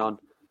 Carnew coming on.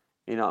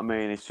 You know what I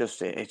mean? It's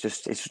just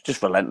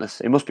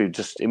relentless. It must be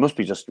just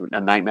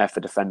a nightmare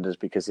for defenders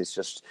because it's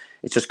just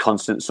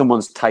constant.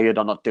 Someone's tired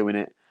or not doing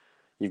it.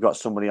 You've got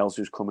somebody else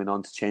who's coming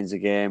on to change the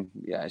game.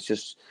 Yeah, it's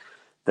just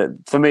that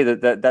for me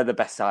they're the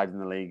best side in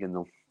the league,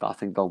 and I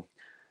think they'll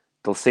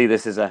see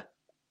this as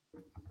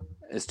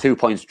 2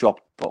 points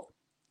dropped, but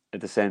at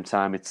the same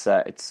time, it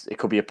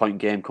could be a point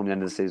game come the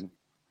end of the season.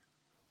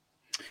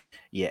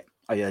 Yeah,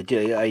 I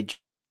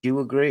do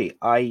agree.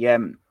 I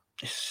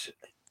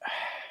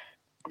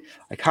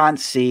can't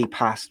see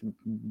past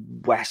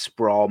West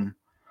Brom,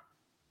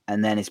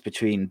 and then it's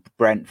between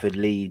Brentford,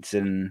 Leeds,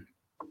 and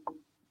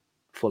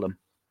Fulham.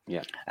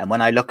 Yeah, and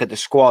when I look at the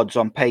squads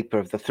on paper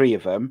of the three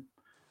of them,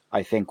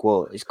 I think,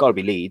 well, it's got to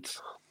be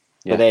Leeds.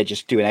 But they're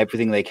just doing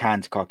everything they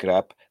can to cock it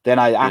up. Then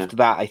after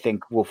that, I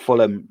think, well,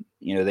 Fulham,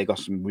 they got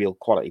some real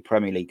quality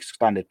Premier League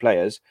standard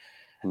players.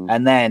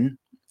 And then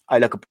I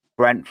look at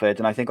Brentford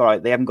and I think, all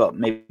right, they haven't got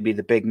maybe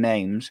the big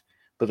names,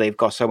 but they've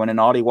got someone in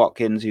Ollie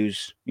Watkins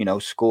who's,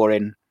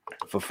 scoring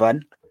for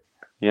fun.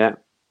 Yeah.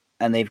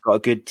 And they've got a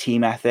good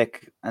team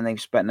ethic, and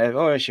they've spent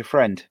there's your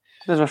friend.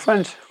 There's my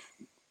friend.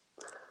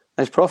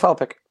 Nice profile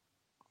pic.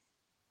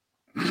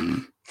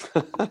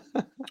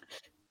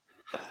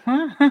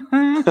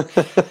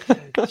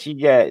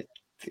 She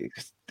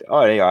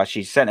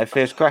sent her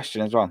first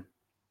question as well.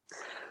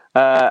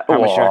 How much do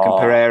you reckon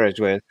Pereira's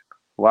worth?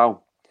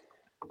 Wow.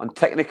 On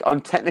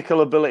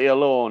technical ability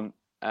alone,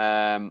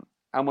 how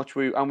much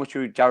were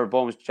Jarrod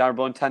Bowen? Was Jarrod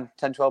Bowen 10,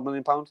 12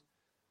 million pounds?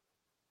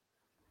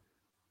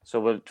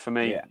 So for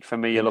me,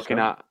 you're looking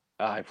at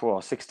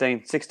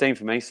 16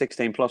 for me,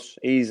 16 plus,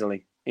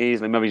 easily.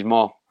 Maybe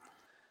more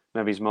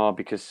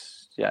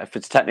because if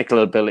it's technical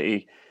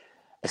ability,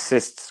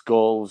 assists,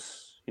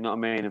 goals, you know what I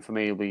mean. And for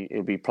me,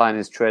 he'll be playing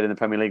his trade in the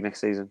Premier League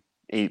next season.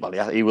 He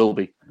will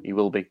be.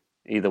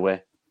 Either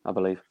way, I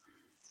believe.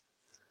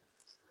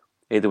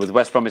 Either with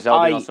West Bromwich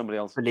Albion or somebody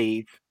else.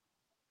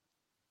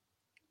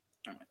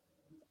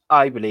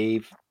 I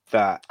believe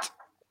that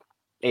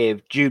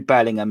if Jude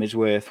Bellingham is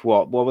worth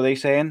what were they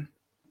saying?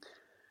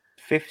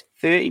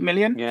 30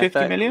 million? Yeah,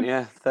 50 million?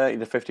 Yeah, 30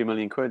 to 50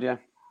 million quid, yeah.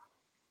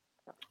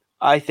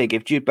 I think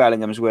if Jude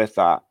Bellingham is worth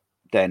that,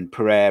 then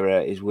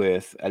Pereira is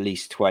worth at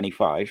least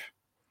 25.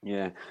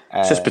 Yeah.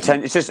 It's just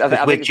potential. It's just,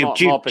 I think it's more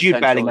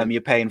Jude Bellingham,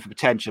 you're paying for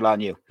potential,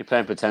 aren't you? You're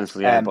paying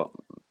potential, yeah, but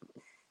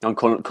on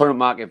current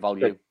market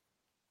value.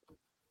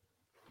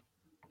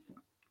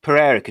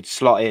 Pereira could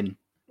slot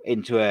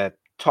into a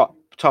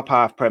top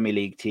half Premier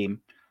League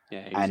team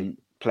and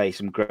play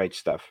some great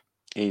stuff.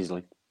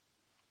 Easily.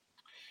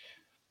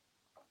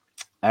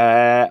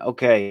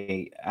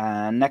 Okay.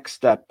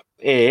 Next up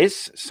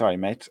is... Sorry,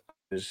 mate.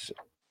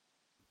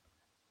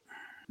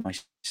 My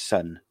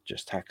son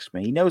just texted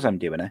me. He knows I'm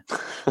doing it.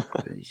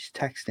 He's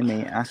texting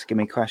me, asking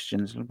me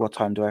questions. What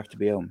time do I have to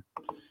be home?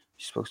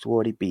 He's supposed to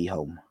already be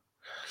home.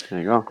 There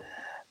you go.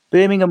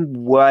 Birmingham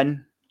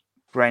 1,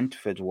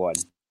 Brentford 1.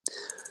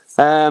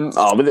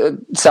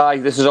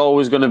 This is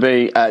always going to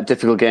be a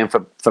difficult game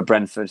for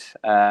Brentford,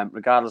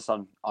 regardless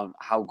on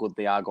how good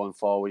they are going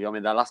forward. I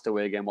mean, their last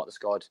away game, what they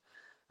scored,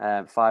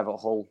 5 at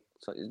Hull.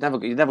 So you're never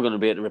going to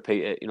be able to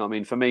repeat it. You know what I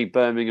mean? For me,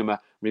 Birmingham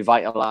are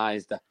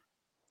revitalised.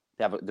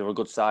 They're a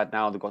good side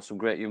now. They've got some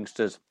great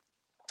youngsters.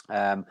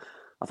 I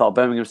thought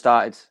Birmingham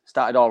started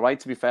all right,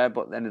 to be fair,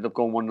 but ended up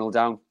going 1-0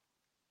 down.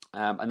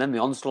 And then the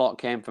onslaught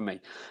came for me.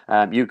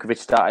 Jukovic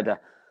started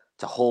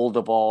hold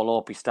the ball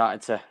up. He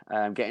started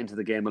to get into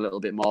the game a little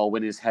bit more,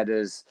 win his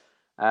headers.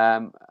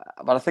 But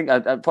I think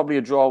probably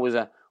a draw was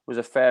a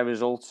fair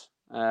result.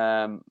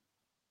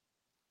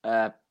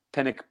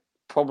 Pinnock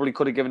probably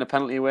could have given a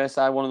penalty away.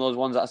 One of those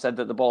ones that I said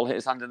that the ball hit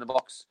his hand in the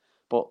box,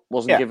 but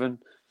wasn't given.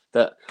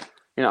 That,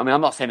 you know, I mean,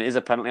 I'm not saying it is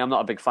a penalty. I'm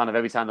not a big fan of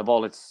every time the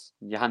ball hits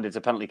your hand, it's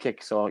a penalty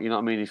kick. So, you know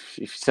what I mean? If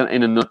you're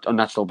in an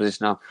unnatural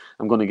position now,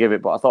 I'm going to give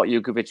it. But I thought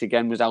Jukovic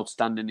again was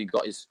outstanding. He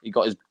got his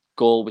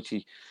goal, which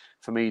he,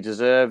 for me,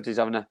 deserved. He's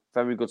having a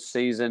very good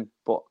season.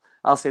 But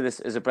I'll say this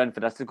as a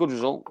Brentford, that's a good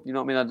result. You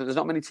know what I mean? There's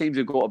not many teams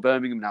who go to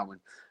Birmingham now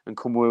and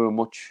come away with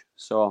much.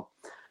 So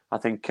I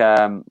think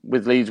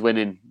with Leeds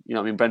winning, you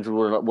know what I mean, Brentford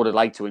would have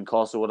liked to win, of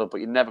course they would have, but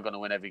you're never going to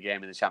win every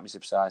game in the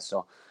Championship side.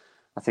 So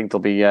I think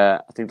they'll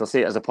see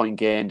it as a point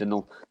gained, and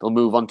they'll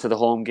move on to the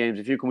home games.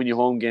 If you can win your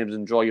home games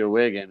and draw your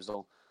away games,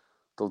 they'll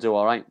do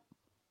all right.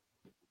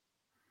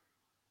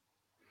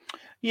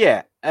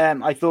 Yeah,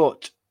 I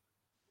thought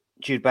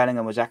Jude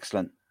Bellingham was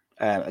excellent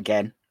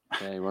again.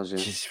 Yeah, he was. Yeah.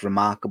 Which is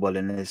remarkable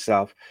in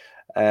itself.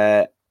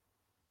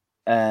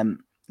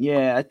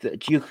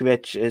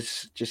 Jukovic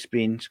has just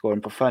been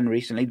scoring for fun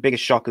recently. The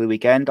biggest shock of the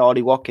weekend,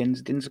 Ollie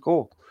Watkins didn't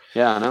score.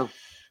 Yeah, I know.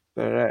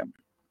 But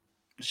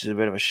this is a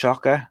bit of a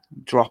shocker.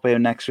 Drop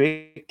in next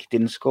week,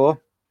 didn't score.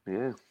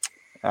 Yeah.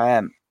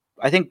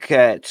 I think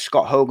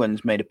Scott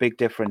Hogan's made a big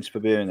difference for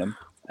Birmingham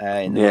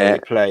in the way they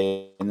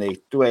play and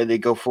the way they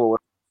go forward.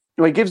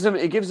 Well, it gives them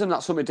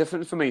that something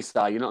different for me,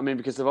 Sty. You know what I mean?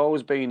 Because they've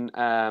always been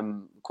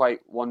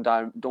quite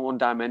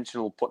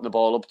one-dimensional, putting the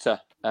ball up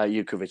to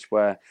Jukovic,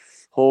 where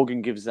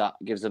Hogan gives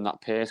them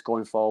that pace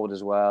going forward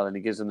as well, and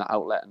he gives them that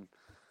outlet.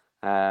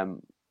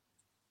 And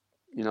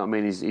you know what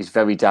I mean? He's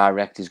very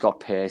direct. He's got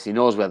pace. He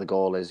knows where the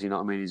goal is. You know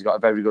what I mean? He's got a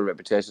very good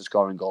reputation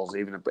scoring goals,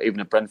 even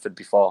at Brentford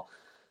before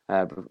he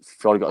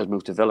got his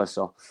move to Villa.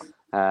 So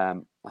I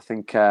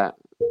think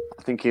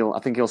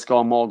he'll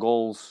score more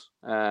goals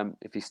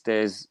if he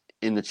stays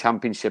in the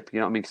Championship. You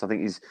know what I mean? Because I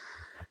think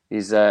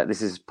he's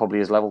this is probably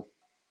his level.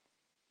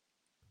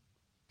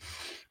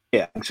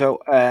 Yeah. So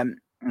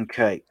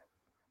okay.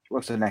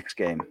 What's the next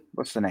game?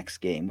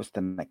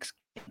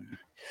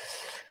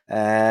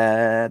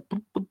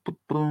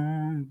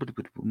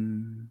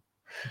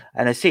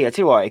 And I tell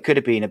you what, it could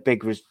have been a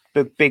big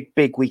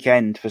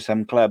weekend for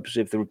some clubs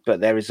but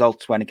their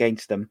results went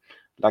against them.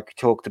 Like we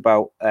talked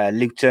about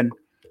Luton,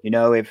 you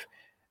know, if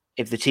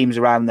the teams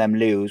around them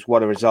lose,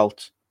 what a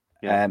result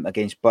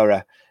against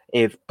Borough.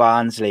 If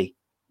Barnsley,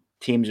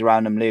 teams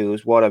around them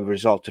lose, what a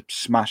result to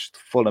smash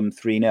Fulham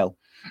 3-0.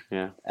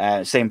 Yeah.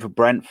 Same for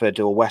Brentford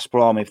or West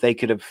Brom. If they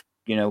could have,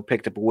 you know,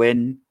 picked up a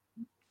win,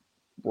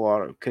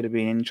 what could have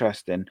been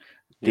interesting.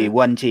 The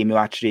one team who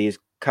actually has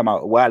come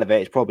out well of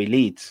it is probably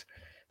Leeds.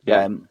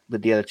 With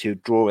the other two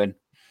drawing.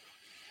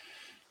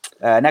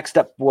 Next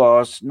up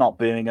was not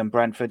Birmingham,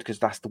 Brentford, because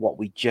that's what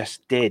we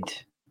just did.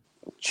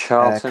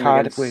 Charlton,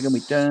 Cardiff, Wigan,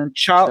 we done.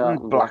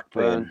 Charlton,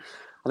 Blackburn.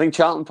 I think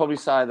Charlton probably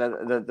side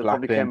that they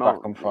probably came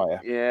out on fire.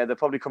 Yeah, they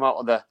probably come out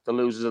of the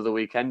losers of the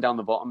weekend down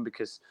the bottom,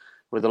 because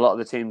with a lot of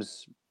the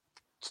teams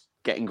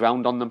getting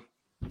ground on them,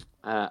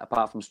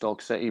 apart from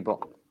Stoke City, but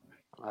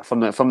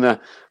from the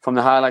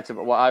highlights of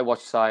what I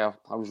watched,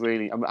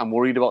 I'm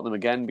worried about them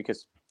again,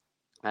 because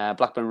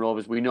Blackburn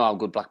Rovers, we know how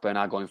good Blackburn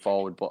are going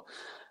forward, but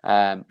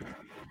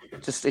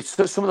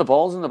it's some of the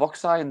balls in the box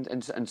side,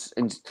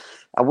 and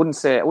I wouldn't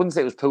say it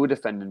was poor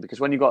defending, because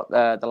when you got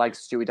the likes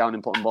of Stewie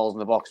Downing putting balls in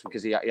the box,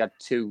 because he had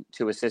two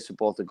assists for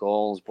both the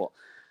goals, but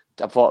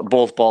I thought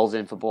both balls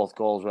in for both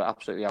goals were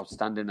absolutely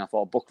outstanding. I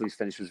thought Buckley's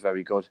finish was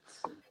very good.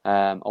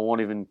 I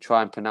won't even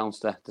try and pronounce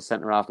the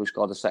centre half who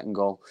scored the second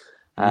goal.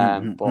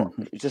 But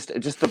just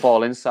the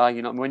ball inside,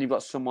 you know, when you've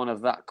got someone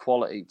of that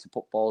quality to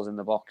put balls in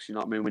the box, you know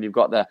what I mean? When you've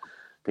got the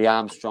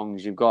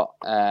Armstrongs, you've got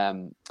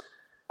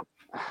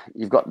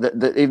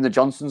even the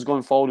Johnsons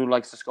going forward who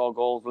likes to score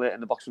goals late in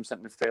the box from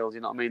centre midfield, you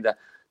know what I mean?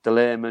 The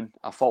Layman.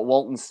 I thought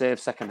Walton's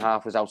save second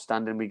half was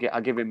outstanding. He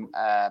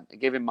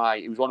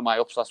was one of my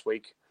ups last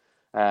week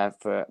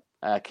for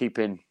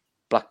keeping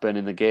Blackburn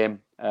in the game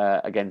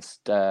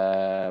against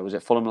was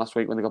it Fulham last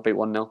week when they got beat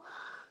 1-0.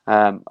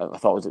 I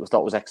thought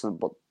it was excellent,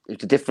 but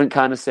it's a different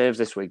kind of saves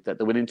this week, that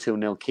they're winning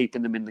 2-0,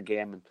 keeping them in the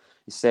game, and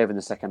he's saving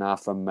the second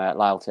half from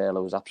Lyle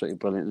Taylor was absolutely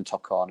brilliant in the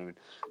top corner, and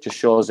just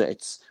shows that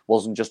it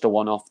wasn't just a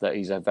one-off, that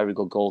he's a very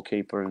good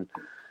goalkeeper,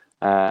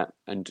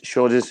 and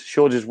showed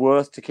his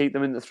worth to keep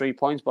them in the 3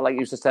 points. But like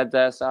you just said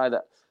there, Si,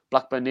 that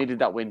Blackburn needed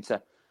that win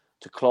to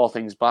claw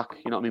things back.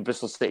 You know what I mean?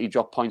 Bristol City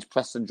dropped points,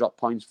 Preston dropped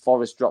points,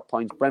 Forest dropped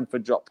points,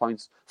 Brentford dropped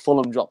points,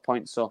 Fulham dropped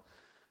points. So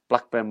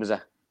Blackburn was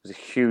a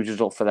huge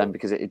result for them,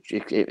 because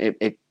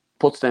it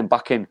puts them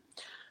back in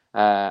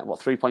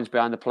 3 points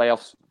behind the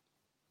playoffs,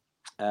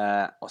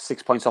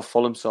 6 points off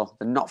Fulham, so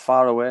they're not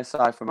far away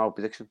aside from our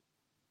prediction.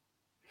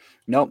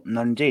 No,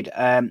 not indeed.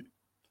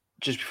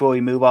 Just before we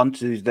move on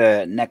to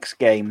the next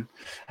game,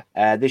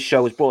 this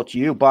show is brought to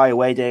you by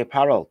Away Day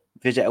Apparel.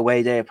 Visit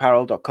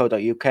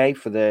awaydayapparel.co.uk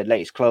for the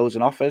latest clothes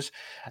and offers,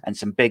 and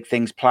some big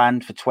things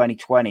planned for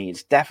 2020.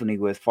 It's definitely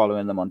worth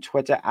following them on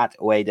Twitter at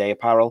Away Day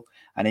Apparel,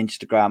 and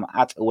Instagram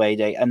at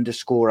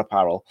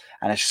 @awayday_apparel.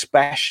 And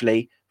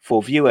especially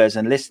for viewers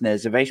and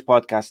listeners of Ace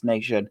Podcast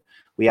Nation,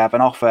 we have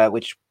an offer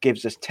which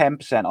gives us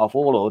 10% off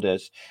all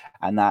orders,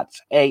 and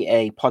that's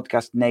AA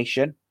Podcast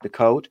Nation, the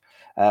code,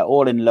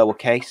 all in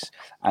lowercase,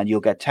 and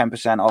you'll get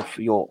 10% off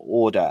your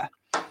order.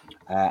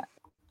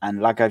 And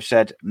like I've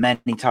said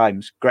many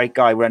times, great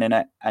guy running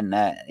it, and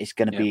it's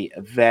going to be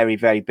a very,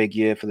 very big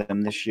year for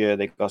them this year.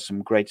 They've got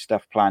some great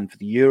stuff planned for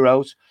the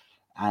Euros,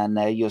 and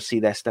you'll see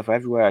their stuff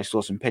everywhere. I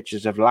saw some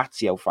pictures of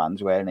Lazio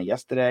fans wearing it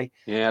yesterday.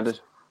 Yeah, I did.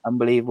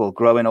 Unbelievable,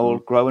 growing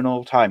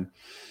all time.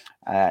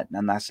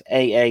 And that's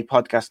AA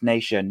Podcast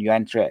Nation. You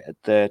enter it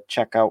at the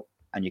checkout,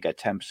 and you get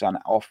 10%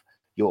 off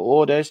your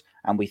orders.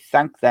 And we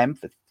thank them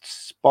for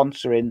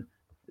sponsoring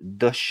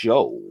the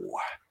show.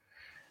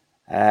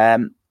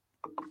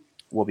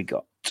 What we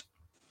got?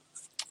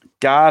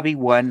 Derby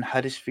won,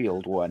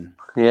 Huddersfield won.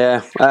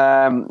 Yeah.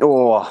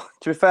 To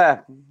be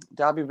fair,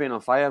 Derby have been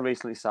on fire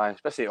recently, Si,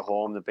 especially at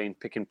home. They've been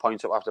picking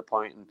point up after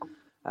point.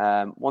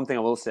 And one thing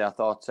I will say, I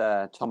thought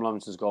Tom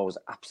Lawrence's goal was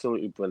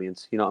absolutely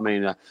brilliant. You know what I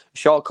mean? A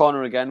short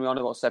corner again. We all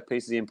know about set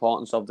pieces, the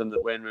importance of them.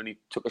 That Wayne Rooney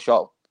took a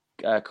short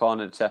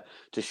corner to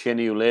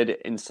Shinnie, who laid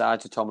it inside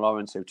to Tom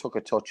Lawrence, who took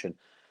a touch and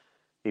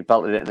he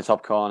belted it in the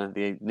top corner,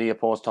 the near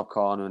post top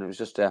corner, and it was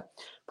just a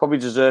probably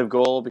deserved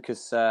goal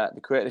because they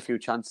created a few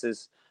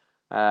chances.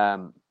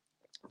 There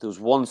was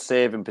one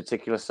save in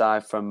particular,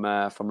 side from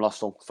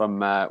Lossell, from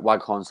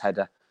Waghorn's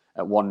header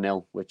at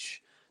 1-0,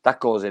 which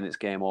that goes in, it's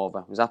game over.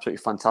 It was absolutely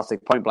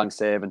fantastic, point blank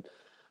save, and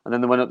then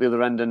they went up the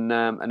other end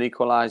and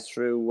equalised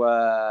through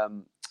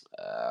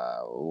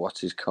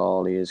what's his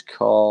call? He is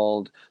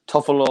called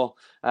Toffolo,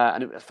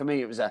 and for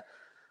me it was I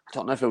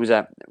don't know if it was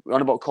we're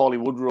on about Cauley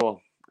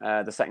Woodrow.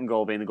 The second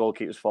goal being the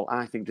goalkeeper's fault.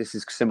 I think this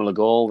is a similar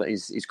goal that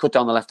he's cut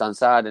down the left-hand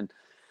side, and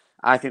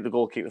I think the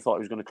goalkeeper thought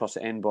he was going to cross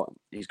it in, but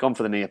he's gone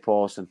for the near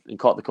post and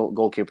caught the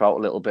goalkeeper out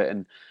a little bit,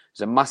 and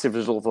it's a massive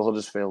result for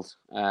Huddersfield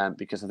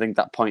because I think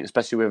that point,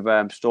 especially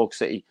with Stoke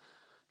City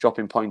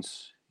dropping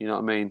points, you know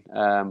what I mean,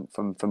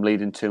 from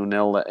leading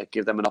 2-0, that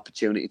give them an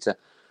opportunity to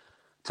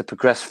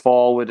progress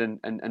forward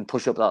and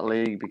push up that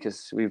league,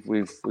 because we've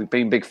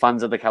been big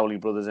fans of the Cowley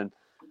brothers and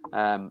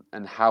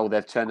how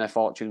they've turned their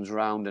fortunes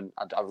around, and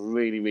I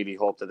really, really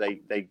hope that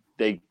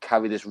they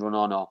carry this run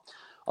on or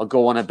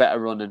go on a better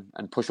run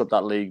and push up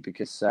that league,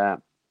 because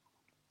they're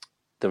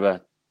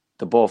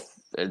both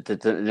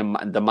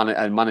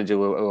the manager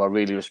who I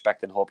really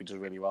respect and hope he does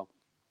really well.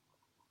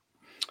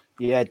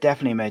 Yeah,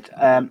 definitely, mate.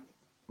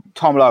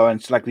 Tom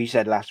Lawrence, like we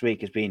said last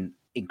week, has been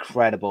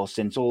incredible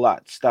since all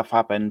that stuff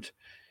happened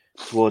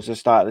towards the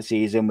start of the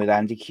season with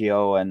Andy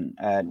Keogh and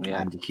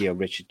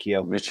Richard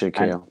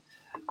Keogh.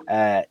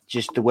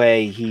 Just the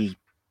way he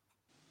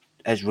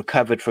has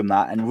recovered from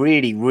that and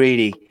really,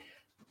 really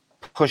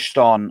pushed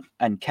on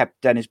and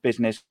kept Dennis'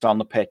 business on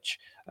the pitch,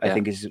 I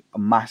think is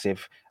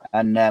massive.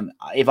 And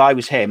if I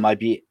was him, I'd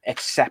be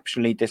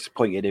exceptionally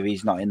disappointed if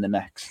he's not in the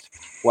next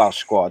Welsh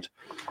squad.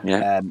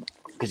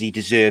 Because he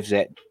deserves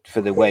it for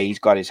the way he's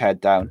got his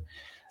head down.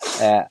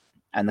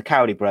 And the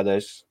Cowley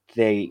brothers,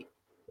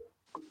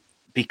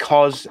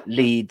 because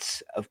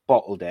Leeds have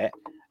bottled it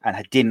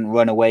and didn't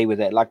run away with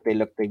it like they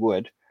looked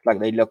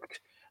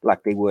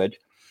like they would.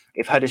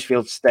 If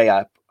Huddersfield stay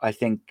up, I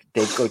think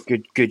they've got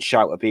good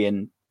shout of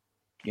being,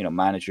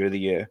 manager of the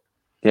year.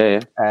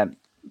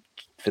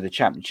 For the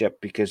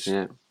championship, because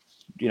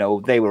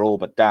they were all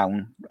but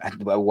down at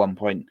one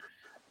point.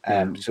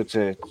 So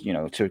to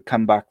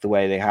come back the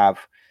way they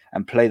have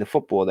and play the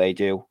football they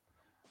do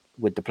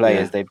with the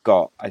players they've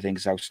got, I think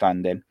is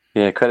outstanding.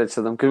 Yeah, credit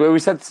to them, because we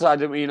said,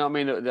 didn't we? You know what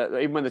I mean? That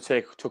even when they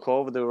took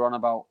over, they were on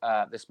about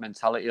this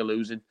mentality of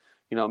losing.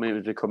 You know what I mean? It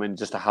was becoming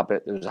just a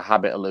habit. There was a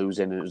habit of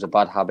losing, and it was a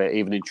bad habit.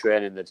 Even in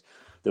training, that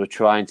they were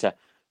trying to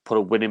put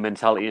a winning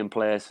mentality in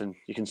place, and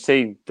you can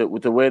see that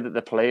with the way that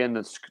they're playing,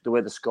 the way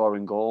they're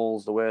scoring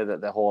goals, the way that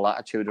their whole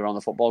attitude around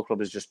the football club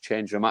has just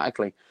changed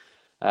dramatically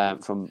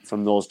from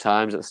those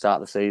times at the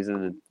start of the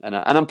season. And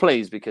I'm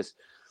pleased, because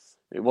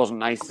it wasn't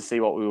nice to see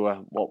what we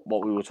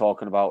were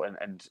talking about,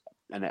 and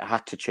it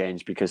had to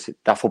change, because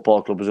that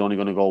football club was only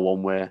going to go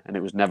one way, and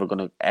it was never going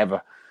to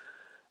ever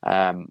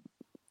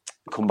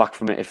come back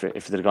from it.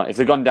 If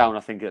they'd gone down, I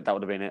think that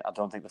would have been it. I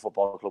don't think the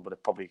football club would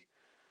have probably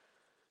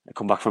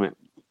come back from it.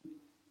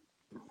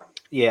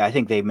 Yeah, I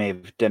think they may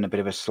have done a bit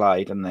of a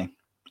slide, haven't they?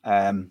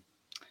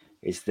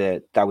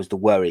 That was the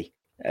worry,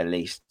 at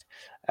least.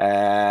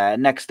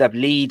 Next up,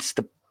 Leeds,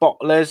 the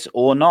bottlers,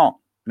 or not?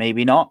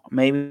 Maybe not.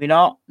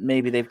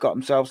 Maybe they've got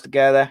themselves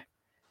together.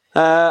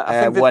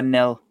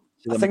 1-0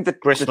 to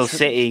Bristol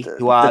City,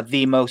 who are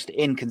the most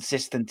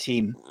inconsistent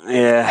team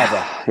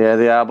ever. Yeah,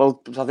 they are.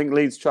 Well, I think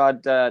Leeds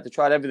tried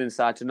everything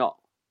inside to not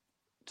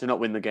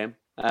win the game.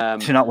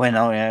 To not win,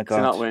 God. To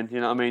not win, you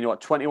know what I mean?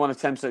 21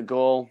 attempts at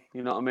goal,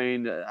 you know what I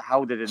mean?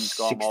 How they didn't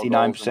score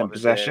 69%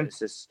 possession.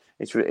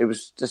 It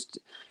was just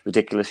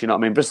ridiculous, you know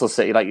what I mean? Bristol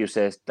City, like you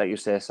say, Si,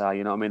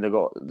 you know what I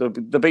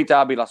mean? They beat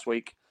Derby last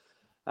week,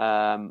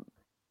 3-2,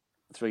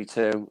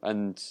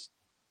 and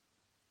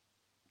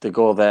they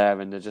go there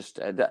and they're just.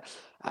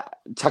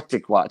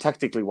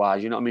 tactically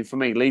wise, you know what I mean? For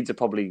me, Leeds are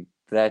probably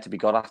there to be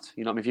got at.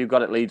 You know what I mean? If you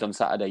got at Leeds on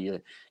Saturday,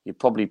 you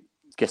probably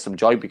get some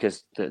joy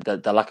because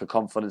the lack of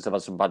confidence have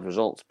had some bad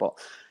results. But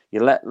you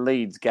let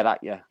Leeds get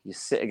at you. You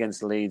sit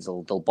against Leeds,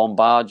 they'll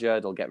bombard you.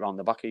 They'll get round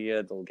the back of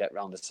you. They'll get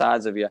round the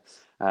sides of you.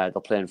 They'll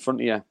play in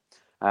front of you.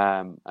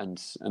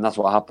 And that's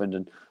what happened.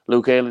 And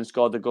Luke Ayling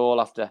scored the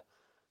goal after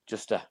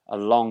just a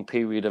long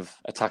period of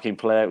attacking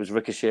play. It was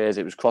ricochets,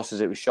 it was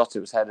crosses, it was shots, it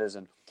was headers,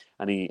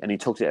 and he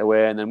tucked it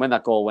away. And then when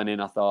that goal went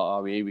in, I thought,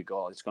 oh, here we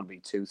go. It's going to be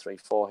 2, 3,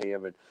 4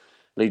 here. And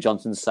Lee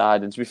Johnson's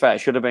side. And to be fair, it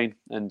should have been.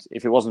 And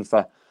if it wasn't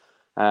for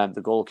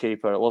the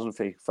goalkeeper, it wasn't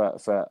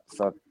for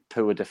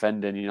poor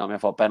defending. You know what I mean? I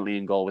thought Bentley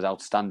in goal was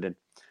outstanding.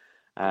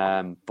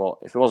 But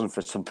if it wasn't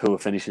for some poor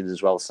finishings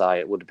as well,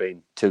 it would have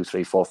been 2,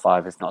 3, 4,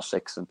 5, if not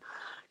 6. And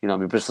you know, I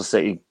mean, Bristol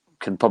City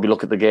can probably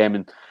look at the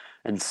game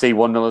and see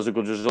 1-0 as a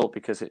good result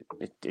because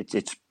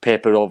it's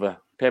papered over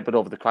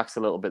the cracks a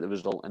little bit, the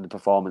result and the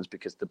performance,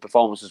 because the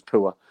performance was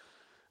poor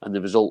and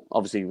the result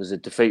obviously was a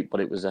defeat, but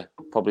it was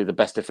probably the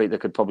best defeat they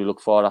could probably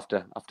look for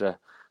after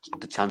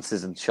the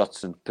chances and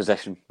shots and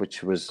possession,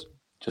 which was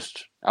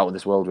just out of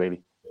this world,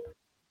 really.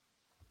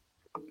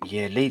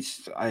 Yeah,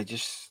 Leeds, I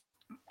just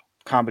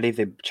can't believe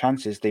the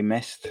chances they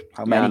missed.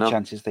 How many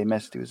chances they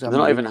missed? It was they're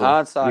not even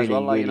hard size. Really,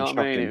 well, like, really you know shocking.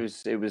 what I mean?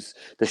 It was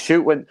the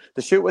shoot when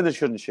they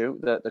shouldn't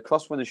shoot, the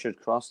cross when they should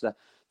cross. They're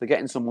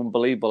getting some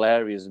unbelievable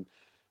areas, and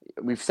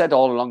we've said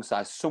all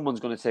alongside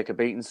someone's going to take a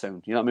beating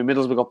soon. You know what I mean?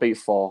 Middlesbrough got beat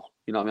 4.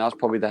 You know what I mean? That's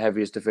probably the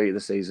heaviest defeat of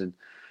the season.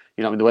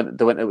 You know what I mean?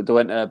 They went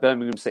to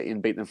Birmingham City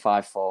and beat them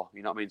 5-4.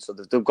 You know what I mean? So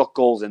they've got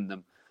goals in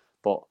them,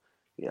 but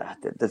yeah,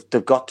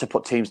 they've got to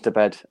put teams to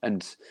bed,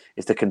 and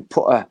if they can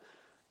put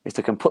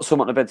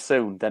someone to bed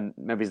soon, then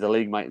maybe the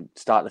league might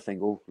start to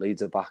think, oh,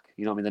 Leeds are back.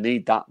 You know what I mean? They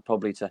need that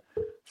probably for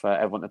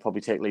everyone to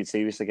probably take Leeds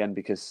serious again,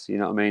 because, you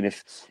know what I mean,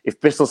 if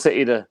Bristol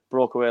City had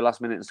broke away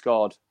last minute and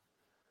scored,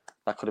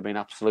 that could have been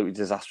absolutely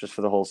disastrous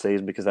for the whole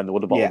season, because then they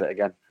would have bottled it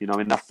again. You know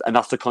what I mean?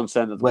 That's the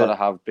concern that they've got to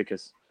have,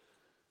 because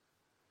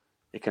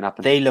it can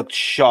happen. They looked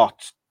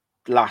shot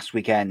last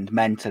weekend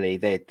mentally.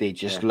 They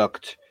just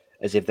looked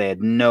as if they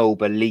had no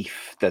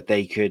belief that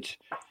they could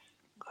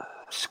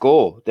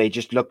score. They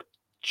just looked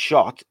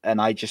shot,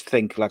 and I just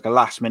think like a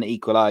last minute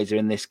equaliser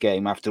in this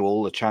game after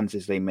all the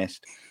chances they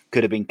missed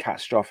could have been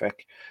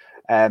catastrophic.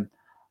 But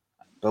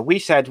we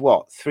said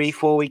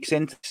 3-4 weeks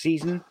into the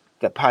season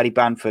that Paddy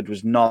Bamford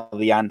was not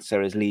the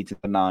answer as Leeds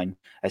number 9.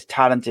 As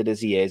talented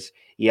as he is,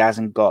 he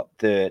hasn't got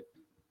the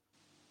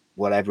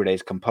whatever it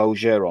is,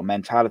 composure or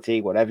mentality,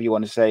 whatever you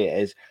want to say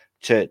it is,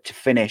 to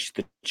finish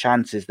the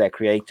chances they're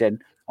creating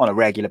on a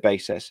regular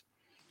basis.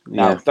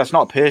 Now, that's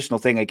not a personal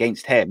thing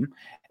against him.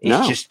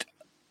 It's just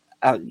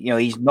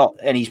he's not,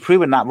 and he's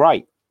proven that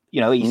right. You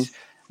know,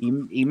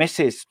 he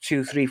misses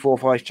 2, 3, 4,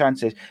 5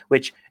 chances,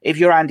 which if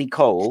you're Andy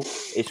Cole,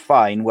 is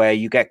fine, where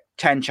you get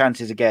 10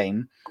 chances a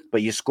game,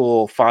 but you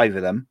score 5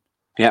 of them.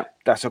 Yeah,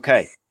 that's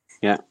okay.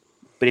 Yeah,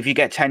 but if you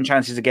get 10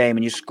 chances a game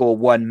and you score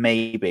 1,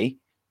 maybe,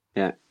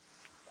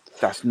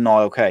 that's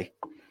not okay.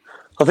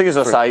 I think, as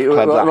I say,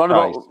 run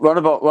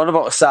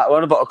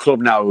about a club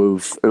now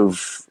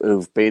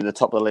who've been the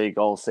top of the league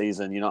all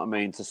season. You know what I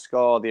mean? To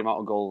score the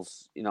amount of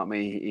goals, you know what I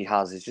mean, he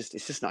has, it's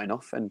just not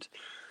enough. And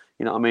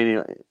you know what I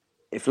mean?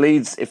 If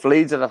Leeds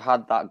had have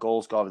had that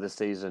goal scorer this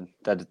season,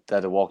 they'd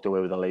have walked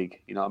away with the league.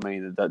 You know what I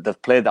mean?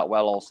 They've played that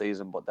well all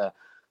season, but the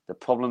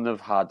problem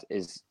they've had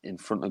is in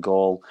front of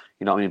goal.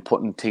 You know what I mean?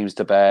 Putting teams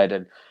to bed,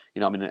 and you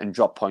know what I mean, and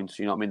drop points.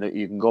 You know what I mean?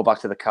 You can go back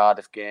to the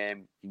Cardiff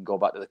game, you can go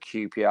back to the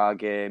QPR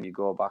game, you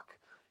go back.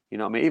 You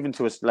know what I mean? Even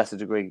to a lesser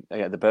degree,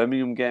 the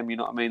Birmingham game, you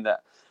know what I mean?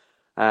 That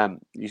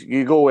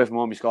you go away from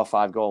home, you score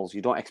 5 goals.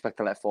 You don't expect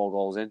to let 4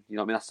 goals in. You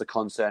know what I mean? That's the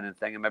concerning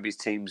thing. And maybe his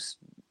teams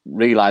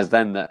realise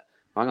then that,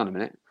 hang on a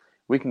minute,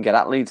 we can get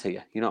at Leeds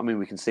here. You know what I mean?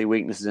 We can see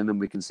weaknesses in them.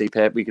 We can see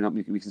we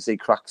can see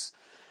cracks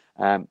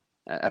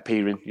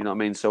appearing. You know what I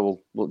mean?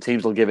 So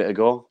teams will give it a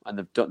go, and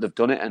they've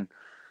done it. And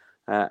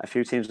a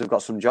few teams have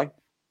got some joy.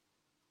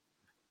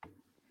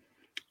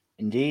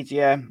 Indeed,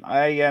 yeah.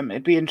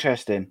 It'd be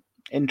interesting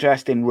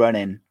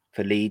running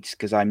for Leeds,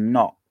 because I'm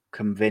not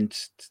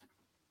convinced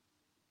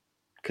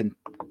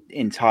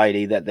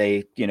entirely that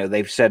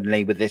they've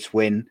suddenly, with this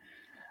win,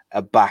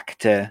 are back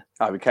to.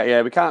 We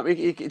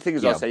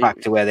can't.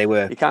 Back to where they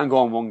were. You can't go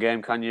on one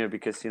game, can you?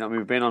 Because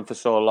we've been on for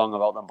so long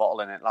about them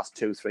bottling it. Last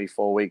 2, 3,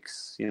 4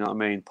 weeks. You know what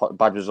I mean?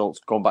 Bad results.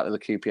 Going back to the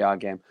QPR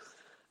game.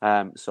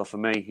 So for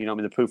me, you know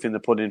what I mean, the proof in the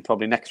pudding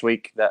probably next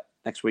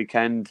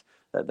weekend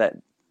that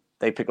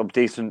they pick up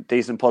decent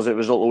positive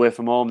result away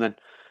from home,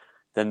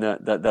 then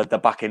they're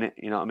back in it.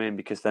 You know what I mean?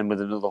 Because then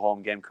with another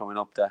home game coming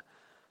up,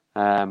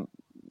 they'll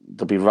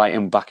be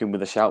back in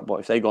with a shout.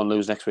 But if they go and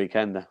lose next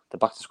weekend, they're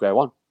back to square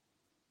one.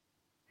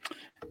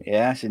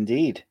 Yes,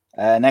 indeed.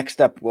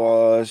 Next up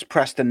was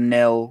Preston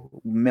 0,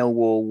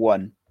 Millwall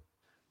 1.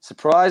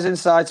 Surprising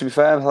side, to be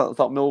fair. I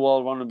thought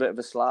Millwall were on a bit of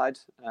a slide.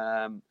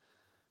 I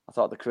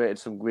thought they created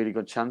some really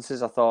good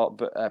chances. I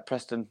thought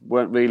Preston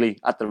weren't really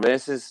at the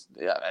races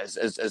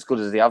as good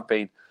as they have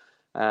been.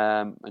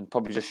 And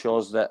probably just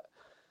shows that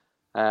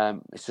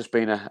It's just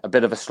been a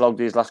bit of a slog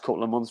these last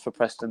couple of months for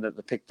Preston that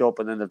they picked up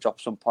and then they've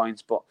dropped some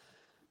points. But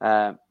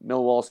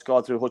Millwall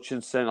scored through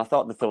Hutchinson. I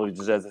thought the Phillies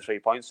deserved the 3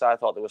 points. So I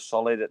thought they were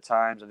solid at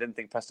times. I didn't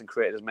think Preston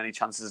created as many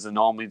chances as they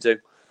normally do. You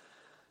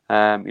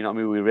know what I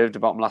mean? We raved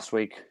about them last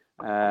week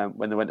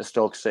when they went to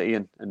Stoke City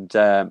when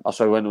they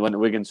went to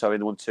Wigan. Sorry,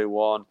 they won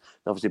 2-1.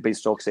 They obviously beat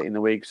Stoke City in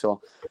the week.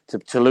 So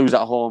to lose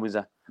at home is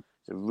a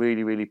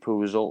really, really poor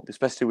result,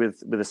 especially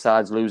with the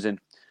sides losing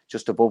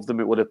just above them.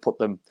 It would have put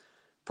them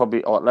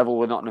probably at level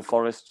with Nottingham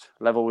Forest,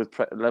 level with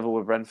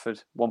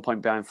Brentford, 1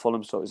 point behind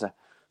Fulham. So it's a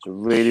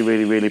really,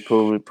 really, really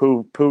poor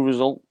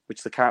result,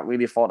 which they can't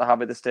really afford to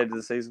have at this stage of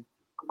the season.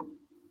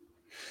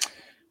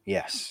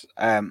 Yes.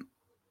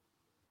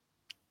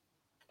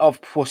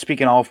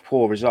 Speaking of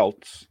poor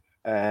results,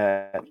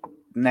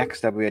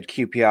 next up we had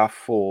QPR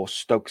 4,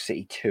 Stoke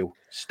City 2.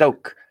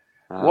 Stoke,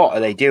 what are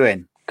they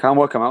doing? Can't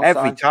work them out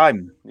every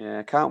time.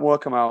 Yeah, can't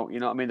work them out. You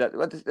know what I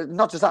mean?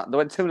 Not just that, they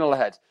went 2-0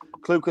 ahead.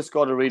 Kluka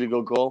scored a really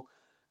good goal.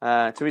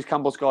 Therese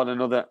Campbell scored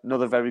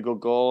another very good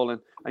goal,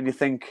 and you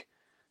think,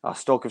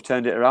 Stoke have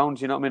turned it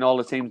around. You know what I mean? All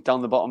the teams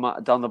down the bottom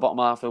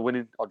half are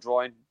winning or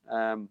drawing. You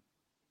know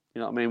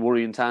what I mean?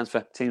 Worrying times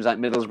for teams like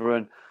Middlesbrough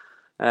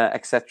and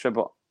etc.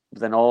 But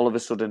then all of a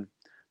sudden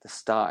they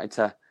started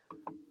to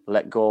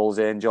let goals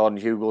in. Jordan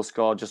Hugill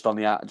scored just on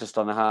the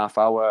half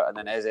hour, and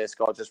then Eze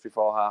scored just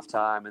before half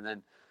time, and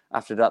then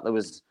after that there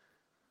was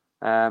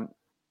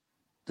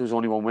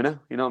only one winner.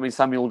 You know what I mean?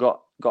 Samuel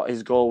got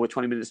his goal with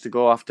 20 minutes to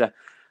go after.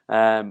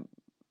 I'm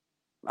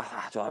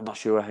not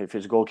sure if it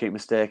was a goalkeeping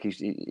mistake.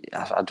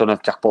 I don't know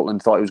if Jack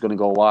Butland thought he was going to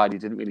go wide. He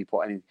didn't really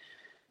put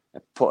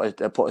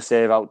a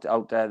save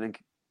out there.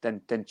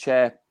 Then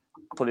Chair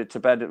put it to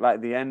bed right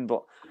at the end.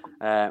 But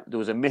there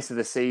was a miss of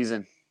the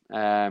season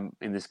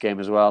in this game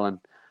as well, and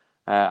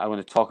I'm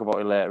going to talk about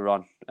it later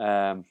on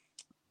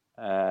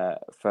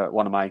for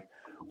one of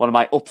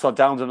my ups or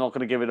downs. I'm not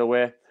going to give it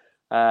away,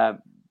 but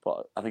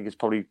I think it's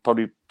probably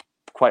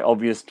quite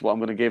obvious what I'm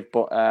going to give.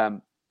 But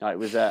it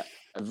was a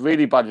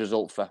really bad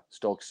result for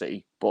Stoke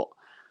City, but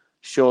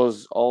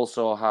shows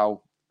also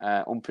how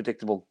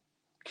unpredictable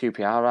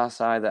QPR are.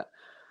 Side that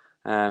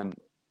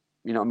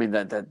you know what I mean.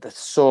 They're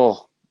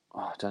so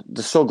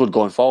good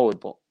going forward,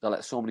 but they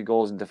let so many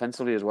goals in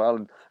defensively as well.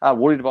 And I'm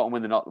worried about them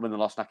when they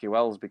lost Naki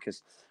Wells,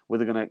 because were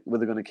they going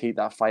to keep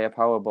that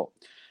firepower? But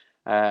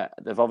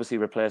they've obviously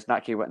replaced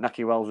Naki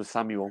Wells with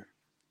Samuel,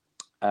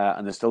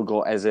 and they still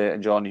got Eze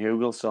and Jordan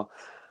Hugill. So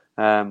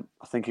I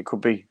think it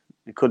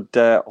could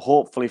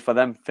hopefully for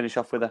them finish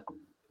off with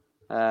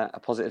a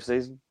positive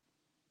season.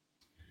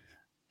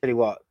 Tell you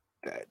what,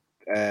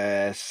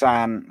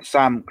 Sam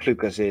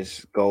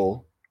Klukas'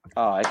 goal.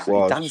 Oh,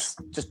 excellent!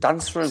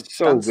 Dance for him.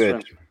 So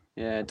good.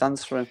 Yeah,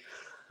 dance for him.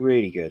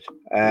 Really good.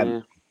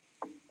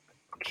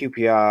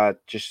 QPR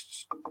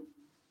just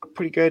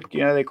pretty good. You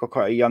know, they've got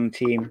quite a young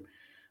team.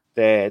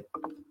 They're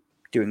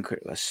doing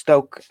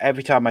Stoke.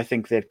 Every time I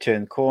think they've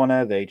turned the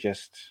corner, they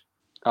just...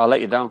 I'll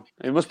let you down.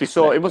 It must be.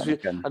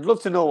 I'd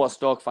love to know what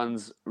Stoke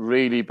fans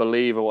really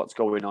believe or what's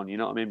going on. You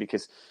know what I mean?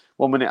 Because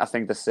one minute I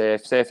think they're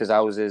safe as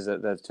houses.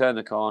 They've turned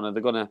the corner.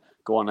 They're going to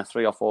go on a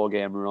 3 or 4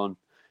 game run.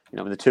 You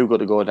know, they're too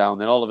good to go down.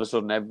 Then all of a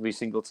sudden, every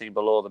single team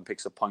below them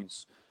picks up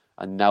points,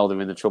 and now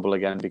they're in the trouble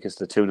again because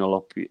they're 2-0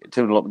 up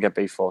and get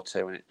beat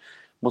 4-2, and it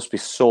must be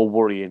so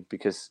worrying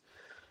because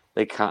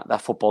they can't.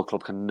 That football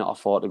club cannot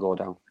afford to go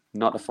down.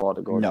 Not afford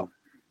to go down.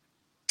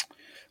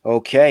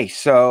 Okay,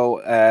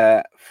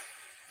 so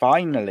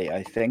finally,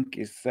 I think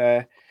is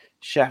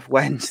Chef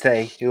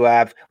Wednesday, who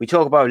we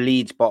talk about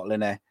Leeds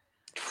bottling it.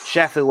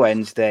 Sheffield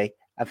Wednesday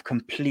have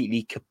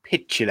completely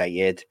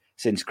capitulated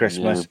since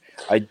Christmas.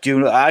 Yeah.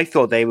 I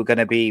thought they were going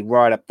to be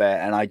right up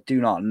there, and I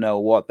do not know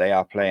what they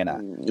are playing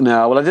at.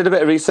 No, well, I did a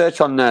bit of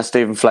research on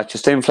Stephen Fletcher.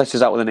 Stephen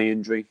Fletcher's out with a knee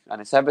injury,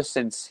 and it's ever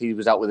since he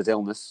was out with his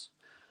illness,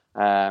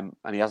 and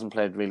he hasn't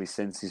played really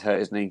since. He's hurt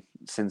his knee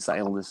since that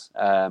illness,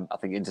 I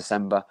think in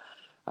December.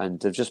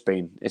 And they've just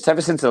been... It's ever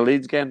since the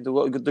Leeds game. They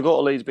go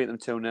to Leeds, beat them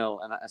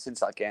 2-0, and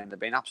since that game, they've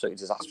been absolutely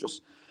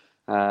disastrous.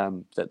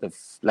 That they've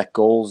let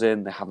goals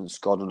in, they haven't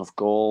scored enough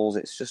goals.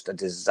 It's just a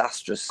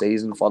disastrous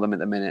season for them at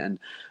the minute,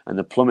 and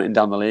they're plummeting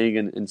down the league.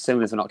 And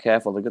soon, if they're not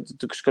careful, there's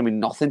going to be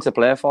nothing to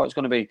play for. It's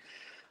going to be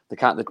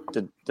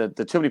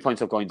the too many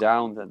points are going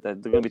down. They're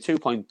going to be too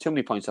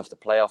many points off the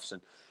playoffs,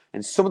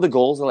 and some of the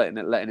goals are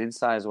letting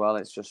inside as well.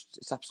 It's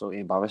absolutely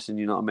embarrassing.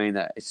 You know what I mean?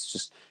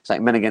 It's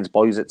like men against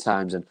boys at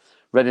times. And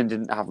Reading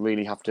didn't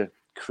really have to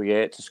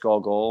create to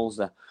score goals.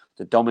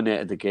 They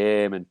dominated the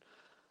game, and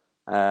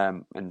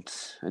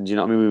you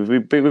know what I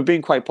mean. We've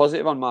been quite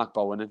positive on Mark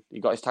Bowen, and he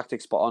got his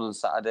tactics spot on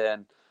Saturday,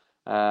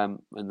 and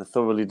they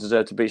thoroughly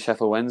deserved to beat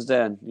Sheffield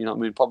Wednesday. And you know what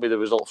I mean. Probably the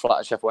result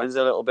flattered Sheffield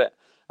Wednesday a little bit.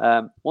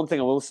 One thing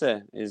I will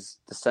say is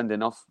the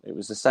sending off. It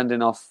was the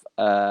sending off.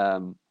 It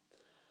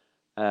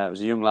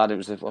was a young lad. It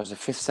was the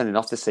 5th sending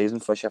off this season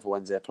for a Sheffield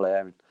Wednesday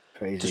player. And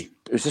crazy.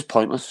 It was just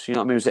pointless. You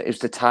know what I mean? It was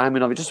the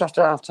timing of it. Just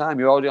after half time,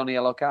 you're already on a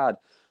yellow card.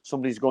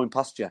 Somebody's going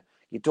past you.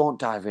 You don't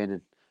dive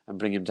in and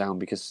bring him down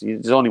because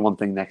there's only one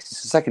thing next.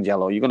 It's the second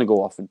yellow. You're going to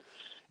go off, and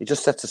he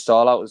just sets a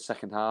stall out in the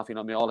second half. You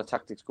know what I mean? All the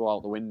tactics go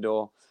out the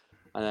window,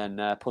 and then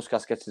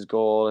Puskas gets his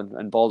goal,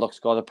 and Baldock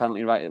scored a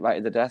penalty right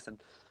at the death, and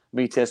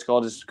Mite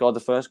scored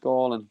the first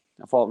goal, and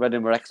I thought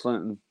Reading were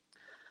excellent,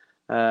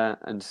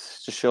 and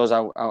just shows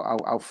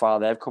how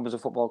far they've come as a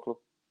football club.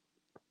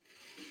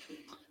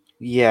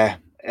 Yeah,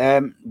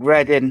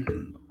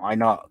 Reading. I'm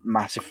not a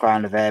massive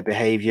fan of their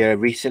behaviour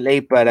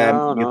recently, but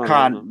you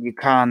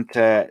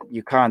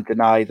can't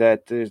deny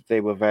that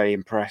they were very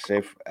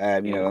impressive.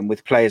 You know, and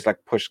with players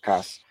like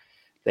Puskas,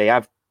 they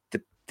have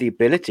the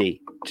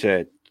ability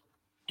to,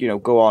 you know,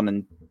 go on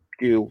and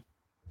do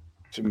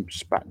some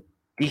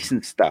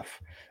decent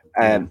stuff,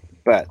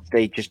 but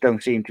they just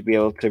don't seem to be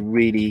able to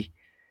really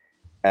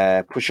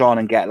push on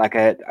and get like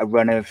a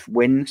run of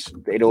wins.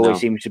 It always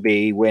seems to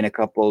be win a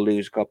couple,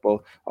 lose a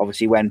couple.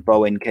 Obviously, when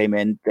Bowen came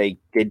in, they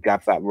did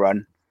have that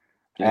run,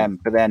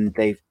 but then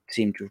they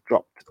seem to have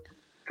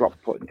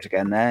dropped points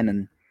again then.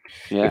 And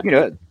you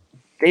know,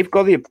 they've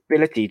got the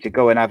ability to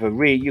go and have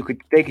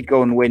they could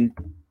go and win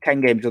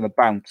 10 games on the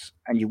bounce,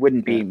 and you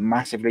wouldn't be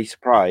massively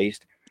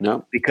surprised.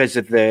 No, because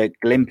of the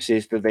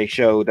glimpses that they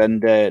showed,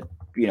 and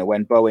you know,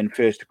 when Bowen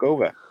first took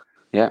over.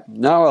 Yeah,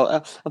 no,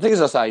 well, I think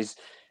as I say,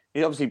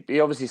 he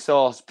obviously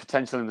saw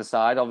potential in the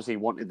side. Obviously, he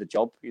wanted the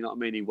job. You know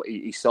what I mean?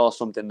 He saw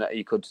something that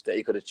he could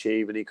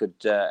achieve, and he could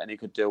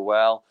do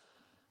well.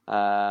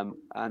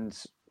 And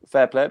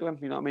fair play to him.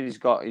 You know what I mean?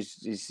 It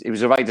was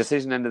the right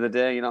decision. End of the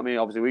day, you know what I mean?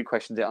 Obviously, we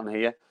questioned it on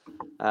here,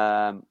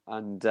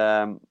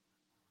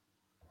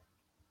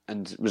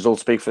 and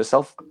results speak for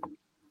itself.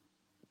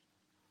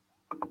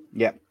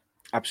 Yeah,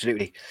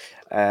 absolutely.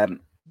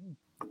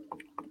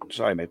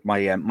 Sorry, mate.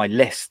 My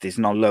list is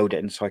not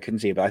loaded, so I couldn't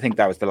see it. But I think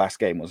that was the last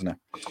game, wasn't it?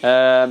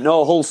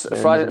 No,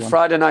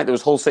 Friday night there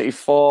was Hull City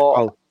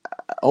 4,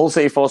 Hull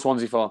City 4,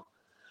 Swansea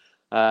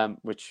 4.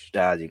 Which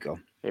there you go.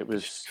 It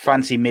was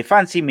fancy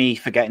me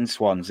forgetting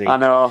Swansea. I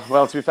know.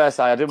 Well, to be fair,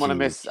 I didn't want to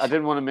miss. I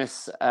didn't want to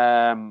miss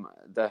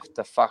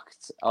the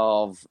fact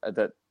of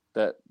that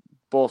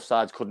both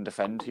sides couldn't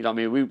defend. You know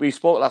what I mean? We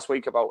spoke last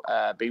week about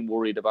being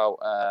worried about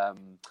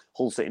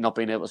Hull City not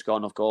being able to score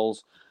enough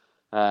goals.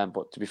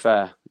 But to be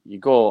fair, you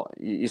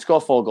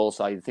score 4 goals,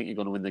 so you think you're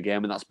going to win the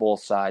game, and that's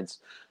both sides.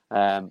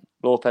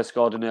 Lopez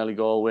scored an early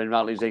goal, Wayne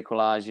Rattley's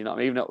equalised. You know,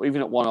 even at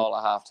 1-1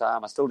 at half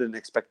time, I still didn't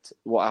expect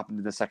what happened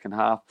in the second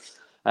half.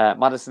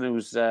 Madison,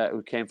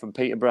 who came from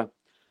Peterborough,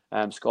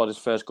 scored his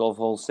first goal for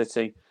Hull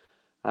City,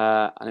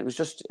 and it was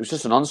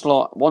just an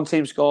onslaught. One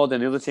team scored,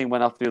 and the other team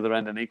went off the other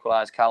end and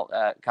equalised. Cal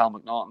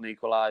McNaughton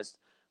equalised.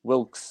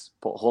 Wilkes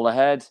put Hull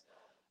ahead.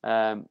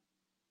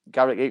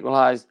 Garrick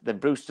equalised. Then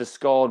Brewster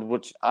scored,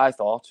 which I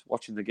thought,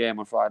 watching the game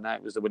on Friday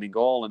night, was the winning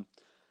goal. And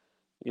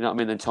you know what I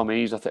mean. Then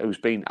Tommy Eves, I think, who's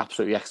been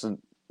absolutely excellent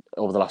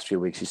over the last few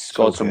weeks. He's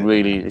scored some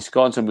really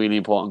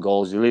important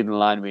goals. He's leading the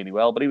line really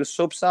well. But he was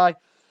sub-side.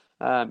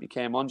 He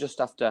came on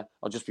just after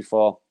or just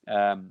before.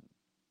 I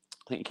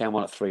think he came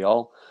on at 3-3. You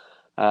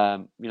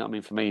know what I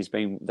mean? For me, he's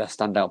been their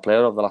standout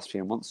player over the last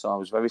few months. So I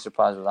was very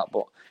surprised with that.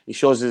 But he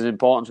shows his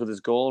importance with his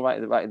goal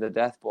right at the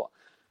death. But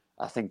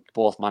I think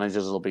both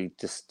managers will be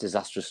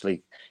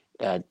disastrously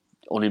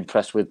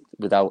unimpressed with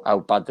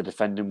how bad the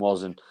defending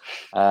was, and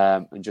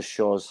just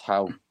shows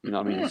how, you know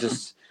what I mean,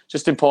 it's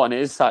just important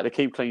it is to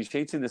keep clean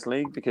sheets in this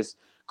league, because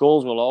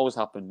goals will always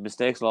happen,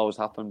 mistakes will always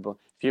happen, but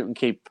if you can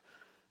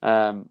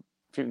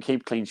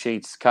keep clean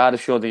sheets,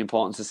 Cardiff showed the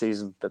importance of the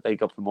season that they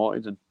got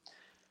promoted, and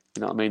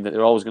you know what I mean, that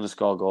they're always going to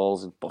score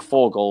goals, but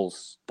 4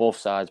 goals, both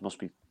sides must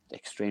be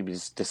extremely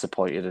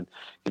disappointed, and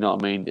you know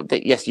what I mean.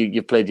 Yes,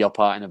 you played your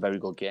part in a very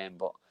good game,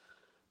 but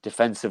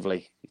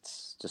defensively,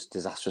 it's just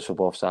disastrous for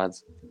both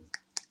sides.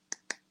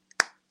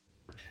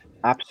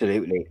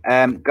 Absolutely.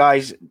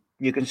 Guys,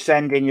 you can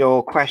send in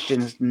your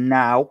questions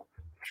now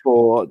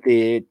towards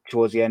the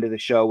end of the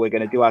show. We're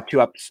going to do our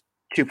 2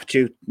 for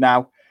 2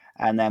 now,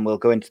 and then we'll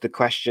go into the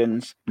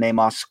questions, name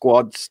our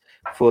squads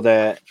for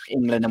the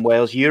England and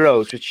Wales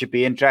Euros, which should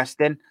be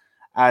interesting,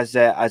 as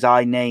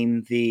I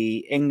name the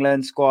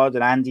England squad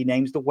and Andy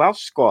names the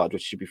Welsh squad,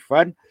 which should be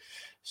fun.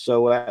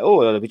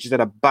 So, we just had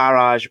a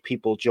barrage of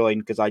people join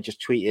because I just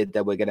tweeted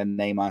that we're going to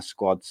name our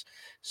squads.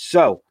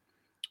 So,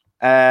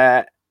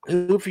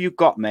 who have you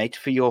got, mate,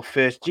 for your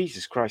first?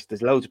 Jesus Christ,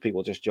 there's loads of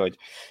people just joined.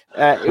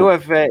 Who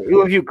have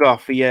you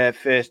got for your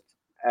first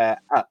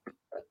up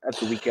of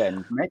the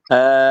weekend, mate?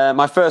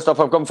 My first up,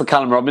 I've gone for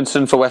Callum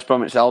Robinson for West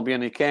Bromwich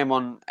Albion. He came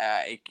on,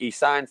 he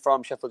signed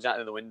from Sheffield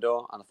United in the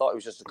window, and I thought he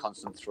was just a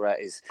constant threat.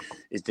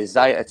 His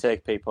desire to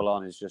take people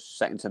on is just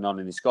second to none,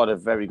 and he scored a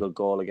very good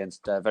goal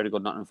against a very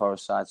good Nottingham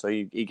Forest side. So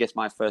he gets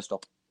my first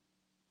up.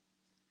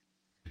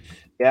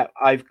 Yeah,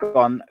 I've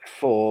gone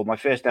for my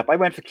first up. I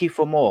went for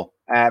Kiefer Moore.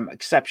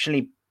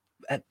 Exceptional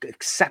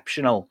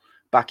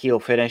back heel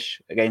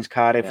finish against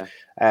Cardiff.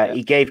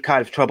 He gave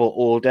Cardiff trouble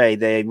all day.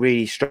 They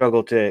really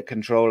struggled to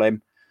control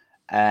him.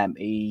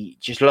 He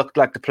just looked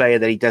like the player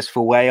that he does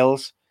for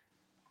Wales.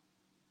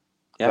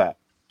 But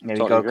there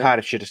you go. Agree.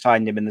 Cardiff should have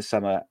signed him in the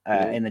summer,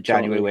 in the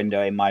January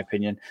window, in my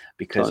opinion,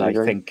 because I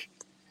think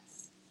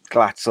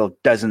Glatzel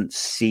doesn't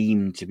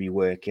seem to be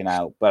working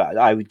out, but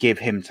I would give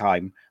him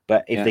time.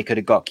 But if they could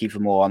have got Kiefer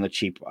Moore on the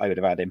cheap, I would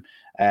have had him.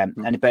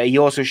 But he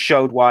also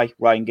showed why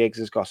Ryan Giggs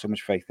has got so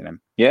much faith in him.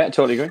 Yeah,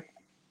 totally agree.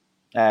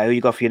 Who you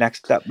got for your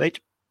next up,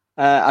 mate?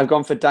 I've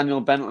gone for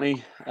Daniel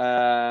Bentley,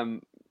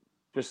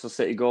 Bristol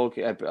City goal.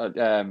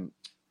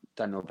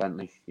 Daniel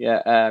Bentley,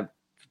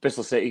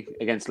 Bristol City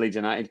against Leeds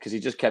United, because he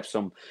just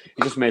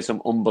made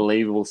some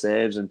unbelievable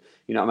saves, and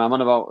I'm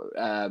on about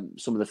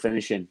some of the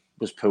finishing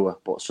was poor,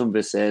 but some of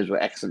his saves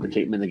were excellent to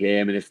keep him in the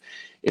game. And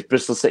if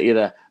Bristol City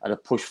had a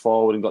push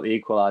forward and got the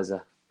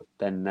equaliser,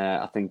 then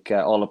I think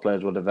all the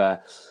players would have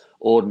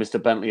owed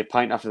Mr. Bentley a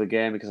pint after the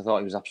game, because I thought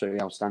he was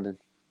absolutely outstanding.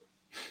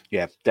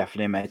 Yeah,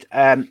 definitely, mate.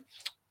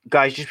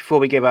 Guys, just before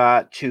we give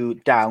our 2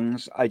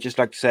 downs, I'd just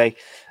like to say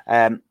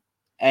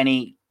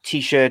any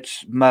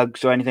T-shirts,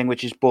 mugs, or anything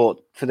which is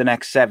bought for the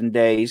next 7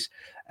 days,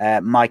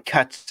 my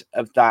cut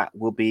of that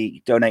will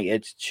be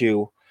donated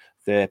to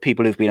the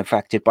people who've been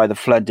affected by the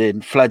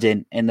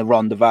flooding in the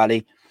Rhondda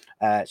Valley.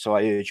 So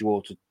I urge you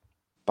all to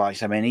buy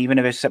something, even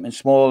if it's something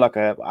small like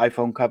an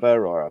iPhone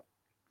cover or a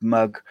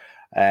mug.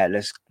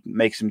 Let's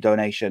make some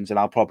donations, and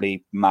I'll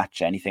probably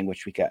match anything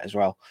which we get as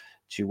well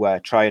to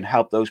try and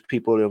help those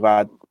people who have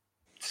had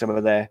some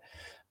of their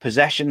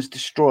possessions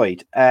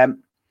destroyed.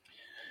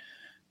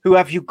 Who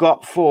have you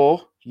got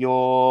for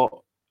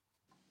your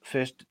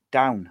first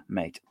down,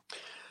 mate?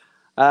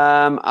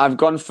 I've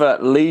gone for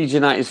Leeds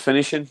United's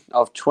finishing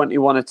of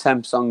 21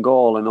 attempts on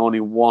goal and only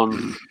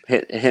one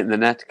hitting the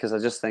net, because I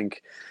just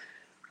think,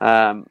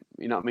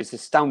 it's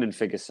astounding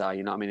figure, Si.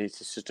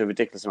 It's just a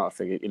ridiculous amount of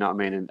figure.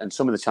 And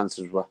some of the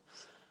chances were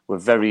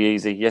very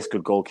easy. Yes,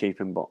 good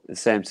goalkeeping, but at the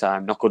same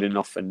time, not good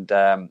enough. And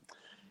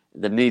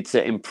the need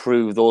to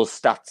improve those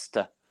stats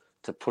to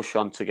push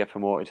on to get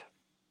promoted.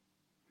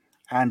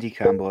 Andy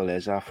Campbell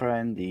is our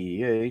friend.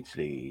 He hates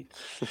Leeds.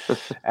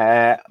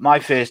 My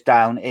first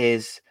down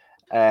is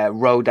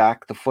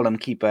Rodak, the Fulham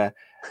keeper.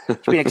 He's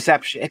been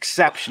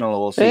exceptional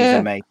all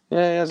season, mate.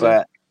 Yeah,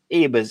 but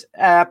he was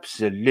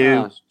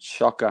absolute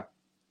shocker.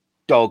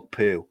 Dog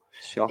poo.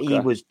 Shocker. He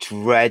was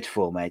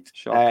dreadful, mate.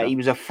 Shocker. He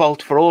was a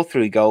fault for all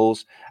 3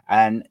 goals,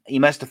 and he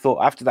must have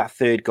thought after that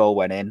 3rd goal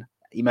went in,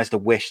 he must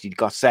have wished he'd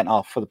got sent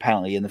off for the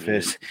penalty in the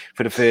first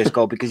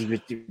goal, because he was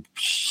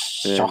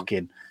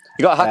shocking.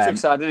 He got a hat trick,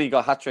 didn't he? He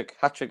got a hat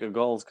trick of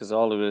goals because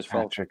all of it was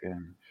fault. Hat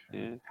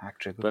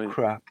trick of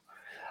crap.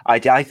 I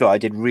thought I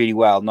did really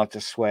well not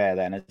to swear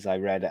then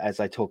as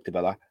I talked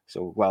about that.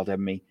 So well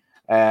done me.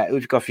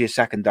 Who've you got for your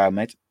second down,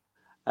 mate?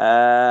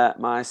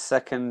 My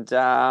second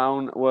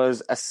down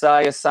was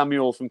Isaiah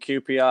Samuel from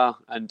QPR,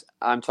 and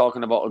I'm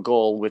talking about a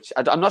goal which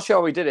I'm not sure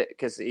how he did it,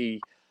 because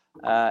he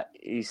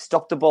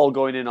stopped the ball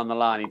going in on the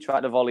line. He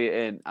tried to volley it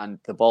in, and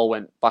the ball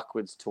went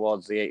backwards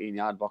towards the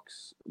 18-yard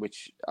box,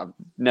 which I've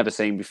never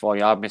seen before.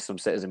 Yeah, I've missed some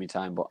sitters in my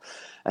time, but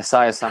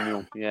Isaiah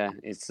Samuel,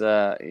 he's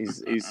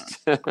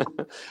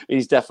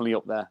he's definitely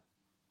up there.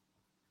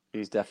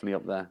 He's definitely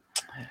up there.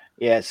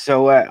 Yeah,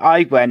 so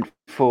I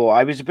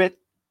was a bit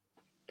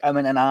I'm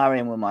in an R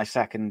in with my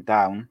second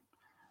down.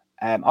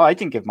 I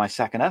didn't give my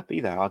second up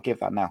either. I'll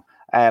give that now.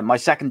 My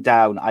second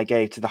down I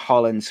gave to the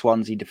Holland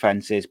Swansea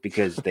defences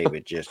because they were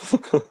just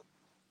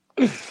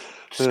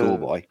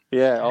schoolboy.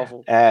 Yeah,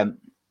 awful.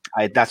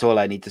 That's all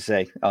I need to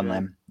say on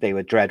them. They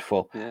were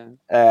dreadful.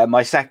 Yeah.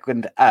 My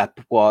second up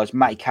was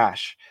Matty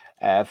Cash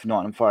for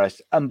Nottingham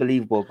Forest.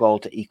 Unbelievable goal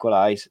to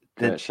equalise.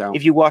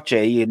 If you watch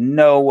it, you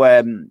no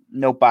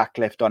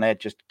backlift on it,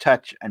 just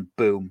touch and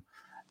boom.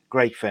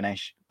 Great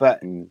finish.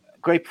 But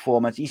great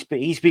performance.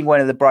 He's been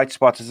one of the bright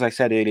spots, as I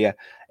said earlier,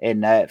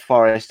 in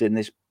Forest in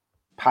this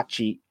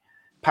patchy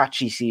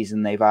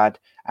season they've had.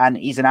 And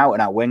he's an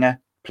out-and-out winger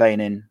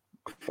playing in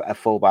a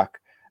fullback.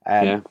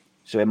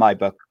 So in my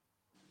book,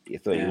 I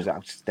thought he was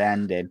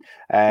outstanding.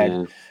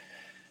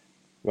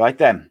 Right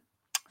then,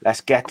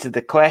 let's get to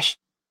the questions.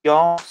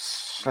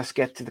 Guys,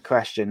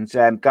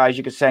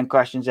 you can send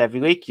questions every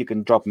week. You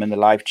can drop them in the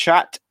live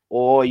chat,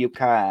 or you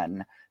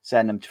can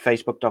send them to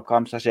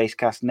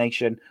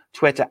facebook.com/ACEcastNation,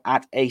 Twitter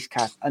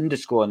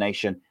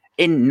 @ACEcast_nation,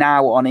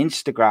 now on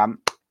Instagram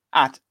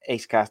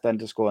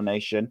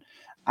 @ACEcast_nation,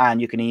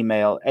 and you can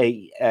email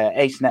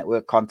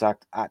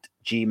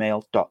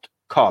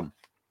acenetworkcontact@gmail.com.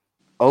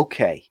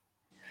 Okay,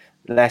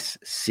 let's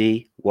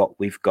see what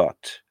we've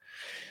got.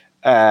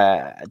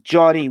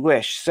 Johnny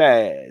Wish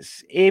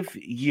says, if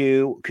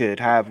you could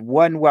have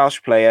one Welsh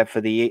player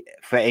for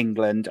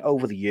England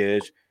over the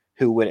years,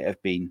 who would it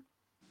have been?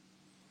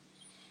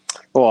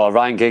 Oh,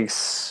 Ryan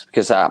Giggs,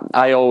 because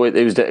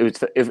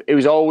it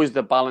was always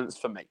the balance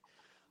for me.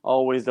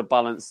 Always the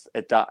balance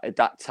at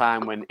that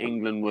time when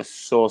England was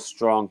so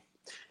strong.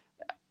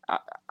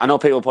 I know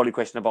people probably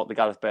question about the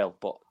Gareth Bale,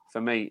 but for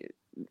me,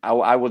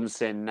 I wouldn't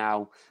say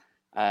now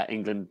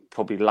England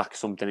probably lacked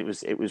something.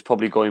 It was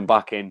probably going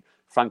back in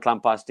Frank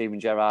Lampard, Steven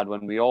Gerrard,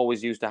 when we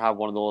always used to have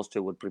one of those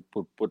two would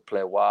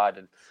play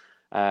wide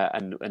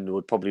and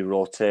would probably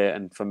rotate.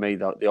 And for me,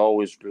 they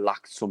always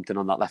lacked something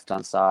on that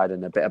left-hand side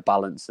and a bit of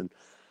balance. And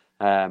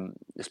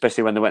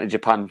especially when they went to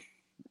Japan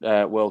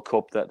World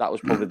Cup, that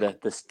was probably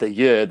the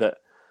year that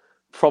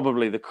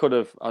probably they could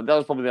have. That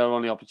was probably their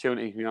only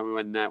opportunity. You know,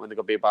 when they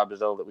got beat by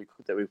Brazil, that we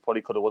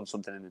probably could have won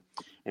something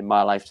in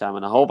my lifetime.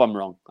 And I hope I'm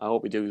wrong. I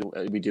hope we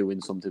do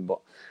win something. But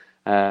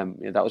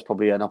that was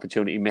probably an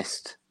opportunity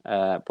missed.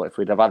 But if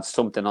we'd have had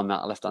something on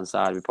that left hand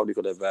side, we probably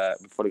could have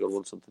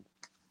won something.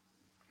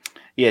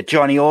 Yeah,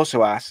 Johnny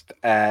also asked.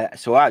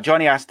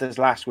 Johnny asked us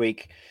last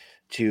week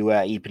to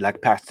he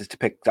passed us to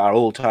pick our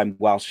all-time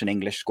Welsh and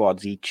English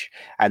squads each,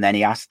 and then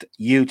he asked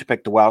you to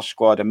pick the Welsh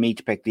squad and me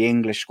to pick the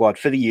English squad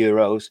for the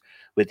Euros,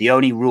 with the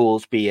only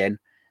rules being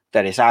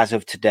that it's as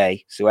of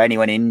today. So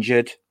anyone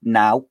injured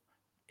now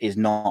is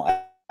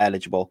not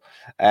eligible,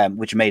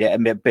 which made it a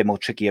bit more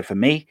trickier for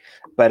me.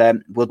 But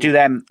we'll do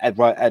them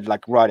right at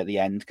the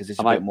end because it's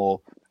a bit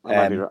more.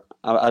 I'm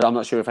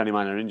not sure if any of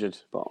mine are injured,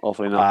 but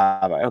hopefully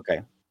not. Right,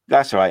 okay.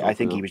 That's all right. I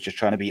think he was just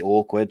trying to be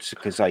awkward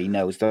because he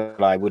knows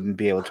that I wouldn't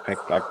be able to pick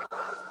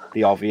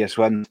the obvious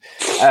ones.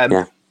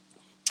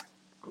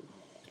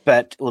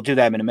 But we'll do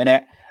them in a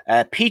minute.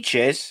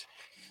 Peaches,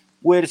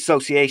 word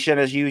association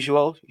as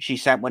usual. She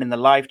sent one in the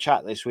live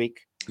chat this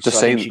week.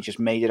 She just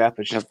made it up.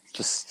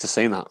 Just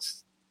saying that.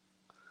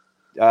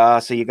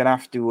 So you're gonna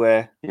have to.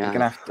 I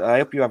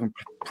hope you haven't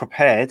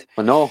prepared.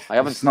 Well, no, I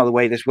haven't. It's not the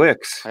way this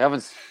works. I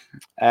haven't.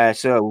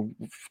 So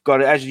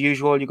got it as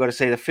usual. You got to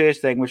say the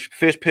first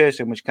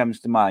person which comes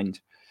to mind,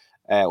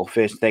 or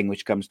first thing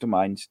which comes to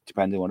mind,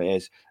 depending on what it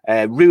is.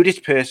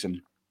 Rudest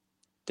person.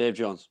 Dave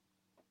Jones.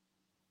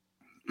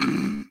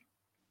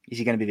 Is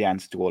he going to be the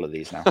answer to all of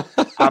these now?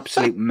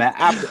 Absolute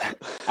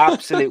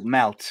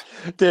melt.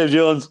 Dave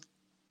Jones.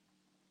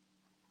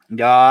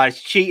 No,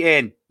 it's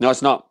cheating. No,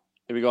 it's not.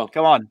 Here we go.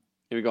 Come on.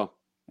 Here we go. All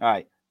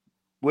right.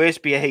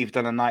 Worst behaved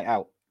on a night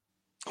out.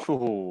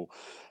 Ooh.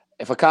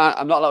 If I can't,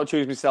 I'm not allowed to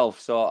choose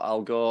myself, so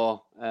I'll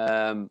go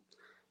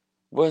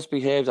worst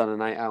behaved on a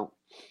night out.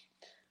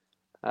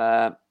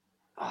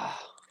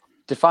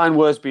 Define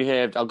worst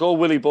behaved. I'll go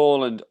Willie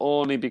Boland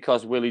only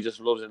because Willie just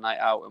loves a night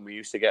out, and we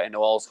used to get into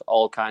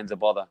all kinds of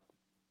bother.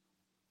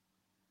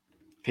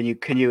 Can you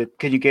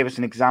give us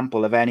an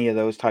example of any of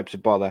those types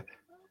of bother?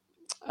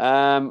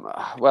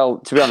 Well,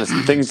 to be honest,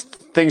 things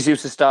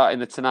used to start in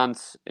the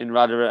Tenant in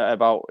Radar at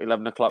about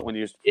 11 o'clock when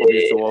you used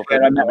to walk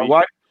in, and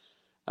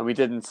we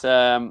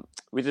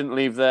didn't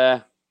leave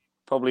there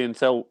probably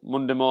until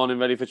Monday morning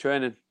ready for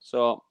training.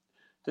 So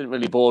didn't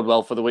really bode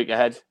well for the week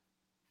ahead.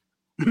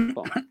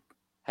 But,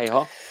 hey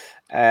ho.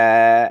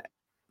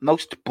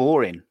 Most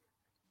boring.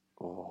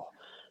 Oh.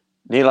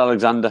 Neil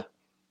Alexander.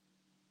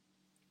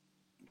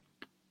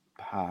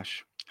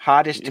 Harsh.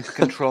 Hardest to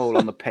control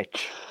on the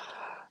pitch.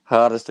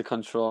 Hardest to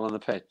control on the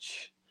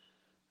pitch.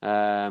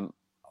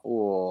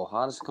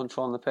 Hardest to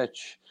control on the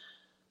pitch.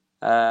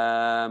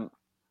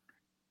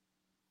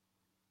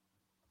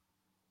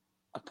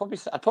 I'd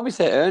probably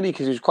say Ernie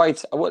because he was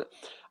quite.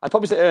 I'd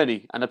probably say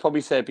Ernie, and I'd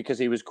probably say because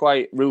he was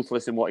quite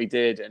ruthless in what he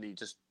did, and he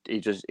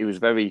was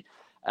very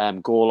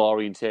goal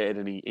orientated,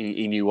 and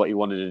he knew what he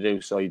wanted to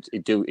do, so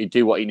he'd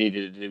do what he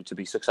needed to do to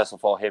be successful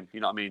for him. You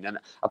know what I mean? And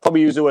I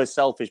probably use the word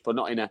selfish, but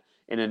not in a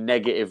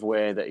negative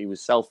way. That he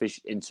was selfish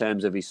in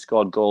terms of he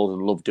scored goals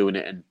and loved doing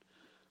it, and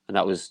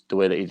that was the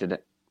way that he did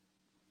it.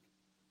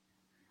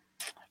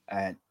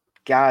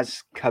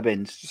 Gaz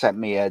Cubbins sent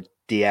me a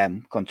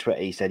DM on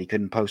Twitter. He said he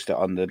couldn't post it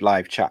on the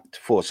live chat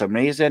for some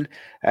reason.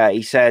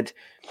 He said,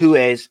 "Who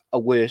is a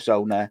worse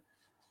owner,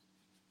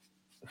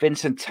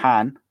 Vincent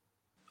Tan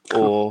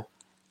or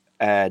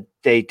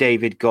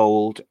David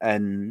Gold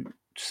and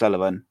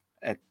Sullivan,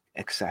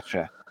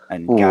 etc.?"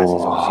 And Gaz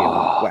is obviously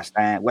a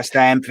West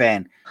Ham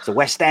fan. So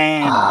West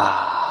Ham.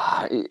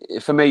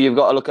 For me, you've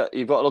got to look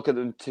at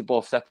them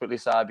both separately,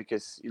 side,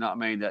 because you know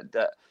what I mean.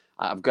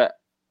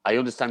 I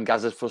understand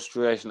Gaz's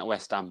frustration at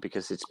West Ham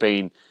because it's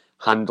been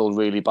handled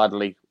really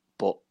badly,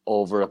 but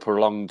over a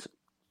prolonged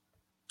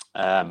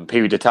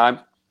period of time.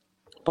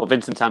 But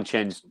Vincent Tan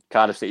changed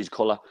Cardiff City's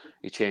colour.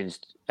 He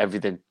changed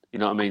everything. You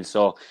know what I mean?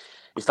 So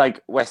it's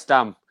like West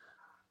Ham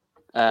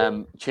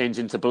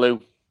changing to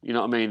blue. You know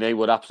what I mean? They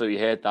would absolutely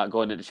hate that,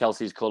 going into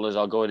Chelsea's colours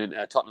or going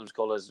into Tottenham's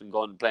colours and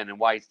going playing in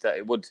white. That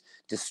it would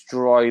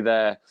destroy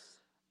their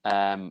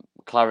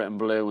claret and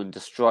blue and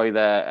destroy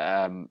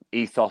their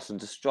ethos and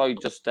destroy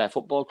just their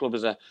football club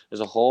as a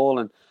whole.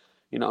 And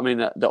you know what I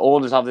mean? The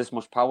owners have this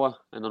much power,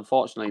 and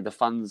unfortunately, the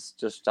fans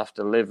just have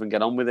to live and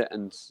get on with it.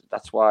 And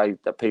that's why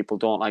that people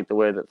don't like the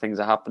way that things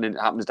are happening.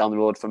 It happens down the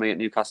road for me at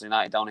Newcastle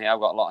United down here.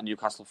 I've got a lot of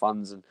Newcastle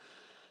fans and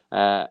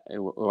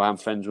who I'm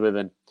friends with,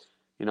 and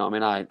you know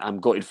what I mean? I'm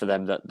gutted for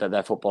them that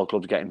their football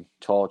club's getting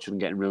tortured and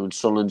getting ruined.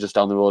 Sunderland just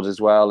down the road as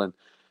well, and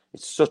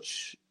it's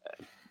such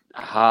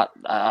a heart.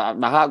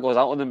 My heart goes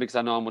out with them because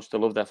I know how much they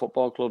love their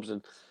football clubs,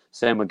 and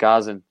same with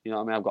Gaz. And you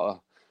know what I mean? I've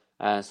got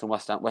some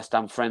West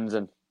Ham friends,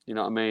 and you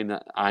know what I mean?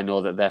 I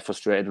know that they're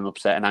frustrated and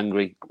upset and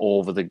angry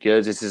over the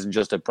years. This isn't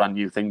just a brand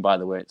new thing, by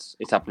the way. It's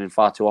happening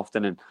far too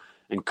often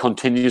and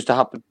continues to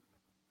happen.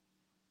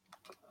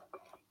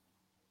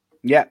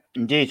 Yeah,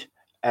 indeed.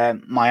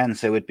 My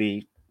answer would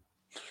be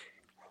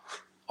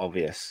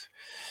obvious.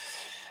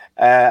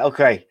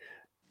 Okay,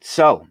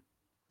 so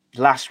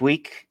last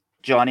week,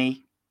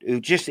 Johnny who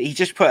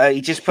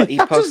he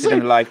posted in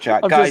the live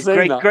chat, guys.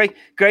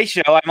 Great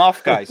show. I'm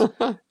off, guys.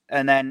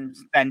 And then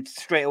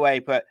straight away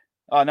put,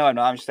 oh no,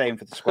 I'm staying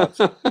for the squads.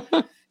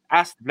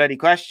 Asked the bloody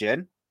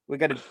question. We're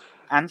going to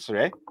answer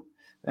it,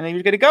 and he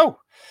was going to go.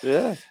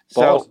 Yeah.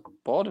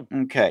 Bored him.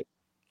 Okay.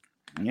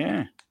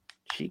 Yeah.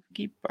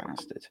 Cheeky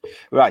bastard.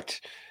 Right.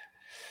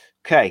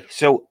 Okay.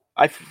 So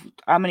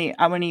how many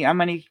are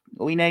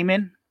we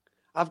naming?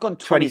 I've gone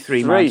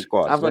 23. I've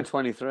gone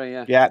 23.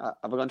 Yeah. Yeah.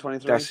 I've gone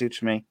 23. That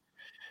suits me.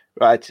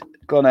 Right.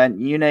 Go on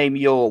then. You name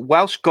your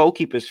Welsh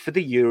goalkeepers for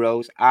the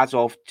Euros as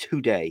of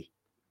today.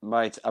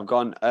 Right. I've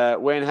gone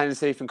Wayne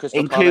Hennessy from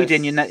Crystal Palace.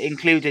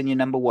 Including your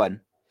number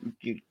one.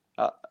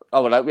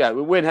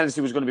 Wayne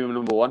Hennessy was going to be my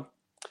number one.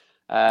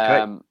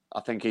 Okay. I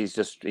think he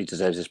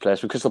deserves his place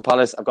from Crystal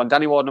Palace. I've gone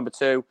Danny Ward number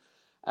 2,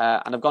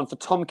 and I've gone for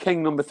Tom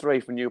King number 3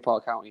 from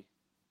Newport County.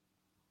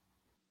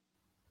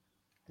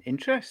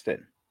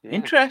 Interesting. Yeah.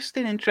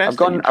 Interesting. I've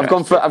gone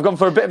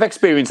for a bit of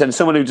experience and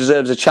someone who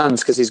deserves a chance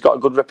because he's got a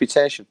good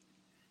reputation.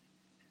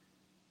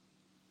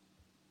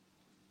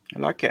 I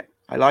like it.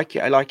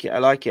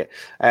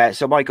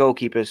 So my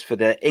goalkeepers for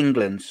the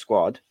England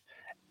squad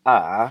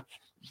are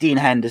Dean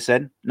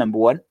Henderson, number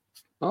 1.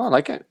 Oh, I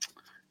like it.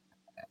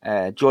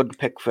 Jordan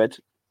Pickford.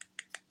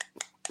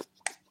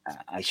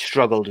 I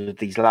struggled with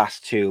these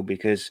last two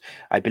because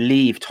I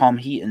believe Tom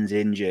Heaton's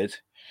injured.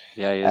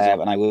 Yeah, he is.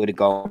 And I would have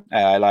gone.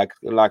 I like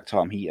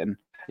Tom Heaton.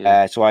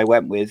 Yeah. So I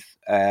went with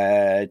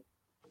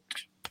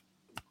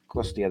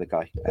what's the other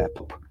guy?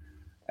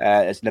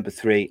 As number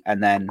 3,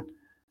 and then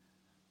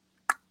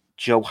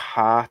Joe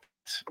Hart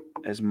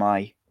as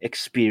my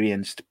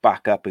experienced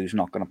backup who's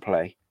not going to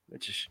play.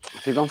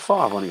 Have you gone 4?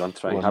 I've only gone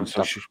 3.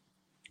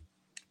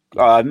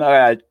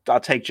 I'll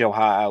take Joe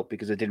Hart out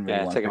because I didn't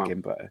really want to pick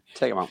him. But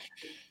take him out.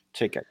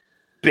 Take it.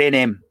 Bin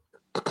him.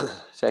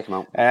 Take him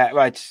out.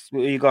 Right.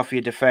 What you got for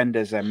your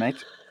defenders then,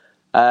 mate?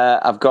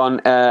 I've gone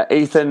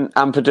Ethan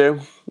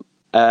Ampadu,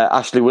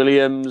 Ashley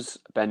Williams,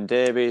 Ben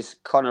Davies,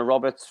 Connor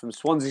Roberts from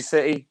Swansea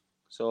City.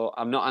 So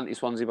I'm not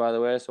anti-Swansea, by the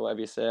way. So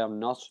whatever you say, I'm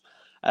not.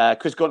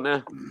 Chris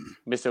Gunter,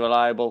 Mr.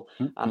 Reliable.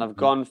 And I've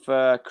gone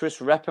for Chris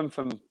Repham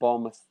from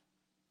Bournemouth.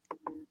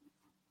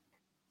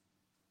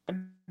 I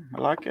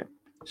like it.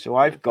 So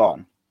I've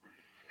gone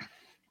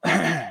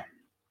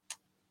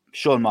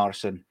Sean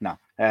Morrison. No.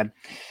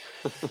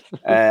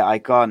 I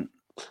gone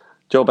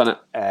Joe Bennett.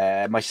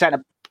 My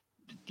centre.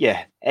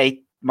 Yeah,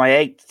 8. My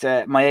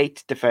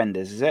 8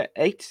 defenders. Is it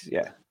 8?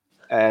 Yeah.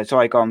 So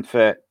I gone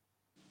for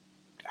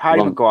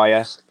Harry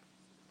Maguire,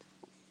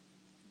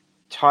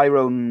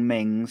 Tyrone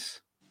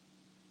Mings.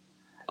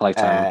 I like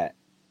Tyrone.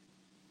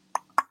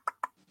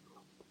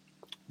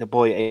 The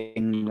boy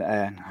in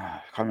I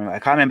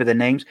can't remember the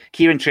names.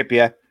 Kieran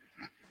Trippier,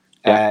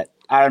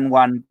 Aaron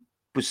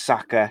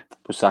Wan-Bissaka,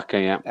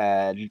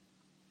 yeah.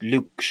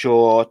 Luke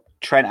Shaw,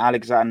 Trent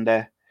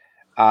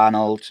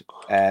Alexander-Arnold,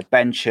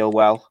 Ben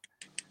Chilwell,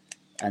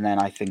 and then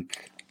I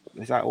think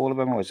is that all of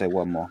them, or is there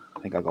one more? I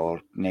think I got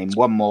to name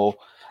one more.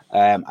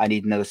 I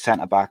need another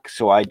centre back,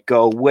 so I'd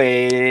go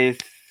with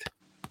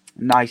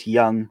nice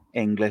young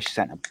English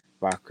centre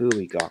back. Who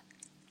we got?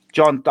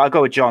 I'll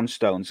go with John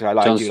Stones. I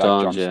like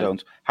John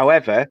Stones.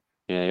 However,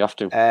 yeah, you have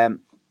to.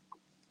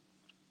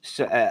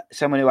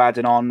 Someone who had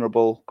an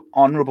honourable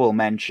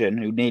mention,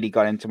 who nearly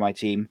got into my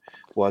team,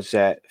 was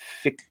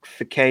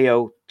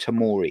Fikayo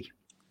Tomori.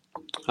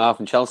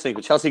 From Chelsea.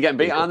 But Chelsea getting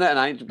beat, aren't they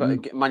tonight?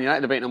 But Man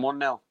United are beating them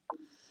 1-0.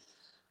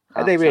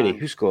 Are they really?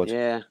 Who scored?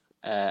 Yeah,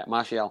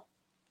 Martial.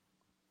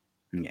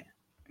 Yeah.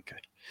 Okay.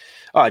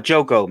 Oh,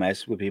 Joe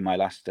Gomez would be my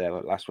last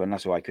one.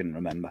 That's who I couldn't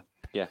remember.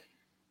 Yeah.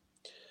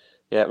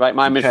 Yeah, right.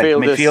 My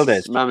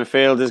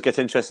midfielders get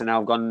interesting now.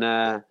 I've gone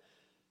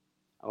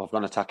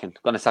attacking.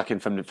 Gone attacking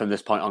from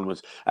this point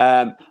onwards.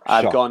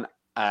 I've gone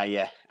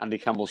Andy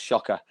Campbell,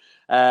 shocker.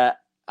 Aaron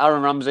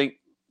Ramsey,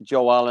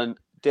 Joe Allen,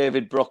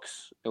 David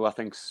Brooks, who I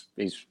think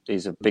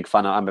he's a big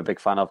fan of. I'm a big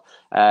fan of.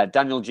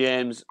 Daniel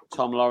James,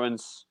 Tom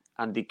Lawrence,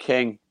 Andy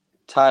King,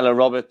 Tyler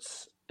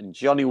Roberts, and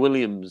Johnny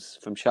Williams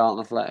from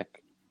Charlton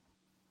Athletic.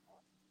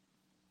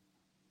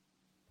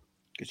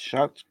 Good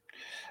shout.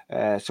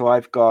 So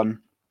I've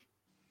gone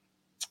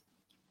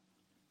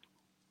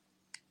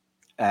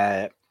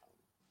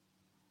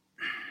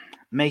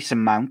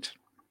Mason Mount.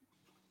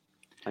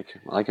 I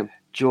like him.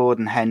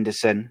 Jordan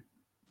Henderson,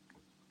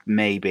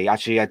 maybe.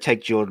 Actually, I'd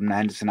take Jordan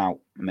Henderson out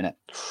a minute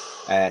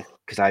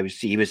because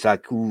he was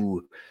like,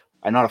 ooh,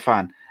 I'm not a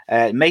fan.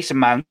 Mason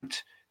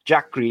Mount,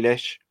 Jack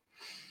Grealish,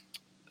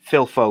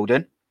 Phil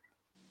Foden.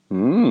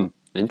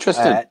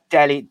 Interesting.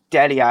 Dele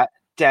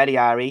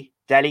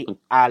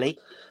Alli.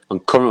 On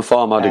current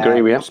form, I'd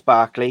agree with you.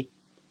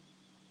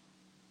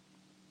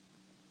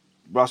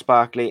 Ross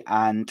Barkley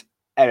and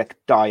Eric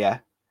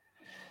Dyer.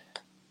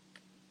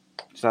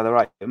 Is that the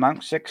right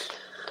amount? 6?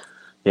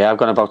 Yeah, I've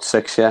gone about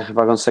 6. Yeah, if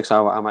I've gone 6,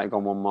 I might have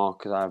gone one more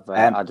because I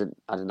didn't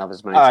have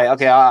as many. All right,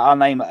 okay. I'll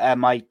name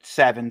my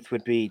 7th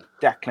would be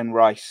Declan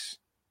Rice.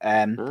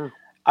 To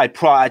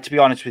be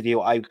honest with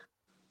you, I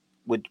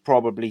would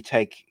probably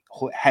take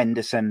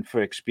Henderson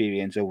for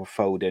experience over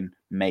Foden,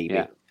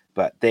 maybe.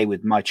 but they were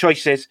my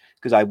choices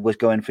because I was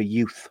going for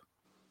youth.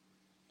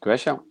 Great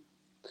shout.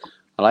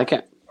 I like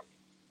it.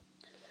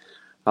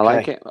 I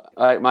like it.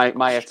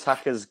 My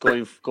attackers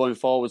going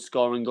forward,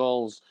 scoring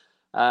goals.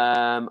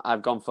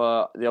 I've gone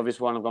for the obvious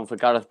one. I've gone for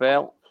Gareth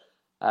Bale.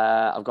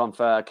 I've gone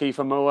for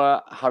Kiefer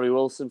Moore, Harry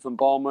Wilson from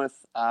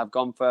Bournemouth. I've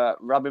gone for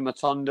Rabbi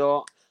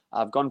Matondo.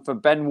 I've gone for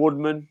Ben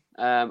Woodman,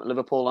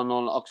 Liverpool and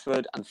on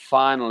Oxford. And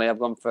finally, I've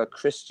gone for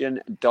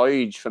Christian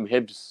Doidge from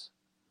Hibs.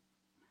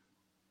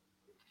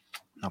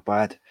 Not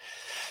bad.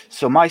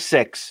 So my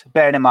 6,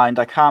 bearing in mind,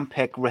 I can't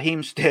pick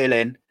Raheem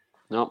Sterling.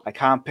 No. I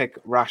can't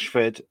pick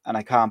Rashford, and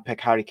I can't pick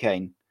Harry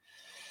Kane.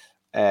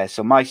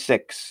 So my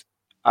 6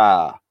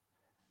 are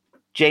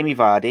Jamie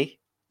Vardy,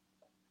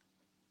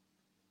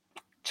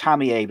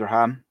 Tammy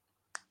Abraham,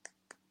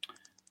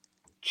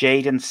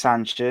 Jadon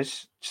Sancho.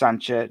 So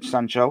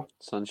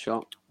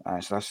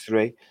that's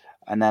 3.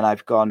 And then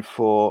I've gone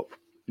for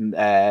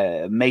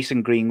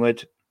Mason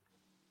Greenwood.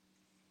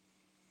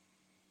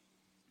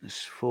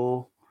 That's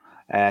 4.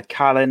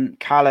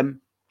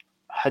 Callum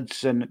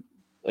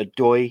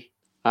Hudson-Odoi.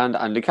 And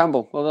Andy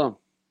Campbell. Well done.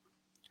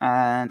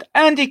 And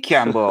Andy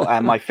Campbell.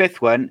 And my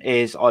 5th one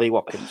is Ollie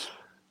Watkins.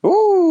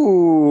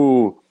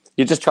 Ooh.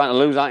 You're just trying to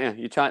lose, aren't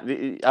you?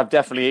 I've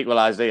definitely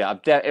equalised here.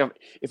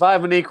 If I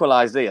haven't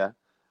equalised here,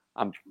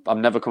 I'm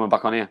never coming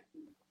back on here.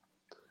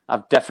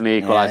 I've definitely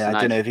equalised tonight.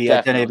 I don't know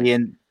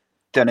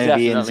if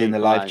Ian's in the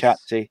live chat.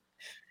 See,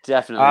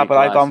 definitely. But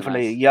I've gone for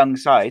the young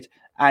side,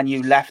 and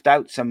you left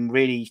out some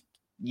really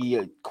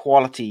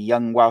quality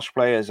young Welsh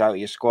players out of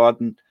your squad.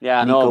 And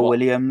Nico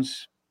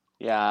Williams.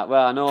 Yeah,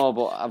 well, I know,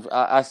 but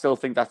I still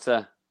think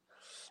it'd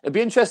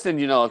be interesting,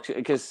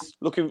 because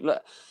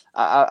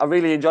I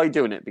really enjoy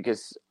doing it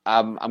because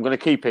I'm going to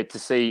keep it to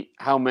see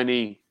how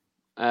many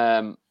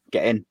get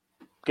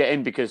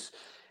in because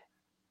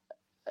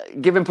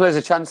giving players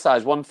a chance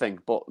size one thing,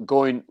 but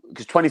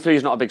because 23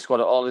 is not a big squad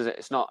at all, is it?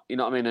 It's not, you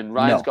know what I mean? And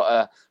Ryan's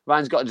got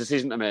a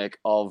decision to make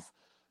of,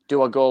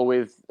 do I go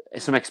with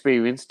some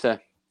experience to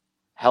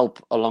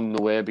help along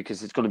the way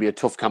because it's going to be a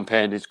tough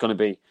campaign. It's going to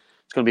be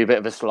a bit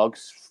of a slog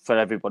for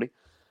everybody,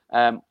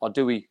 or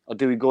do we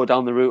go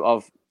down the route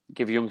of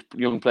give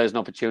young players an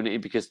opportunity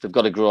because they've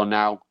got to grow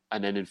now,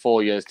 and then in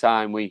 4 years'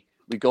 time we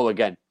go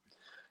again.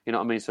 You know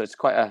what I mean? So it's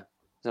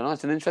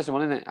it's an interesting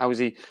one, isn't it? How's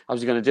he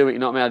going to do it? You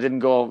know what I mean? I didn't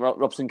go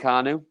Robson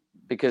Kanu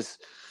because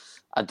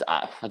I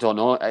don't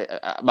know.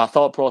 My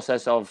thought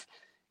process of,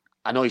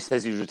 I know he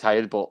says he's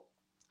retired, but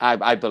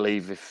I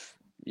believe if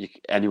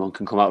anyone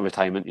can come out of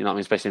retirement, you know what I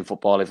mean? Especially in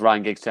football, if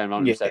Ryan Giggs turned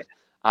around and said,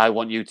 "I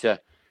want you to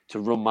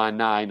run my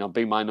 9 or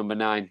be my number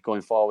 9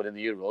 going forward in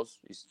the Euros,"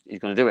 he's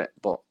going to do it.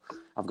 But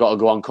I've got to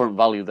go on current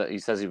value that he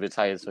says he's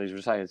retired, so he's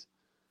retired.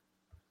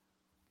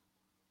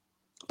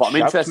 But I'm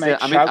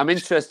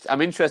interested.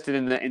 I'm interested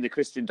in the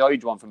Christian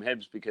Doidge one from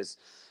Hibs because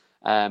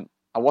I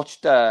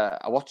watched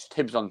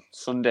Hibs on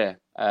Sunday.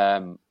 I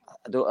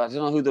don't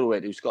know who they were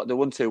with. He got the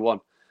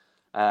 1-2-1.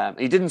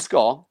 He didn't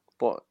score,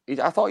 but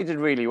I thought he did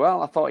really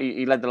well. I thought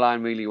he led the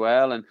line really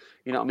well, and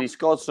you know what I mean. He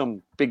scored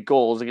some big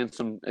goals against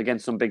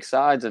some big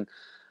sides, and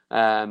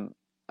I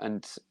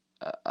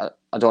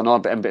don't know.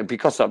 But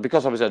because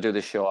obviously I do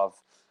this show,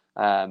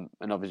 and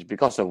obviously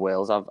because of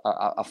Wales,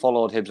 I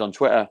followed Hibs on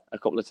Twitter a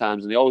couple of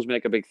times, and they always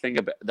make a big thing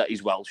about that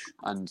he's Welsh,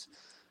 and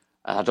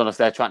I don't know if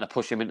they're trying to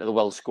push him into the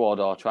Welsh squad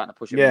or trying to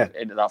push him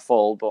into that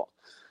fold, but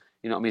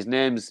you know what I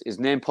mean. His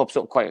name pops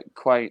up quite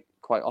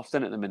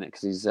often at the minute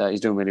because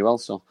he's doing really well.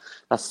 So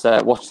that's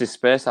watch this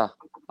space.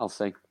 I'll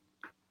see.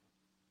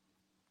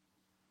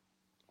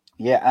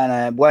 Yeah,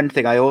 and one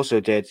thing I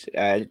also did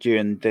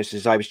during this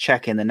is I was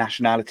checking the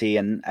nationality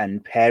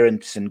and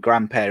parents and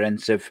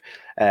grandparents of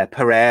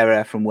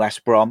Pereira from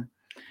West Brom,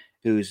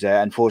 who's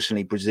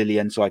unfortunately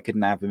Brazilian, so I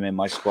couldn't have him in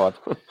my squad,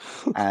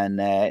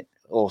 and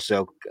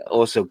also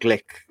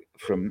Glick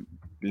from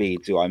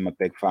Leeds, who I'm a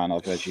big fan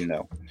of, as you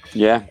know.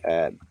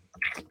 Yeah.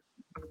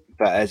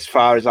 But as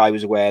far as I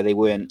was aware, they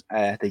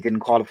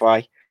didn't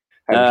qualify.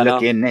 I was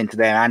looking into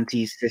their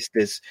aunties,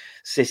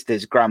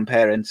 sisters,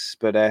 grandparents,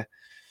 but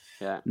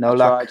no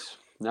luck.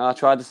 I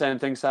tried the same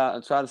thing. I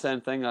tried the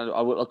same thing.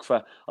 I would look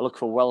for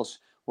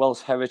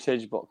Welsh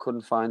heritage, but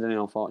couldn't find any,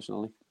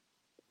 unfortunately.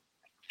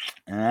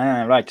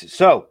 Right.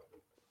 So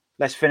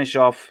let's finish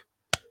off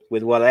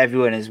with what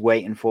everyone is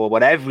waiting for,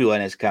 what everyone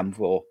has come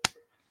for.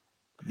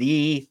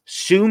 The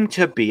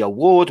soon-to-be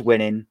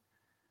award-winning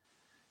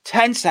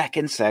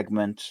 10-second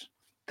segment,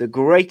 the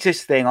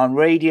greatest thing on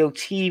radio,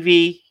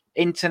 TV,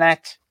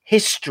 internet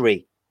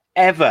history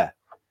ever.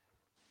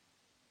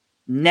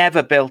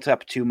 Never built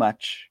up too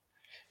much.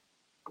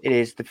 It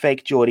is the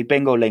fake Geordie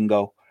bingo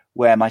lingo,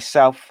 where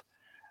myself,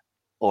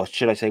 or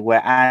should I say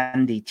where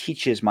Andy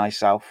teaches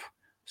myself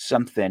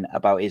something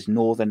about his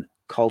northern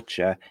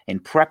culture in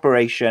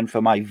preparation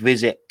for my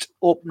visit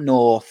up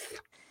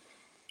north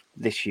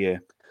this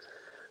year.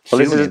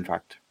 Well, soon, in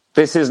fact.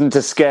 This isn't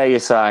to scare you,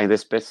 Si.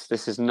 This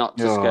is not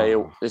to scare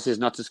you. This is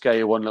not to scare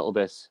you one little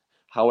bit.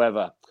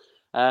 However,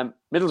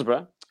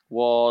 Middlesbrough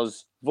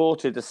was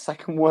voted the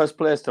second worst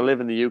place to live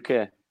in the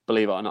UK.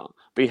 Believe it or not,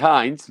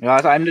 behind.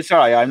 I'm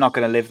sorry, I'm not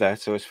going to live there,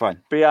 so it's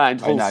fine. Behind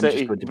Hull I'm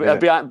City, just going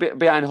to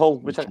behind Hull,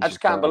 which I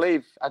just can't go.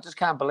 believe. I just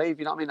can't believe.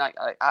 You know what I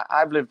mean?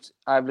 I've lived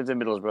in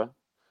Middlesbrough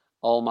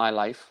all my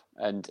life,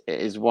 and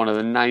it is one of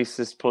the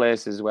nicest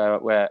places where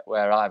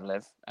I've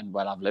lived and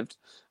where I've lived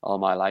all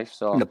my life.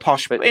 So in the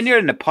posh, and you're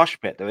in the posh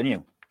bit, though, aren't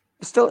you?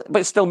 It's still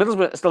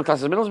Middlesbrough. It still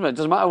classes as Middlesbrough. It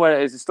doesn't matter where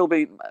it is. It's still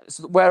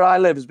where I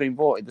live has been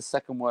voted the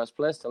second worst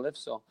place to live.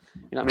 So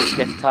you know what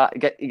I mean.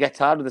 You get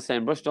tired with the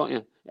same brush, don't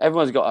you?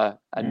 Everyone's got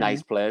a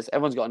nice place.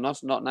 Everyone's got a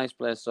not nice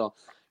place. So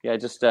yeah,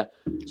 just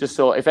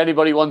so if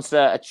anybody wants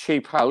a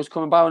cheap house,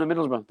 come and buy one in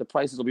Middlesbrough. The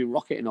prices will be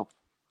rocketing up.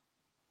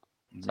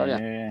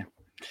 Yeah.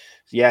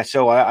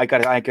 So I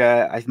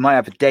might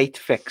have a date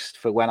fixed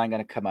for when I'm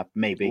going to come up,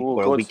 maybe,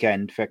 or a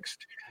weekend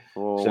fixed.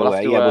 Oh, so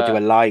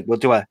we'll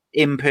do a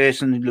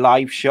in-person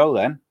live show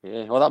then.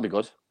 Yeah, well, that'd be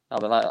good.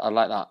 I'd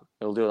like that.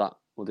 We'll do that.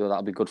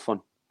 It'll be good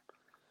fun.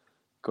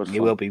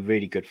 It will be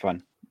really good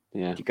fun.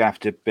 Yeah, you're gonna have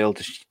to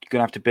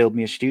build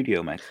me a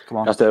studio, mate. Come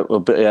on.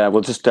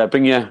 We'll just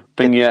bring your AA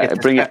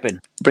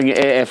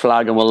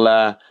flag, and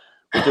we'll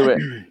do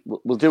it.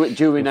 We'll do it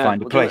during. We'll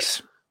find a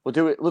place.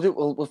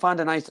 We'll find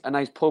a nice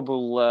pub.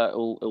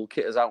 We'll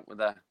kit us out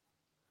with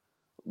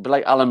be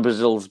like Alan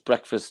Brazil's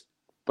breakfast.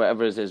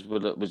 Whatever it is,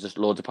 with just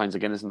loads of pints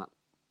of Guinness and that.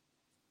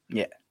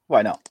 Yeah,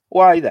 why not?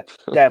 Why the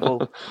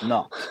devil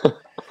not?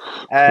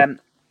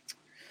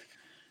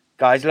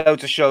 Guys,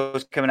 loads of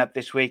shows coming up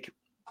this week.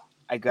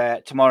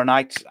 Tomorrow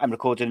night, I'm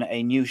recording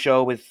a new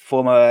show with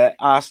former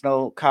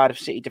Arsenal Cardiff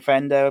City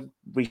defender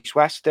Reece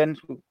Weston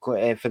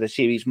for the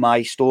series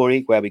My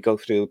Story, where we go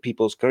through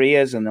people's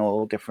careers and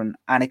all different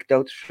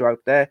anecdotes throughout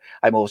there.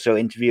 I'm also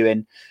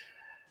interviewing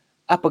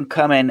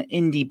up-and-coming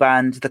indie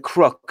band The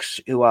Crooks,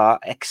 who are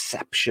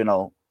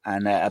exceptional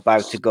and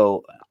about to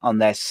go on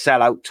their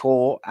sellout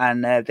tour,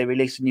 and they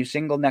release a new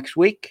single next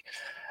week.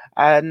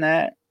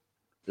 And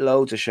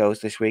loads of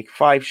shows this week,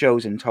 5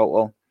 shows in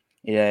total.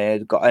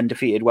 Got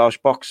undefeated Welsh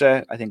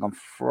boxer, I think on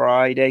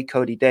Friday,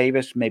 Cody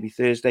Davis, maybe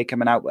Thursday,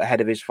 coming out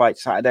ahead of his fight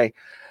Saturday.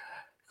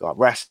 Got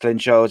wrestling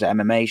shows,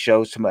 MMA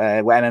shows,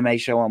 MMA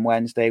show on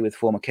Wednesday with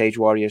former Cage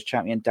Warriors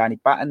champion Danny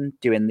Batten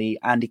doing the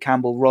Andy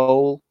Campbell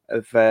role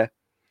of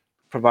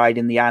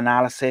providing the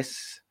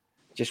analysis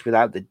just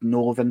without the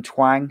northern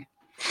twang.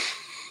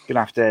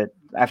 Gonna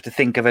have to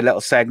think of a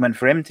little segment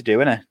for him to do,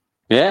 innit?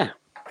 Yeah.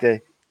 The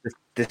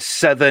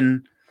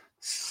southern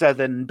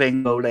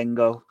bingo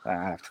lingo. I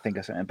have to think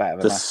of something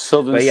better than that.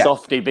 Southern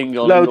softy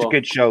bingo loads lingo. Of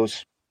good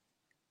shows.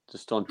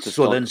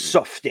 Southern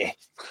softy.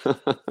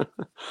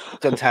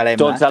 Don't tell him.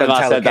 Don't tell him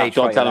I said that.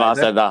 Don't tell him I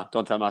said that.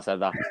 Don't tell him I said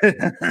that.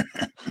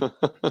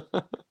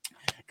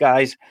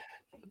 Guys,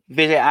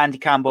 visit Andy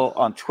Campbell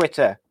on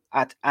Twitter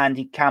at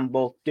Andy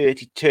Campbell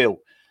 32.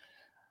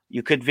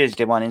 You could visit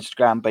him on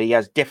Instagram, but he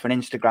has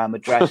different Instagram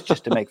address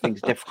just to make things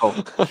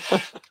difficult.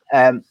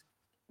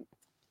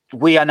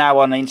 We are now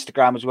on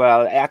Instagram as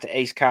well at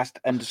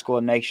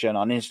ACEcast_nation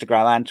on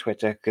Instagram and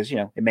Twitter, because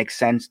it makes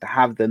sense to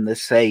have them the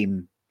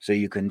same, so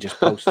you can just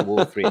post to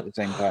all 3 at the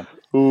same time.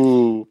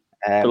 Ooh,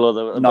 not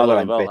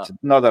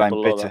that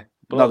I'm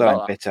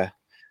bitter.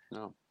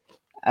 No.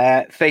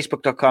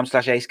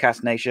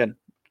 Facebook.com/ACEcastNation.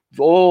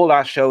 All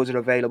our shows are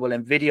available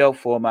in video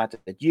format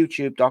at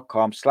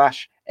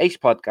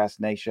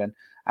youtube.com/AcePodcastNation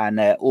and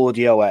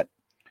audio at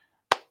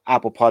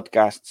Apple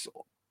Podcasts,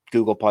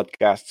 Google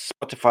Podcasts,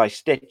 Spotify,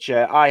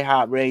 Stitcher,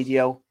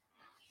 iHeartRadio,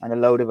 and a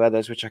load of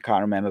others, which I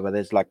can't remember, but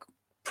there's like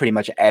pretty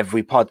much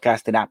every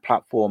podcasting app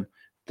platform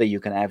that you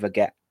can ever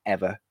get,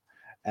 ever.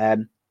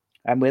 And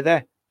we're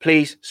there.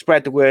 Please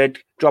spread the word,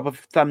 drop a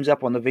thumbs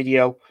up on the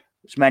video,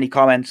 as many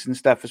comments and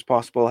stuff as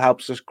possible,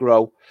 helps us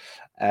grow,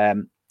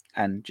 and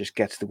just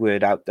gets the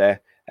word out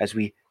there as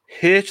we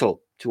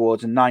hurtle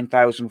towards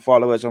 9,000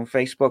 followers on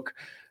Facebook.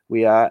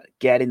 We are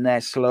getting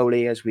there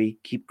slowly as we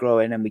keep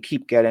growing, and we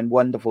keep getting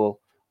wonderful,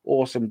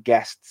 awesome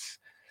guests,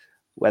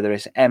 whether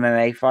it's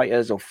MMA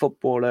fighters or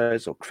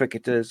footballers or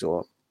cricketers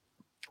or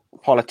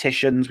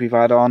politicians we've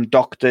had on,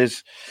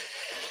 doctors,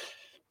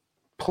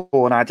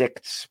 porn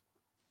addicts,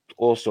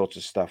 all sorts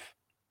of stuff.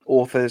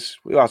 Authors,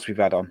 who else we've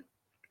had on?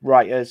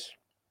 Writers,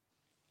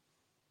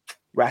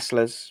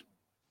 wrestlers.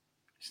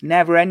 It's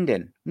never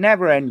ending.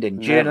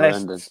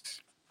 Journalists,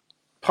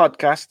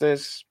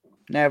 podcasters,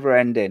 never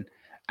ending.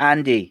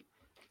 Andy,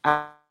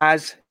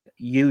 as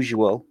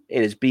usual,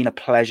 it has been a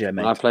pleasure,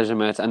 mate. My pleasure,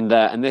 mate. And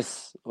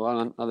this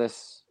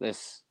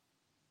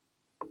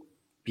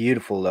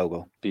beautiful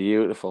logo.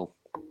 Beautiful.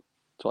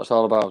 That's what it's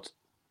all about.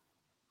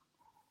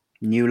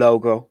 New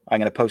logo. I'm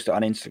going to post it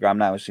on Instagram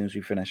now as soon as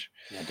we finish.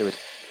 Yeah, do it.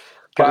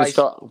 Guys,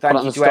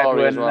 thank you to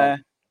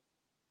everyone.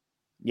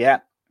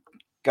 Well.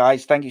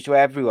 Guys, thank you to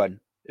everyone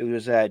who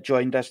has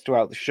joined us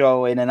throughout the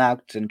show, in and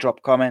out, and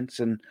dropped comments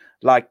and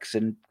likes,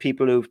 and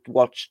people who've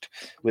watched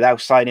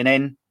without signing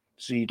in,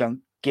 so you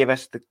don't give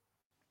us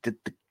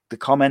the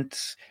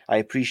comments. I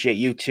appreciate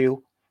you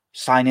too.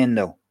 Sign in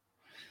though.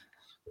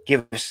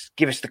 Give us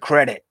the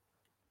credit.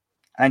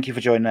 Thank you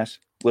for joining us.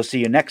 We'll see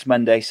you next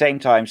Monday, same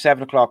time,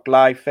 7:00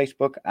 live,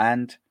 Facebook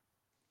and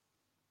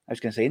I was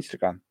going to say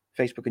Instagram,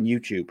 Facebook and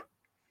YouTube.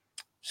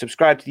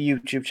 subscribe to the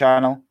YouTube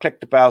channel, click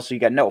the bell so you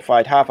get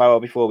notified half hour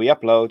before we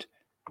upload,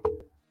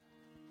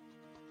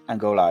 and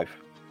go live.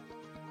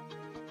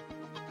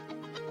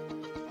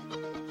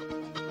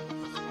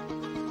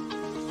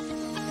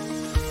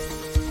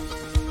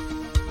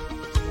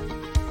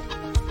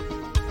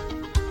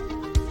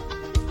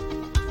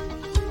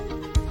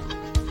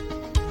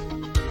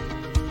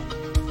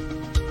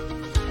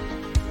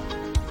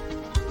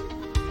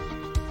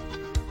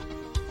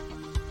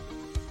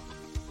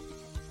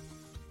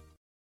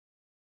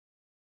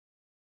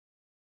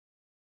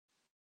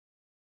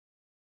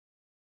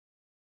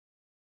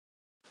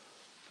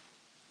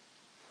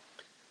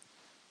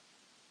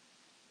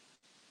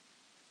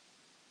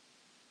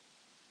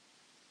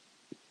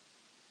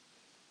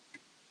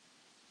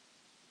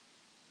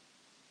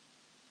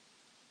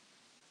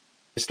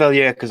 Still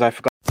here because I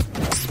forgot.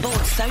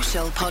 Sports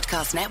Social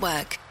Podcast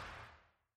Network.